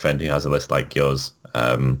with my friend who has a list like yours.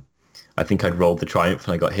 I think I'd rolled the Triumph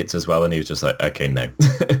and I got hits as well, and he was just like, okay, no.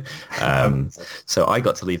 So I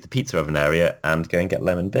got to leave the pizza oven area and go and get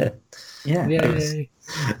lemon beer. Yeah. Yay.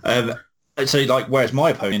 So, like, whereas my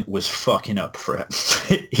opponent was fucking up for it.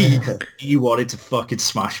 He wanted to fucking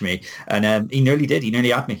smash me, and he nearly did. He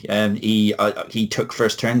nearly had me. He took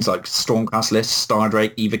first turns like Stormcast lists,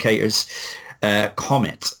 Stardrake, Evocators,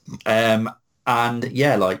 Comet, and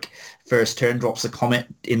yeah, like first turn drops the Comet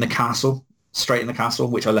in the castle, straight in the castle,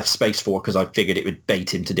 which I left space for because I figured it would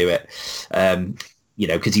bait him to do it.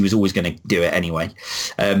 Because he was always going to do it anyway.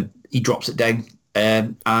 He drops it down,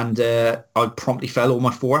 and I promptly fell all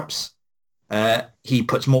my 4-ups. He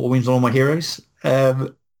puts mortal wounds on all my heroes.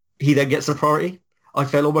 He then gets the priority. I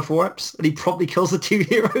fail all my 4-ups, and he promptly kills the 2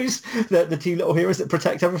 heroes, the 2 little heroes that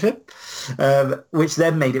protect everything, which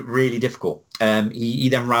then made it really difficult. He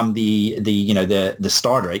then ran the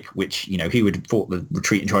Stardrake, which he would have thought the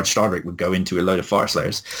retreat and charge Stardrake would go into a load of Fire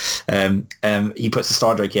Slayers. He puts the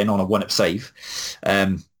Stardrake in on a 1-up save,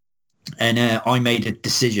 and I made a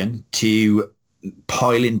decision to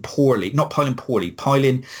pile in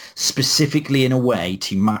specifically in a way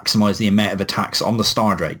to maximize the amount of attacks on the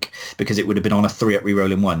Stardrake, because it would have been on a 3-up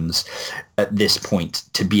rerolling 1s at this point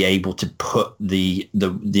to be able to put the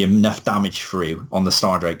enough damage through on the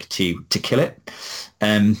Stardrake to kill it,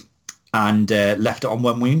 and left it on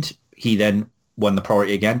 1 wound. He then won the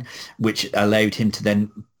priority again, which allowed him to then,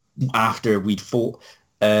 after we'd fought,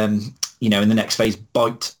 in the next phase,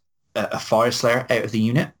 bite a Fire Slayer out of the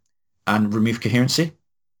unit and remove coherency.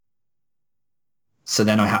 So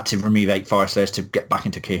then I had to remove 8 Fire Slayers to get back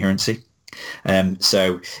into coherency.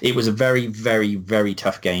 So it was a very, very, very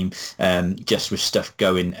tough game, just with stuff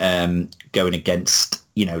going against,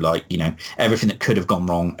 everything that could have gone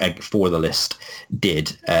wrong for the list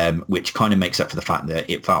did, which kind of makes up for the fact that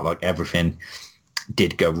it felt like everything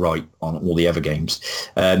did go right on all the other games.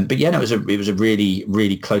 But yeah, no, it was a really,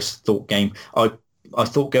 really close thought game. I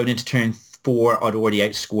thought going into turn 4, I'd already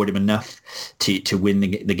outscored him enough to win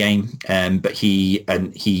the game, but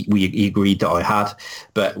we agreed that I had,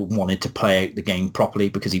 but wanted to play out the game properly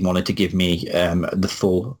because he wanted to give me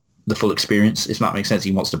the full experience, if that makes sense.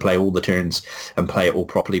 He wants to play all the turns and play it all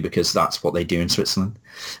properly because that's what they do in Switzerland.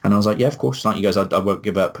 And I was like, yeah, of course, like you guys, I won't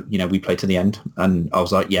give up. We play to the end. And I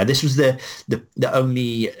was like, yeah, this was the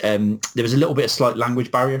only, there was a little bit of slight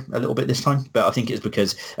language barrier a little bit this time, but I think it's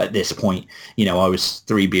because at this point, I was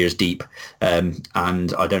 3 beers deep, and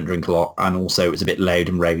I don't drink a lot, and also it was a bit loud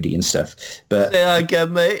and rowdy and stuff. But yeah,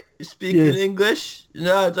 again, mate, speaking English?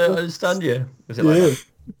 No, I don't understand you. Was it like that?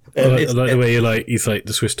 I like the way he's like,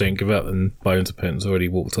 the Swiss don't give up, and Byron's opponent's already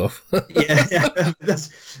walked off. yeah.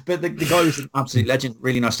 But the guy was an absolute legend,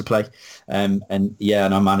 really nice to play. And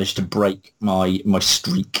I managed to break my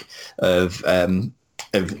streak of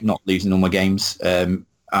not losing all my games.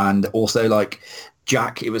 And also, like,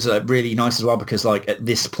 Jack, it was really nice as well because, like, at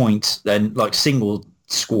this point, then, like, single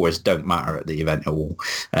scores don't matter at the event at all.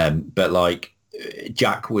 But, like,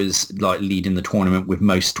 Jack was like leading the tournament with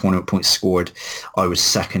most tournament points scored. I was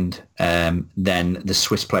second. Then the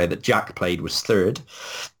Swiss player that Jack played was third,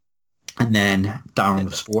 and then Darren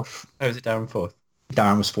was fourth. Oh, was it Darren fourth?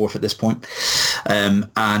 Darren was fourth at this point.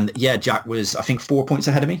 And yeah, Jack was, I think, 4 points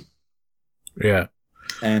ahead of me. Yeah.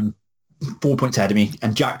 4 points ahead of me,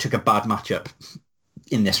 and Jack took a bad matchup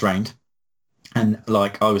in this round. And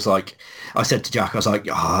like I said to Jack, I was like,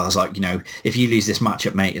 if you lose this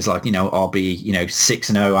matchup, mate, it's like, I'll be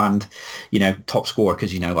 6-0 and top scorer,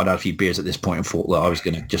 because I'd had a few beers at this point and thought that I was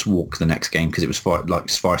going to just walk the next game because it was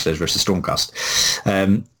Fireslayers versus Stormcast.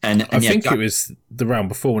 And I think Jack, it was the round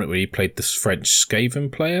before, when he played this French Skaven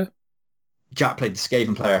player. Jack played the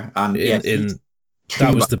Skaven player, and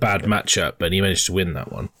that was the bad matchup, but he managed to win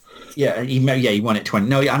that one. Yeah, he won it 20.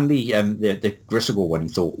 No, and the Grissel one he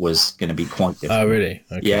thought was going to be quite different. Oh, really?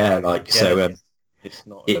 Okay. Yeah, it's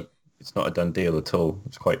not a done deal at all.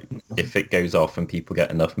 It's quite, if it goes off and people get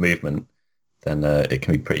enough movement, then it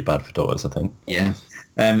can be pretty bad for Daughters, I think. Yeah.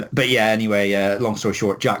 But yeah, anyway, long story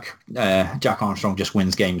short, Jack Armstrong just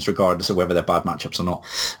wins games regardless of whether they're bad matchups or not.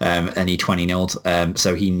 And he 20-0'd.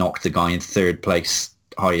 So he knocked the guy in third place,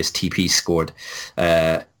 highest TP scored,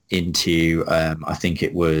 into I think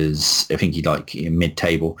he like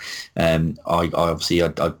mid-table. I obviously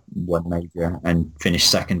I won major and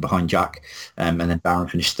finished second behind Jack, and then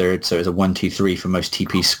Darren finished third. So it was a 1-2-3 for most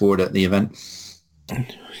TP scored at the event.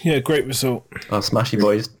 Yeah, great result. Oh, smashy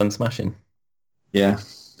boys, done smashing. Yeah,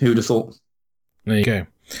 who would have thought? There you go.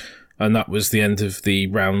 And that was the end of the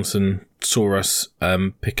rounds, and saw us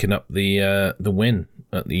picking up the win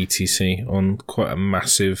at the ETC on quite a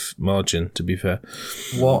massive margin, to be fair.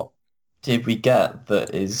 What did we get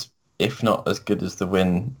that is, if not as good as the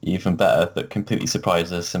win, even better, that completely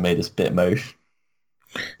surprised us and made us a bit emotional?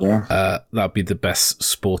 Yeah. That'd be the best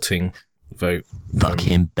sporting vote.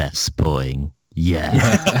 Fucking best sporting.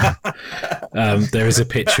 Yeah. There is a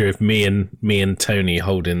picture of me and Tony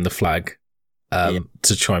holding the flag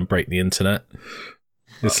to try and break the internet.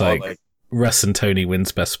 It's like Russ and Tony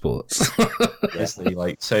wins best sports. Yes,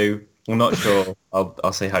 so I'm not sure.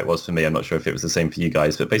 I'll say how it was for me. I'm not sure if it was the same for you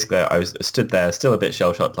guys, but basically I was stood there, still a bit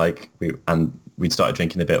shell shocked. We'd started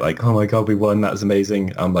drinking a bit. Like, oh my god, we won! That was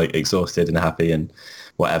amazing. I'm like exhausted and happy and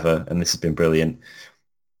whatever. And this has been brilliant.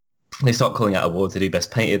 They start calling out awards. They do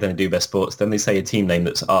best painted, then they do best sports. Then they say a team name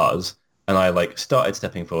that's ours, and I like started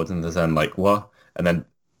stepping forward, and then like what? And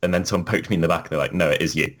then someone poked me in the back. They're like, no, it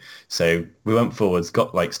is you. So we went forwards,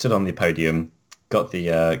 stood on the podium, got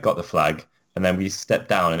the flag. And then we stepped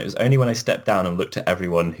down, and it was only when I stepped down and looked at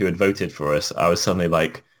everyone who had voted for us, I was suddenly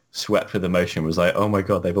like swept with emotion. Was like, oh my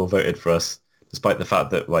god, they've all voted for us, despite the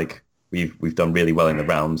fact that like we've done really well in the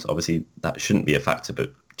rounds. Obviously, that shouldn't be a factor,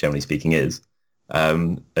 but generally speaking, is.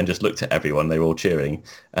 And just looked at everyone; they were all cheering,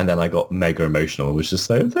 and then I got mega emotional. I was just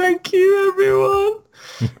like, thank you, everyone.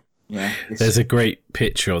 Yeah, there's a great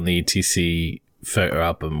picture on the ETC photo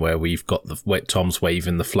album where we've got Tom's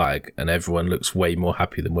waving the flag, and everyone looks way more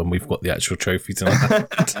happy than when we've got the actual trophies in our hand.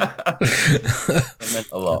 It meant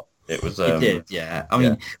a lot. It was. It did, yeah. I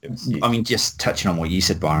mean, just touching on what you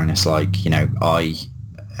said, Byron. It's like I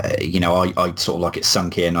sort of like it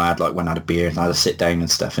sunk in. I had when I had a beer and I had a sit down and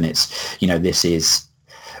stuff, and it's this is.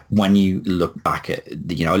 When you look back at,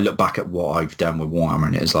 I look back at what I've done with Warhammer,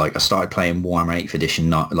 and it was like I started playing Warhammer 8th edition,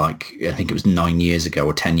 not like I think it was 9 years ago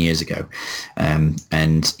or 10 years ago, and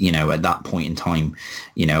at that point in time,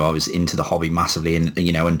 I was into the hobby massively, and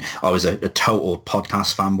and I was a total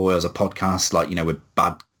podcast fanboy. I was a podcast with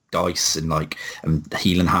Bad Dice and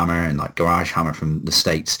Heel and Hammer and Garage Hammer from the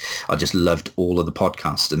States. I just loved all of the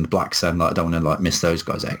podcasts, and the Black Sun. I don't want to miss those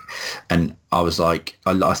guys out. And I was like,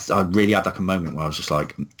 I really had a moment where I was just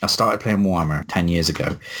like, I started playing Warhammer 10 years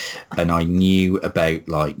ago, and I knew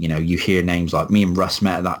about you hear names like me and Russ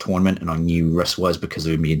met at that tournament, and I knew Russ was because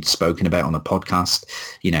of him being spoken about on the podcast,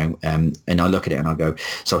 and I look at it and I go,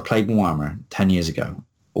 so I played Warhammer 10 years ago.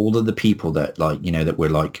 All of the people that that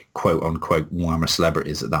were quote unquote Warhammer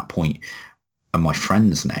celebrities at that point are my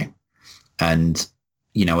friends now. And,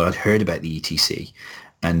 I'd heard about the ETC,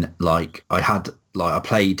 and I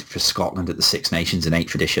played for Scotland at the Six Nations in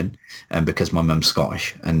 8th edition, and because my mum's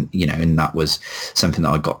Scottish, and, and that was something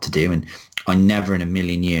that I got to do. And I never in a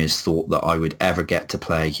million years thought that I would ever get to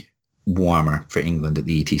play Warhammer for England at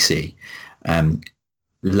the ETC,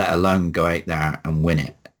 let alone go out there and win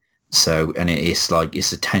it. So, and it's a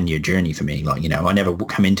 10-year journey for me. I never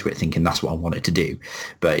come into it thinking that's what I wanted to do,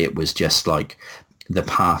 but it was just the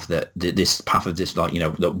path that that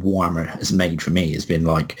Warhammer has made for me has been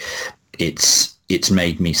it's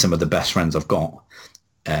made me some of the best friends I've got.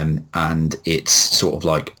 And it's sort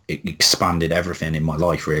of it expanded everything in my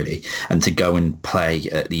life really. And to go and play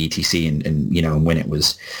at the ETC and and win it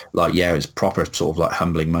was it was proper sort of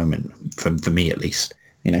humbling moment for me at least,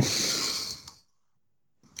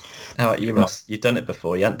 How about you, Ross? You've done it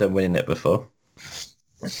before. You hadn't done winning it before.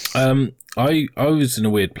 I was in a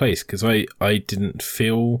weird place because I didn't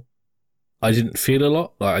feel a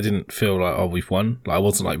lot. I didn't feel we've won. I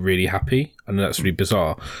wasn't really happy. I know that's really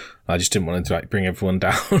bizarre. I just didn't want to like bring everyone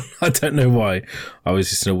down. I don't know why. I was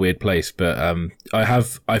just in a weird place, but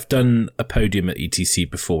I've done a podium at ETC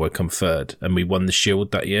before. I come third, and we won the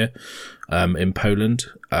Shield that year in Poland.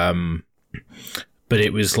 But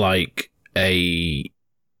it was like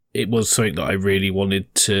it was something that I really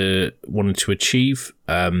wanted to achieve.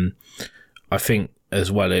 I think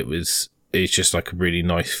as well it's just like a really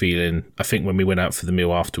nice feeling. I think when we went out for the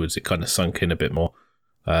meal afterwards, it kind of sunk in a bit more.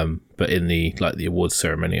 But in the awards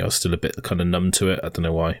ceremony, I was still a bit kind of numb to it. I don't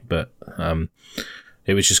know why, but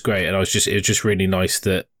it was just great, and it was just really nice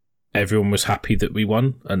that everyone was happy that we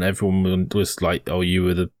won, and everyone was like, "Oh, you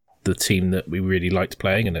were the team that we really liked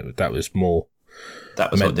playing," and that was more. That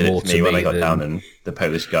was what did it for me when I got down, and the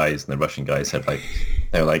Polish guys and the Russian guys said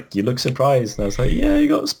they were like, "You look surprised," and I was like, "Yeah, you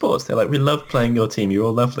got sports." They're like, "We love playing your team. You're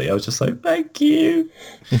all lovely." I was just like, "Thank you."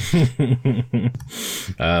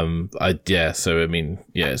 So I mean,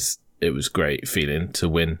 yes, it was great feeling to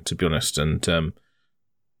win, to be honest, and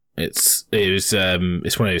it's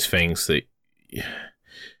one of those things that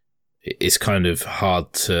it's kind of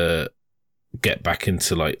hard to get back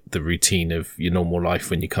into like the routine of your normal life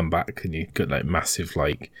when you come back and you get like massive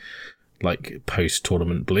like post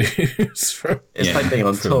tournament blues. It's like being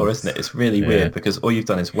on tour, isn't it? It's really weird because all you've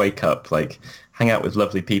done is wake up, like hang out with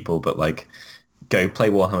lovely people, but like go play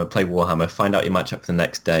Warhammer, find out your matchup for the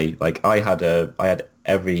next day. Like I had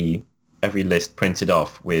every list printed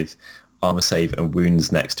off with armor save and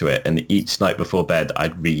wounds next to it, and each night before bed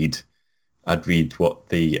I'd read what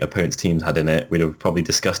the opponent's teams had in it. We'd have probably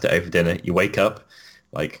discussed it over dinner. You wake up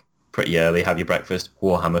like pretty early, have your breakfast,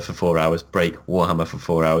 Warhammer for 4 hours, break, Warhammer for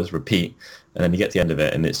 4 hours, repeat, and then you get to the end of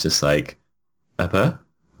it and it's just like,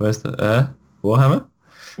 where's the Warhammer?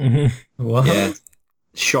 Mm-hmm. Warhammer? Yeah,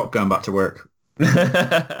 shock going back to work.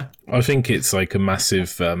 I think it's like a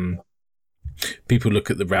massive. People look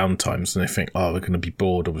at the round times and they think, "Oh, we're going to be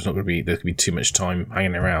bored, or there's going to be too much time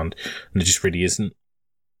hanging around," and it just really isn't.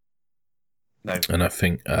 No. And I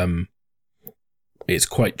think it's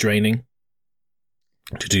quite draining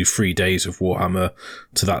to do 3 days of Warhammer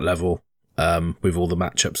to that level with all the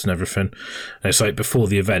matchups and everything. And it's like before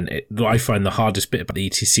the event, I find the hardest bit about the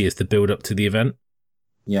ETC is the build up to the event.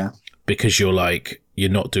 Yeah. Because you're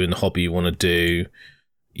not doing the hobby you want to do.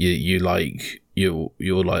 You're like,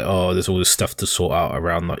 oh, there's all this stuff to sort out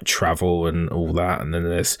around like travel and all that, and then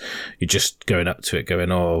you're just going up to it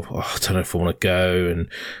going, oh, I don't know if I want to go, and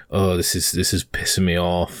oh, this is pissing me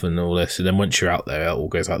off and all this, and then once you're out there, it all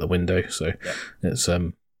goes out the window. So it's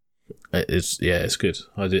good.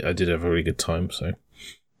 I did have a really good time. So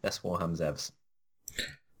that's Warhammer Zevs.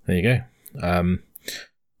 There you go. And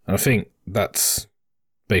I think that's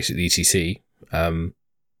basically ETC in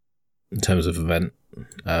terms of event.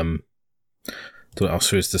 What else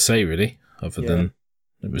there is to say, really, other than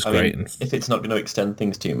it was great. Mean, if it's not going to extend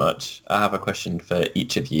things too much, I have a question for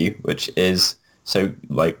each of you, which is, so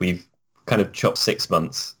like we've kind of chopped 6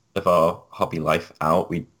 months of our hobby life out.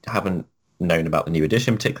 We haven't known about the new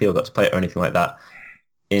edition particularly or got to play it or anything like that.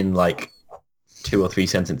 In like 2 or 3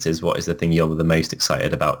 sentences, what is the thing you're the most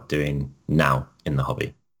excited about doing now in the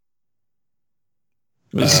hobby?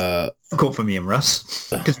 Difficult for me and Russ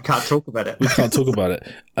because we can't talk about it. We can't talk about it.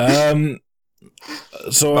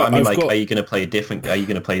 So but I mean, are you going to play different? Are you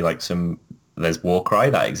going to play like some? There's Warcry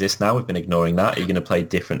that exists now. We've been ignoring that. Are you going to play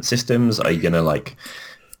different systems? Are you going to like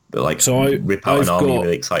rip out an army?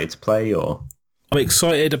 Really excited to play, or I'm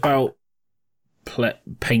excited about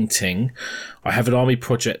painting. I have an army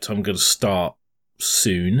project I'm going to start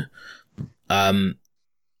soon.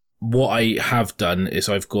 What I have done is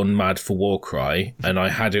I've gone mad for Warcry, and I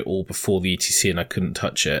had it all before the ETC and I couldn't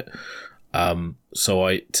touch it.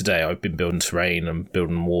 So today I've been building terrain and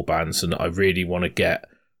building warbands, and I really want to get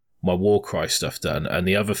my Warcry stuff done. And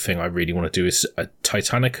the other thing I really want to do is a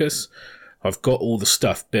Titanicus. I've got all the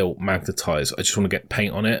stuff built, magnetized. I just want to get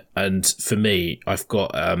paint on it. And for me, I've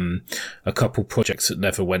got a couple projects that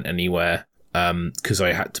never went anywhere because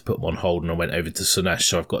I had to put them on hold, and I went over to Slaanesh.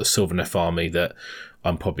 So I've got a Sylvaneth army that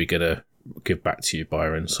I'm probably going to give back to you,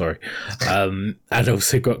 Byron, sorry. And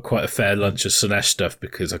also got quite a fair lunch of Slaanesh stuff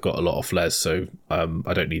because I got a lot of Les, so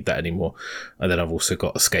I don't need that anymore. And then I've also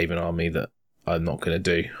got a Skaven army that I'm not going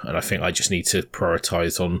to do. And I think I just need to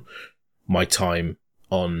prioritise on my time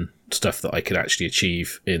on stuff that I can actually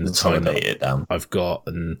achieve in the time that I've got.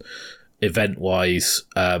 And event-wise,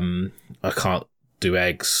 I can't do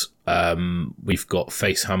eggs. We've got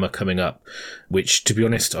Facehammer coming up, which, to be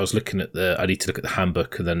honest, I need to look at the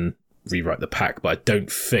handbook and then rewrite the pack, but I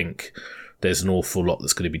don't think there's an awful lot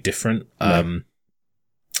that's going to be different. No.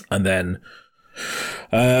 And then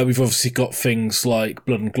We've obviously got things like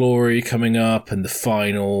Blood and Glory coming up and the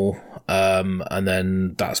final, and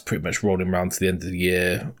then that's pretty much rolling around to the end of the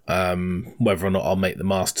year. Whether or not I'll make the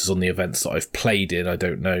Masters on the events that I've played in, I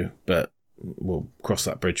don't know, but we'll cross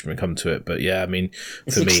that bridge when we come to it. But yeah, I mean,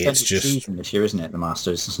 for me, it's just season this year, isn't it? The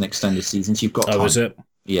Masters, it's an extended season, so you've got time. Oh, is it?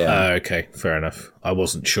 Yeah. Okay, fair enough. I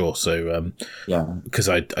wasn't sure, so yeah, because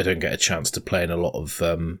I don't get a chance to play in a lot of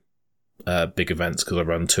big events because I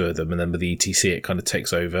run 2 of them, and then with the ETC it kind of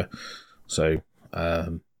takes over. So I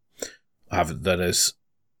haven't done as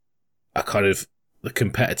a kind of the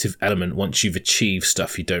competitive element. Once you've achieved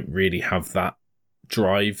stuff, you don't really have that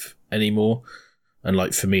drive anymore. And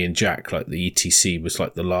like for me and Jack, like the ETC was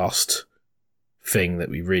like the last thing that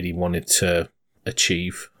we really wanted to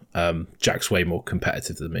achieve. Jack's way more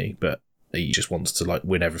competitive than me, but he just wants to like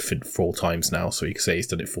win everything 4 times now, so he can say he's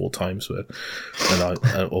done it 4 times. And I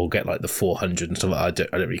or get like the 400 and stuff. I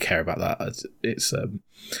don't really care about that. It's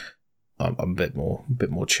I'm a bit more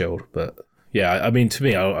chilled, but yeah, I mean, to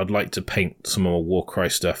me, I'd like to paint some more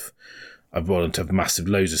Warcry stuff. I've wanted to have massive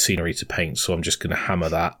loads of scenery to paint, so I'm just going to hammer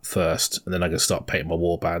that first, and then I'm going to start painting my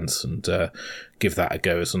warbands and give that a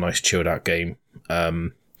go as a nice chilled out game.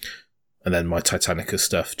 And then my Titanica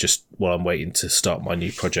stuff, just while I'm waiting to start my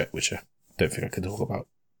new project, which I don't think I can talk about.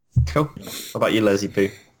 Cool. What about you, Leslie Poo?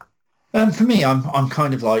 For me, I'm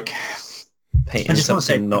kind of like painting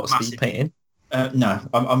something, not speed painting. No,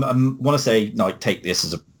 I want to say like take this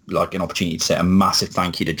as an opportunity to say a massive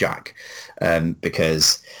thank you to Jack,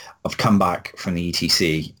 because I've come back from the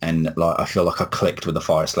ETC and like I feel like I clicked with the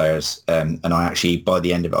Fire Slayers, and I actually by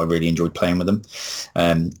the end of it I really enjoyed playing with them,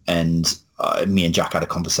 and me and Jack had a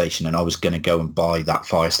conversation, and I was going to go and buy that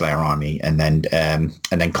Fire Slayer army and then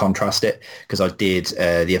contrast it, because I did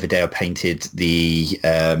the other day I painted the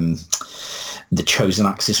Chosen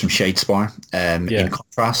Axes from Shadespire in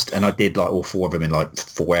contrast, and I did like all 4 of them in like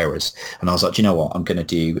 4 hours, and I was like, do you know what, I'm going to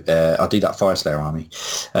do I'll do that Fire Slayer army.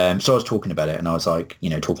 So I was talking about it, and I was like,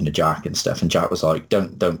 talking to Jack and stuff, and Jack was like,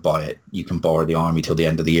 don't buy it, you can borrow the army till the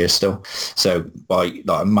end of the year still. So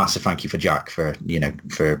a massive thank you for Jack for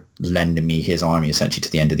lending me his army essentially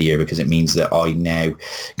to the end of the year, because it means that I now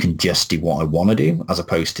can just do what I want to do as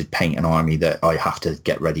opposed to paint an army that I have to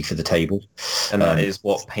get ready for the table. And that is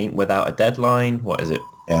what, paint without a deadline? What is it?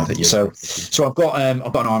 Yeah. So I've got an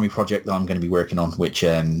army project that I'm going to be working on, which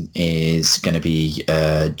is going to be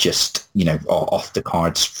just off the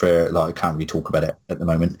cards for I can't really talk about it at the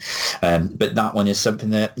moment. But that one is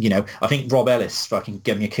something that I think Rob Ellis fucking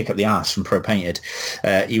gave me a kick up the ass from Pro Painted.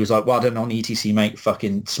 He was like, "Well done on ETC, mate.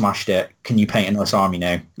 Fucking smashed it. Can you paint a nice army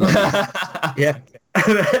now?" Yeah.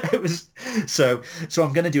 It was so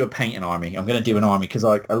I'm going to do a painting army. I'm going to do an army because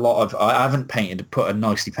I haven't put a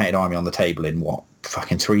nicely painted army on the table in what,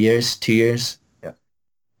 fucking 2 years. Yeah.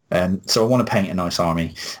 So I want to paint a nice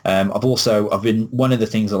army. I've been, one of the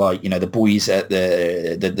things I like, the boys at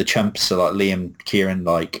the chumps, so like Liam, Kieran,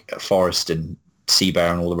 like Forrest and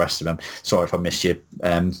Seabear and all the rest of them. Sorry if I missed you.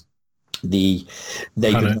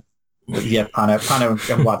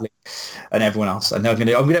 Pano and Wadley and everyone else. And I'm going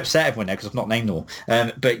to upset everyone now because I've not named them all.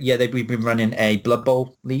 But yeah, we've been running a Blood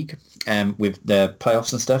Bowl league with the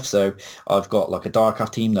playoffs and stuff. So I've got like a Dark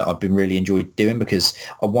Elf team that I've been really enjoyed doing because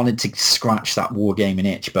I wanted to scratch that wargaming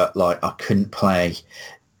itch, but like I couldn't play.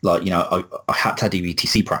 I had to do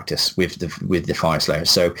ETC practice with the Fire Slayer.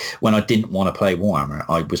 So when I didn't want to play Warhammer,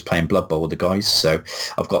 I was playing Blood Bowl with the guys. So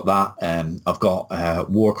I've got that. I've got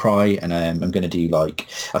Warcry, and I'm going to do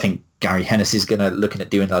I think Gary Hennis is looking at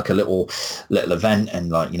doing like a little event,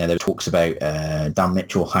 and there were talks about Dan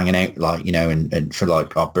Mitchell hanging out and for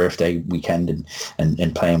like our birthday weekend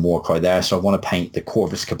and playing Warcry there. So I want to paint the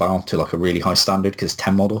Corvus Cabal to like a really high standard because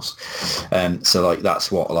 10 models. So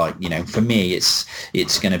that's what for me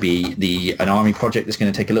it's going to be an army project that's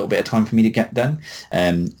going to take a little bit of time for me to get done.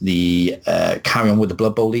 Carry on with the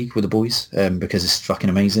Blood Bowl League with the boys because it's fucking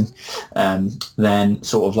amazing. Then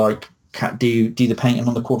sort of do the painting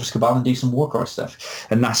on the Corvus Cabal and do some Warcry stuff,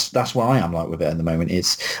 and that's where I am with it at the moment.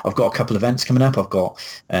 I've got a couple of events coming up. I've got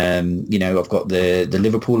I've got the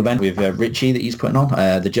Liverpool event with Richie that he's putting on,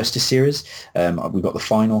 the Justice series. We've got the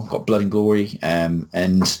final, got Blood and Glory, and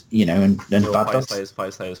Bad Fire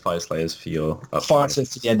Slayers for your Fire Slayers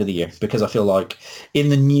to the end of the year, because I feel like in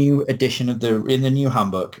the new edition of the new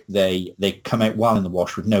handbook they come out well in the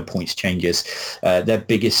wash with no points changes. Their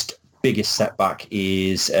biggest setback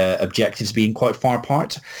is objectives being quite far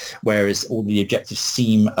apart, whereas all the objectives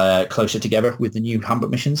seem closer together with the new handbook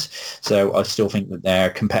missions. So I still think that they're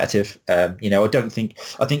competitive. I think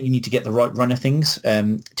you need to get the right run of things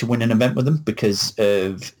to win an event with them, because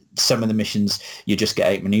of some of the missions you just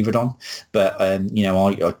get outmaneuvered on. But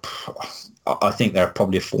I think they're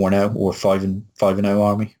probably a 4-0 or 5-0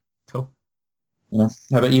 army. Cool. Yeah.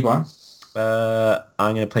 How about you, Brian?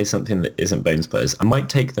 I'm going to play something that isn't Bone Splitters. I might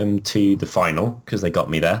take them to the final because they got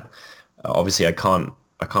me there. Obviously, I can't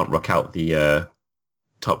rock out the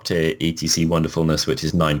top tier ETC wonderfulness, which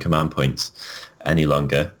is 9 command points, any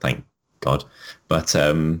longer. Thank God. But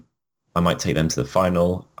I might take them to the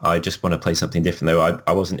final. I just want to play something different, though.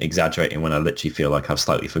 I wasn't exaggerating when I literally feel like I've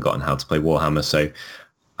slightly forgotten how to play Warhammer. So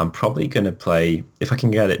I'm probably going to play, if I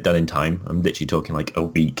can get it done in time, I'm literally talking like a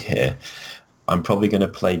week here. I'm probably going to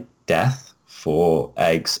play Death for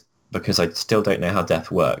eggs because I still don't know how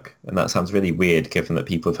Death work. And that sounds really weird given that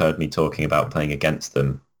people have heard me talking about playing against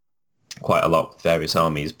them quite a lot with various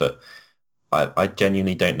armies, but I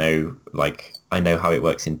genuinely don't know. Like, I know how it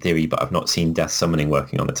works in theory, but I've not seen Death summoning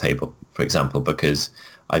working on the table, for example, because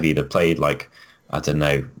I've either played like, I don't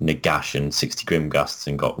know, Nagash and 60 Grimghasts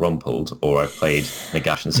and got rumpled, or I've played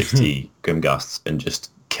Nagash and 60 Grimghasts and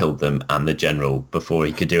just killed them and the general before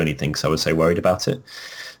he could do anything, so I was so worried about it.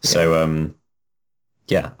 Yeah. So,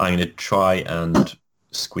 yeah, I'm going to try and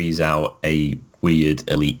squeeze out a weird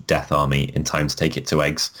elite Death army in time to take it to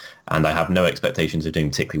eggs. And I have no expectations of doing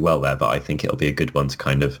particularly well there, but I think it'll be a good one to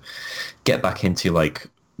kind of get back into like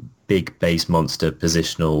big base monster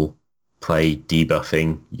positional play,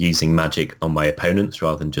 debuffing, using magic on my opponents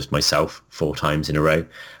rather than just myself 4 times in a row,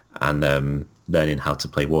 and learning how to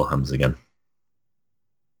play Warhammers again.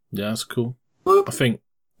 Yeah, that's cool. I think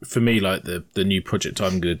for me, like the new project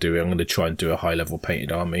I'm going to do, I'm going to try and do a high-level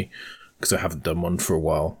painted army because I haven't done one for a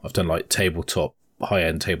while. I've done like tabletop,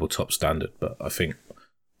 high-end tabletop standard, but I think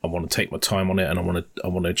I want to take my time on it, and I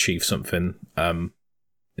want to achieve something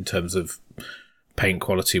in terms of paint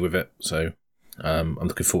quality with it. So I'm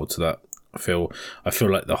looking forward to that. I feel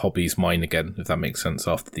like the hobby's mine again, if that makes sense,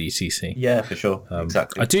 after the ECC. Yeah, for sure.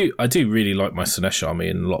 Exactly. I do really like my Slaanesh army,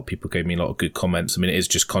 and a lot of people gave me a lot of good comments. I mean, it is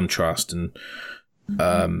just contrast, and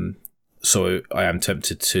so I am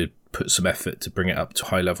tempted to put some effort to bring it up to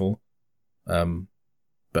high level.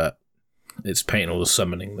 But it's painting all the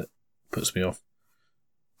summoning that puts me off.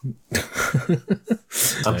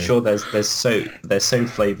 I'm sure there's so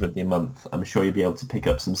flavour of the month. I'm sure you'll be able to pick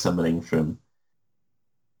up some summoning from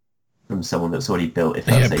someone that's already built, if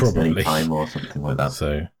that takes any time or something like that.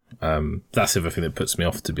 So that's the other thing that puts me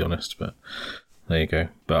off, to be honest. But there you go.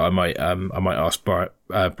 But I might ask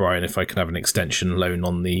Brian if I can have an extension loan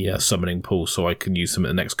on the summoning pool so I can use them at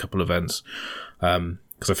the next couple of events.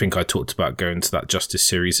 Because I think I talked about going to that Justice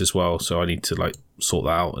series as well, so I need to like sort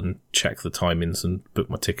that out and check the timings and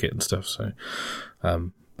book my ticket and stuff. So,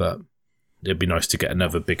 but it'd be nice to get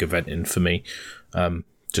another big event in for me,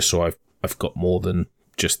 just so I've got more than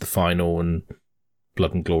just the final and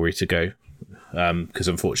Blood and Glory to go. Because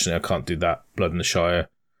unfortunately I can't do that Blood in the Shire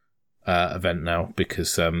event now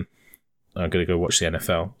because I'm going to go watch the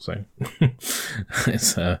NFL. So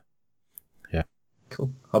it's yeah,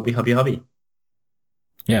 cool. Hobby.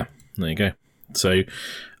 Yeah, there you go. So,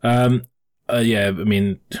 yeah, I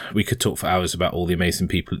mean, we could talk for hours about all the amazing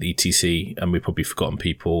people at the ETC, and we've probably forgotten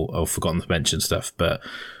to mention stuff, but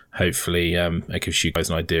hopefully it gives you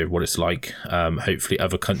guys an idea of what it's like. Hopefully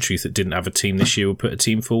other countries that didn't have a team this year will put a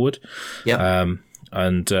team forward. Yeah.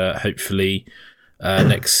 And hopefully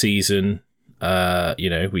next season,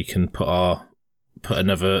 we can put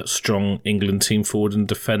another strong England team forward and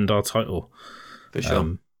defend our title. For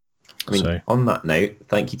sure. On that note,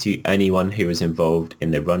 thank you to anyone who was involved in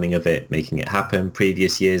the running of it, making it happen,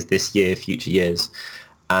 previous years, this year, future years.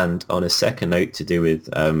 And on a second note to do with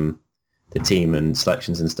the team and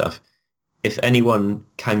selections and stuff, if anyone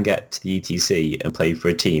can get to the ETC and play for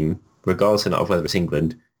a team, regardless of whether it's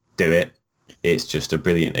England, do it. It's just a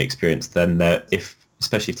brilliant experience. Then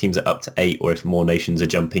especially if teams are up to 8 or if more nations are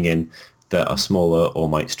jumping in that are smaller or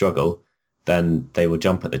might struggle, then they will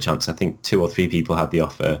jump at the chance. I think 2 or 3 people had the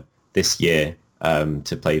offer this year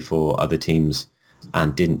to play for other teams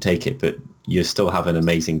and didn't take it, but you still have an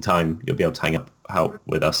amazing time. You'll be able to hang out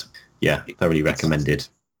with us. Yeah, thoroughly recommended.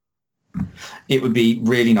 It would be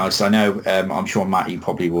really nice. I know I'm sure Matty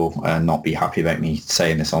probably will not be happy about me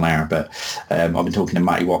saying this on air, but I've been talking to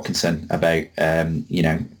Matty Watkinson about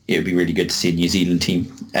it would be really good to see a New Zealand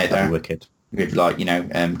team out there. Wicked.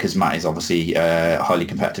 Because Matt is obviously a highly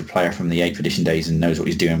competitive player from the 8th edition days and knows what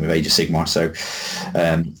he's doing with Age of Sigmar. So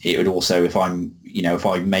it would also, if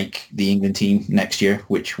I make the England team next year,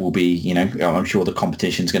 which will be, I'm sure the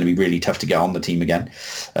competition is going to be really tough to get on the team again.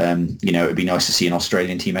 It would be nice to see an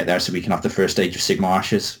Australian team out there so we can have the first Age of Sigmar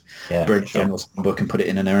Ashes, burn General's book and put it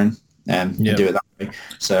in an urn and do it that way.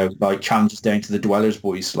 So challenges down to the Dwellers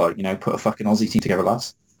boys, put a fucking Aussie team together,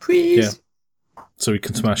 lads. Please. Yeah. So we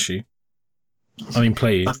can smash you. I mean,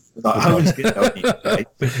 play you. Hohen's good, though, isn't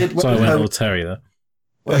he? So I went all Terry there.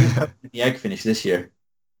 Where did Hohen and the egg finish this year?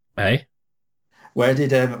 Hey? Where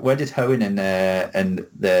did Hohen and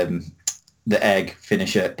the egg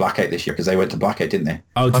finish at Blackout this year? Because they went to Blackout, didn't they?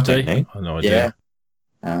 Oh, did don't they? know. I have no idea.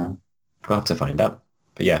 Yeah. We'll have to find out.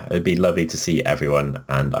 But yeah, it'd be lovely to see everyone,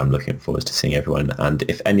 and I'm looking forward to seeing everyone. And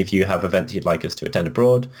if any of you have events you'd like us to attend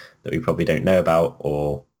abroad that we probably don't know about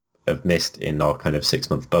or have missed in our kind of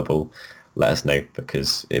 6-month bubble, let us know,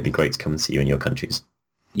 because it'd be great to come and see you in your countries.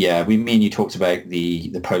 Yeah, me and you talked about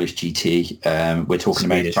the Polish GT. We're talking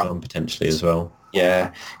Swedish about one potentially as well.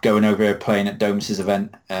 Yeah, going over playing at Domus's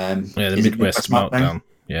event. Yeah, the is it Midwest Meltdown.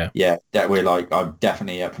 Yeah. Yeah, that we're like, I'm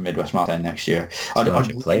definitely up for Midwest Meltdown next year. I'd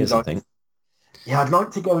players, I think. Yeah, I'd like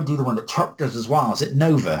to go and do the one that Chuck does as well. Is it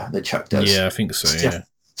Nova that Chuck does? Yeah, I think so, yeah.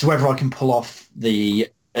 So whether I can pull off the,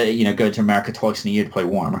 going to America twice in a year to play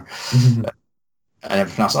Warhammer and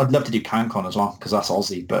everything else. I'd love to do CanCon as well, because that's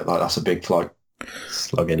Aussie, but like that's a big flight.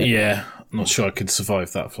 Slugging it. Yeah, I'm not sure I could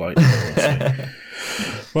survive that flight.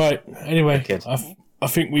 Right, anyway, I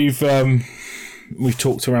think we've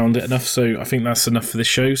talked around it enough, so I think that's enough for this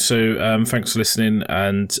show. So thanks for listening,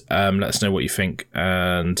 and let us know what you think,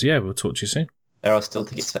 and yeah, we'll talk to you soon. There are still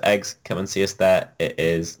tickets for Eggs. Come and see us there. It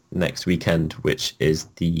is next weekend, which is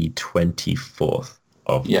the 24th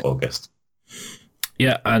of August.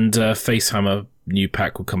 Yeah, and Facehammer new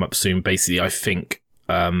pack will come up soon. Basically, I think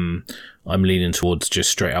I'm leaning towards just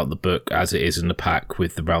straight out the book as it is in the pack,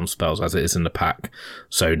 with the realm spells as it is in the pack.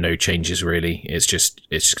 So no changes really. It's just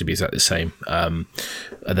going to be exactly the same. And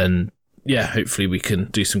then hopefully we can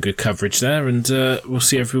do some good coverage there, and we'll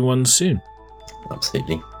see everyone soon.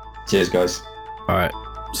 Absolutely. Cheers, guys. All right,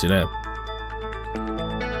 see you later.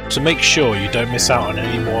 To make sure you don't miss out on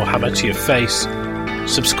any more Hammer to Your Face,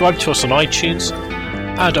 subscribe to us on iTunes,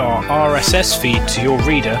 add our RSS feed to your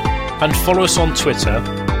reader, and follow us on Twitter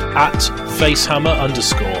 @Facehammer_.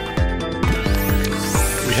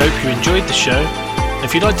 We hope you enjoyed the show.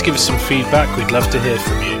 If you'd like to give us some feedback, we'd love to hear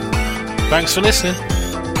from you. Thanks for listening.